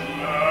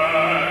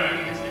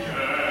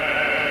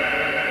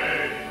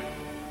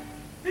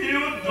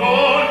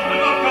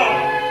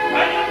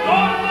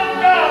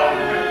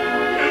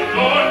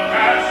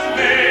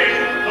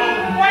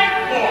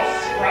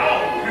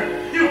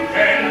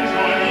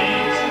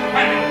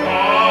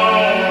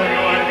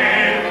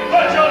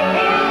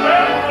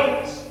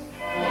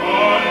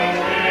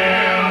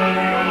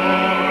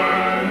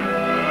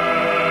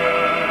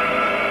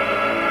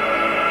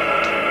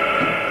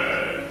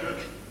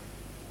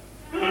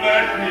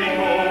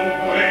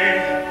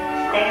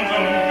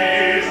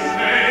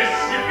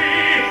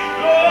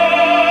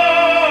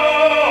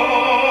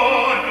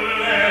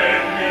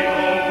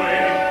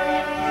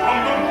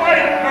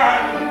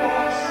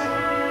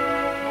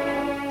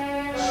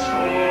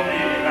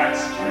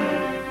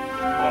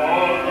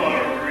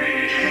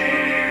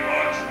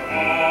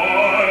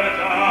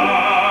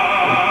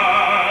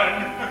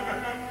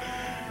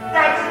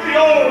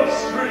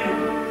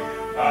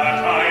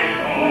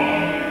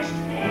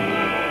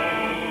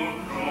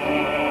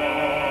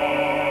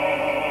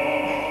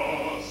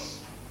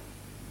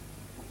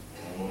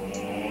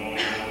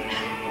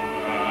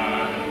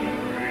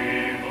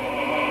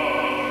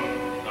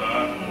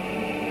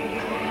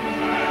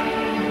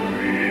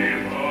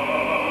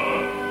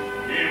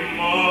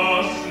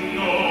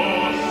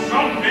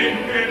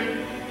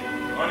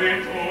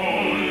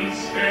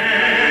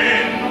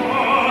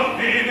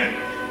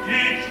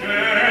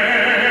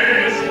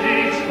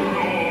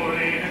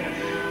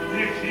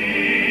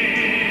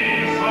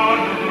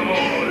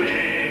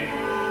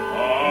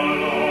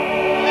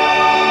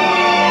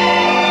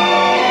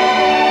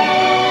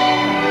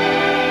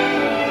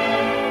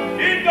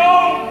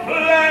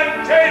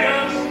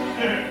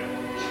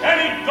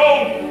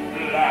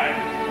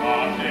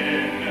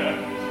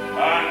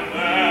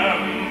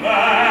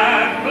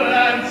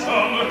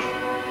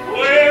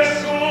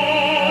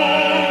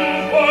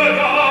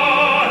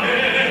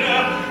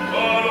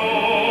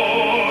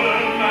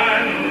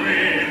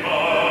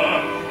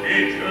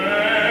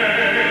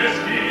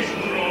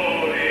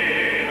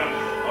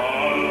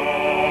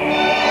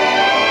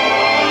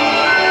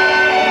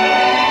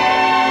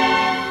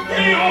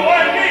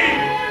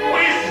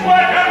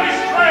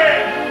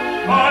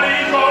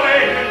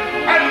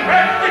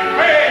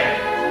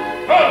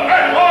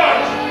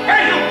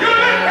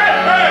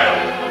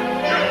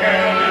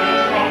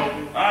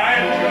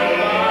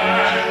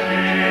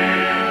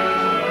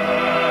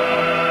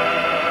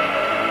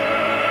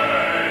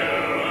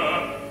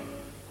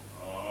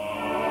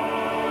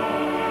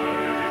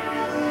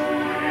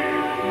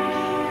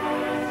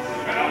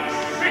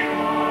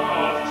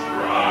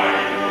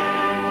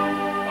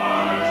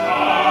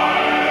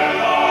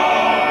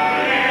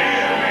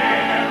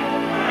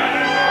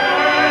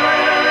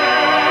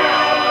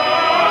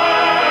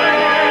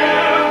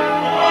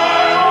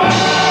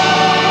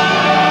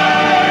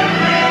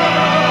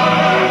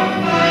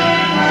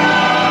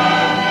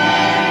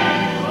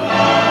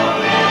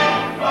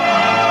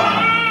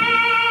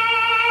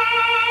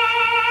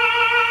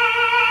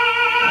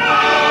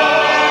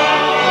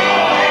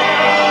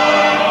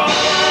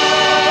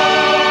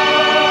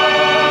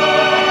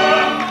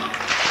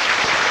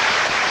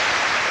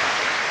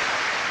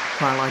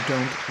I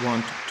don't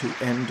want to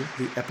end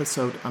the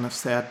episode on a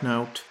sad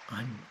note,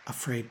 I'm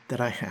afraid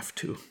that I have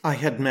to. I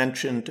had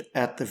mentioned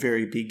at the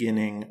very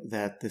beginning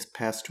that this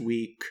past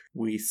week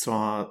we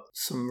saw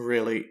some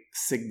really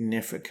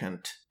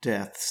significant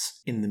deaths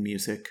in the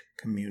music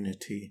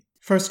community.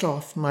 First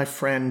off, my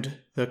friend,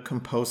 the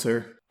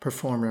composer,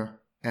 performer,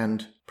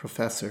 and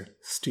professor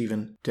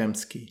Stephen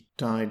Dembski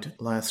died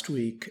last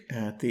week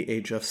at the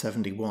age of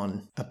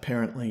 71,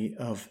 apparently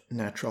of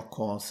natural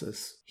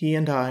causes. He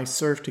and I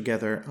served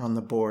together on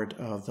the board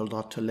of the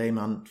Lotte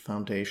Lehmann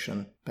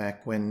Foundation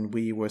back when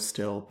we were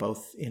still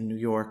both in New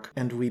York,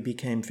 and we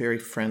became very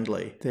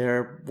friendly.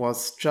 There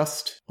was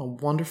just a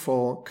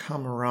wonderful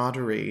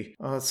camaraderie,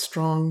 a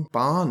strong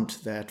bond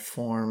that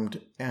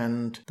formed,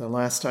 and the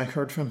last I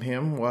heard from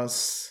him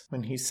was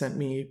when he sent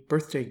me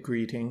birthday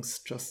greetings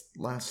just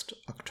last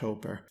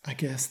October. I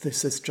guess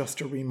this is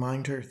just a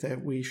reminder that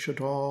we should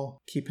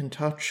all keep in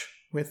touch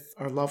with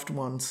our loved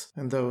ones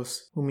and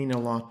those who mean a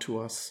lot to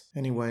us.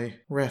 Anyway,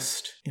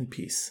 rest in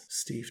peace,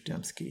 Steve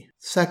Dembski.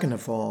 Second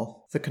of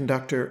all, the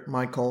conductor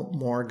Michael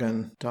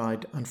Morgan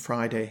died on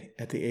Friday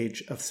at the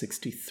age of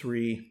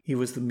 63. He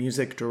was the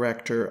music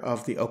director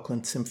of the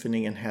Oakland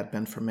Symphony and had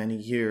been for many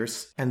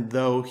years. And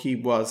though he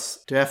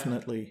was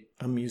definitely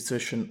a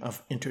musician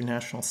of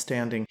international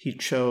standing, he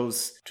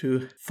chose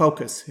to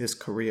focus his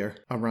career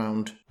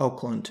around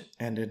Oakland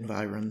and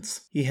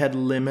environs. He had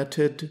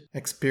limited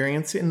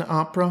experience in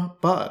opera,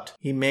 but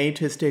he made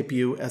his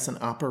debut as an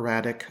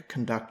operatic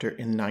conductor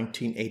in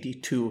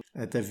 1982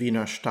 at the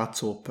Wiener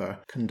Staatsoper,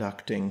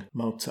 conducting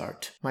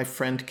Mozart. My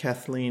friend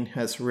Kathleen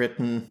has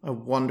written a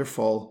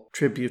wonderful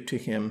tribute to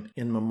him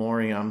in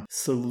memoriam,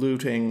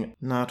 saluting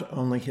not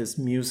only his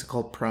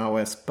musical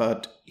prowess,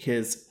 but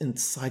his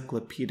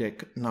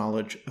encyclopedic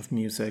knowledge of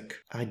music.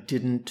 I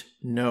didn't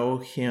know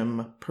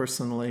him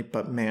personally,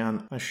 but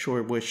man, I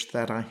sure wish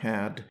that I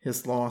had.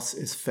 His loss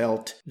is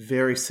felt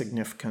very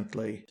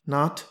significantly.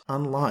 Not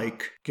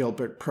unlike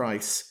Gilbert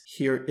Price,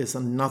 here is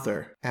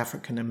another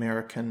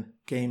African-American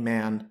gay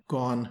man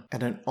gone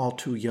at an all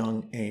too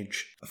young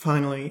age.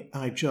 Finally,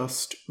 I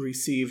just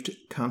received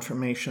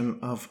confirmation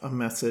of a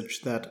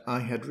message that I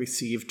had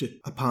received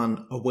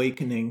upon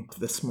awakening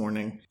this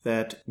morning,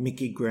 that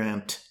Mickey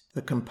Grant,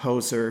 the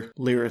composer,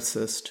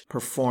 lyricist,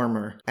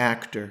 performer,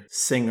 actor,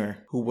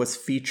 singer, who was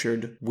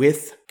featured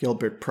with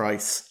Gilbert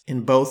Price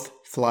in both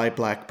Fly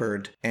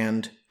Blackbird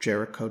and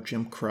Jericho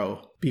Jim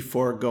Crow,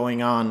 before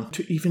going on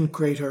to even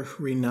greater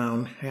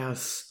renown,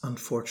 has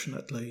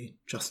unfortunately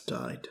just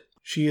died.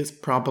 She is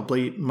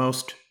probably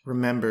most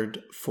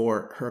remembered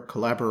for her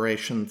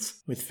collaborations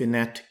with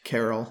Vinette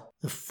Carroll,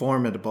 the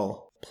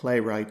formidable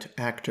playwright,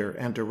 actor,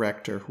 and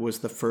director who was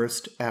the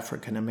first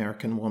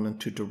African-American woman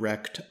to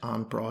direct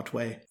on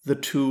Broadway. The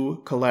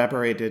two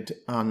collaborated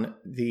on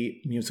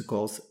the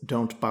musicals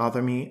Don't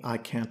Bother Me, I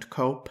Can't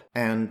Cope,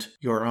 and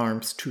Your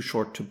Arms Too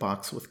Short to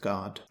Box with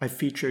God. I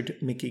featured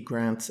Mickey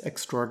Grant's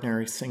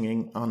extraordinary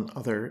singing on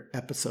other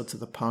episodes of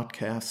the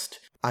podcast.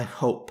 I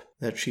hope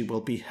that she will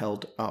be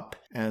held up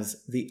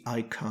as the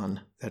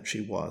icon that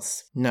she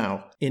was.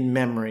 Now, in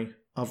memory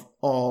of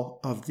all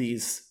of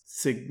these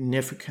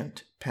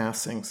significant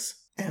passings,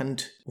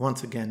 and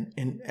once again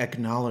in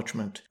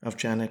acknowledgement of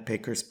Janet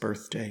Baker's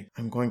birthday,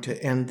 I'm going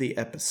to end the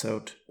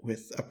episode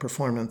with a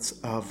performance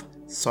of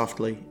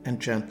Softly and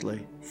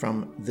Gently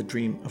from The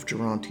Dream of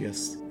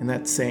Gerontius, in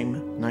that same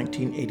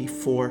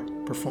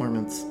 1984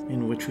 performance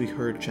in which we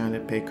heard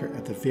Janet Baker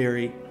at the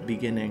very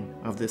beginning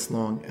of this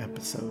long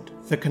episode.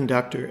 The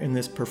conductor in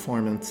this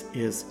performance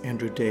is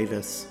Andrew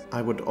Davis.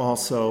 I would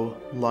also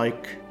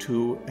like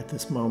to, at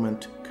this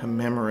moment,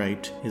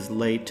 commemorate his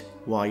late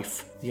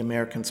wife, the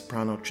American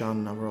soprano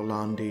Gianna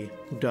Rolandi,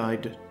 who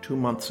died 2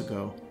 months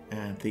ago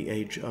at the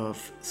age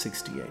of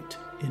 68.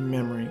 In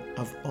memory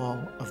of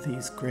all of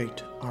these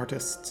great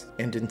artists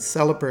and in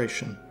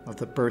celebration of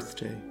the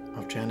birthday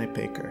of Janet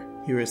Baker,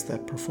 here is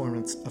that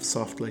performance of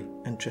Softly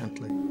and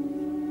Gently.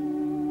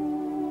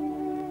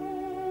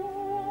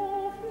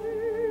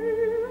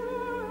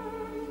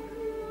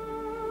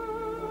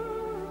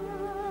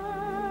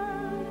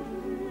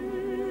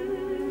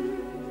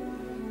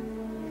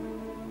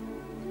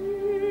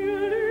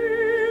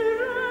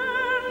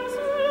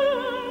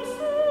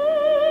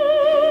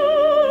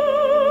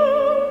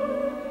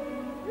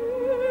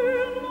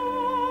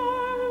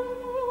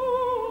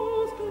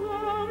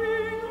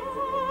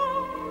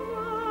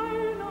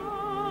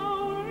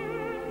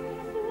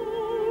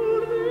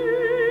 Thank you.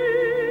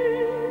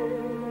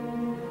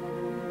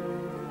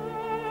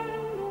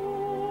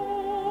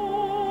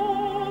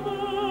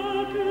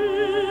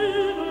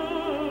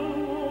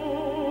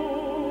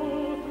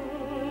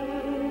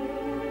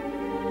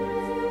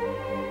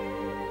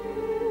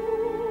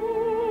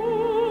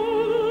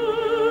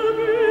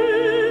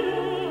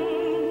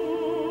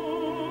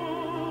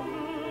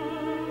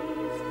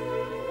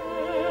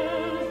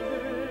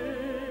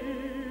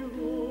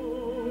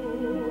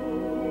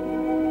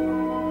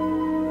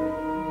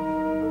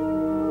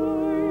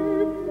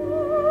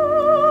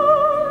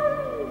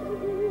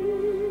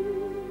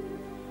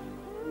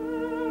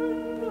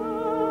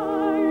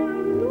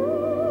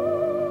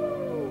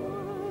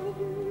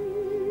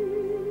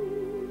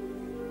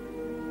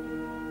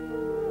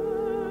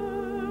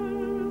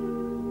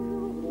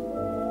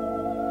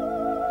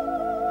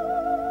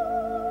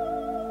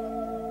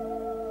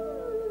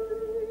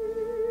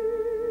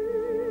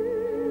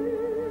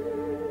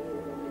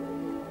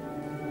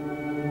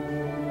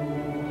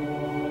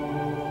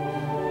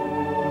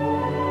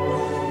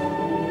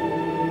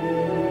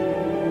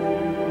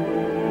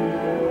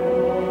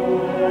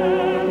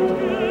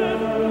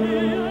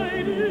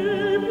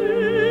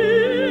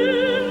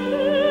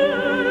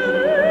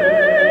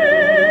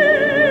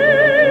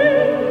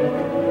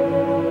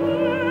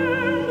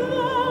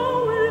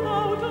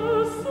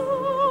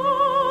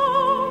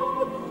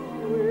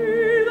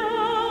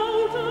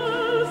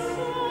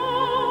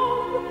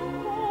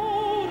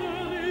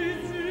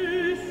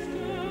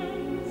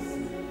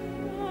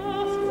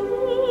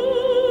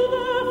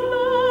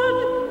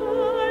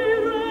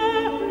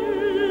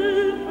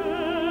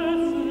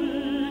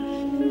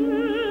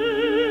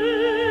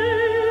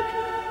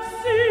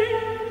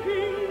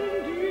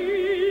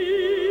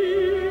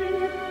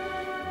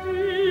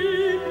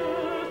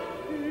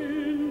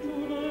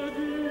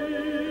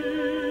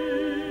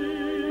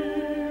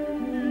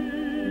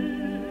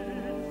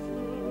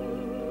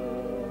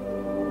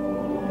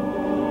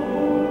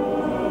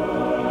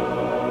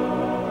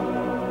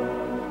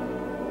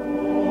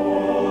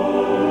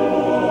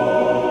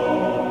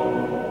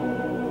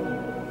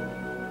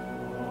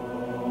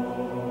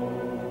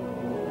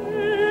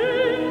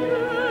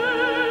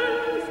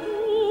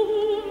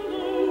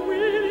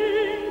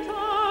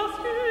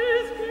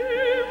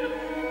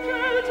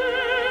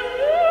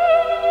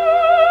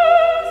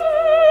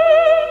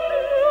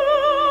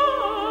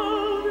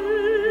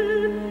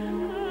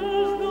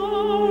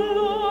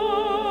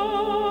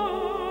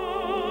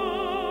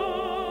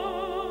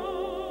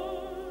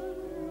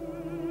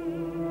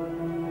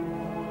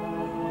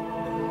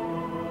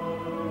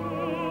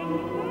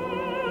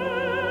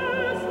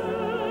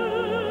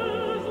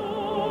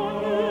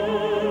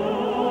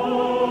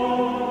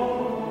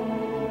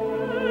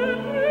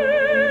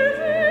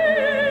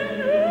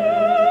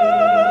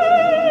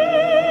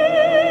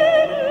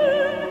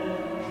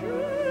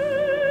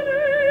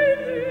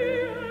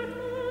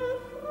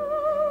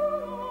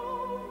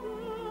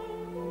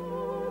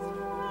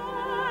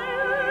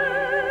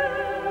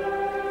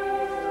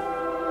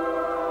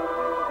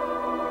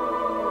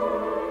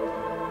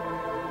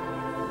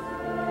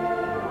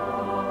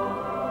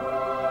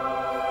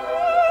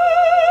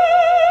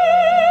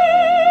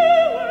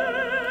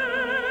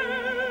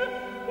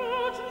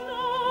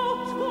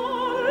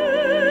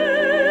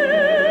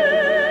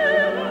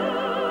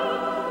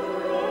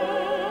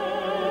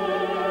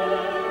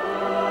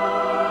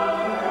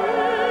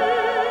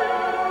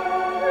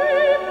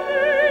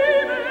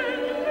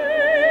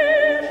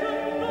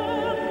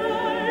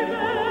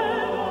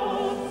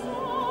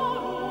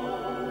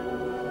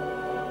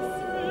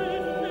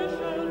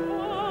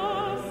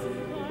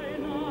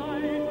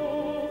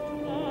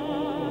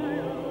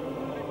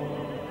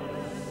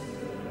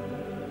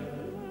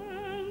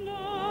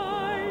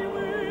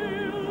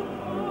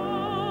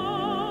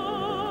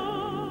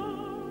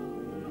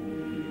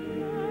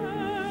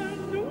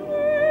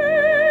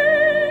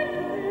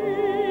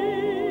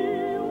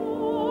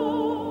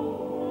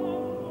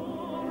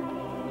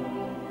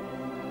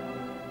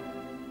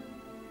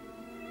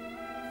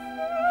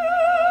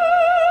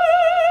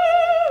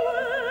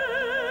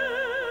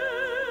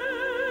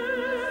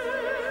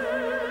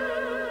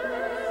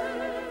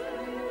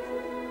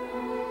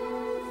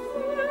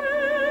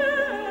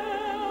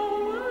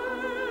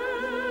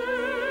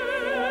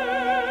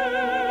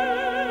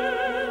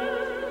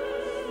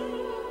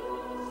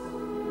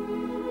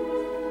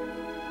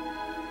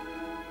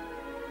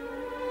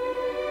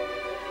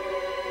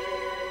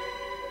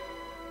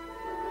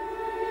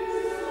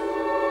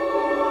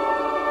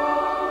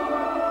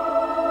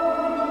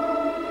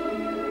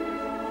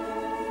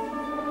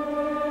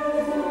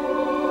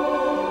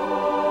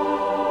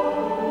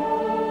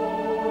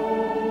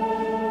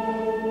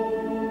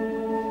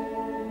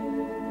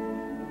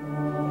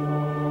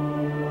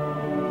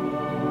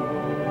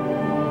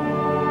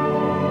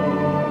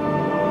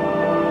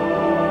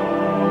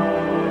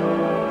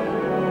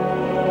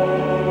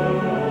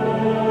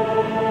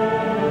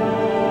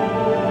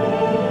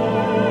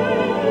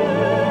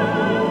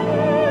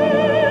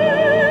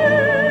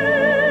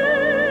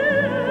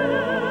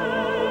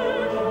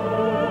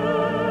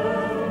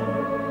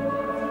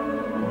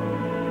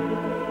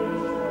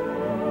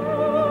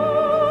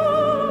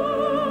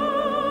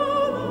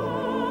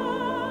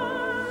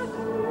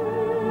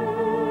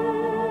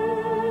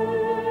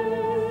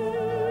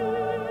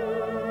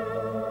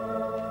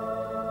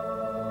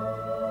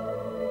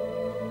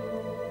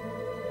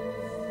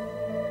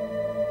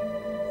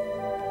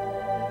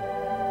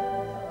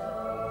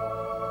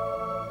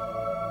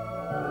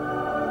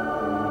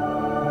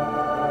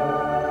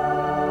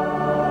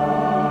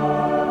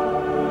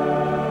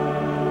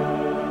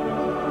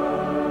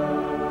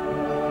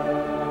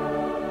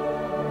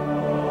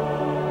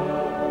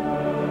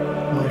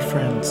 my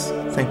friends,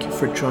 thank you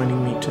for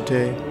joining me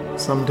today.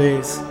 Some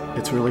days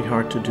it's really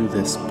hard to do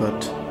this, but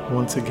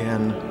once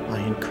again, I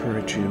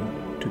encourage you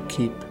to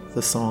keep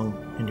the song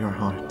in your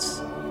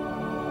hearts.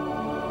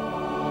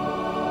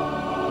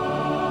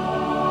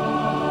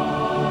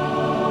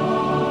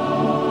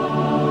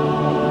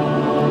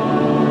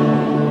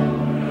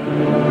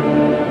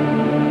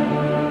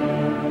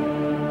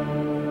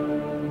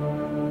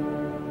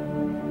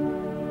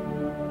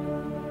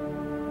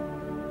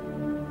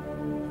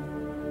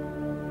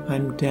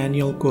 I'm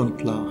Daniel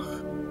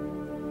Gundlach.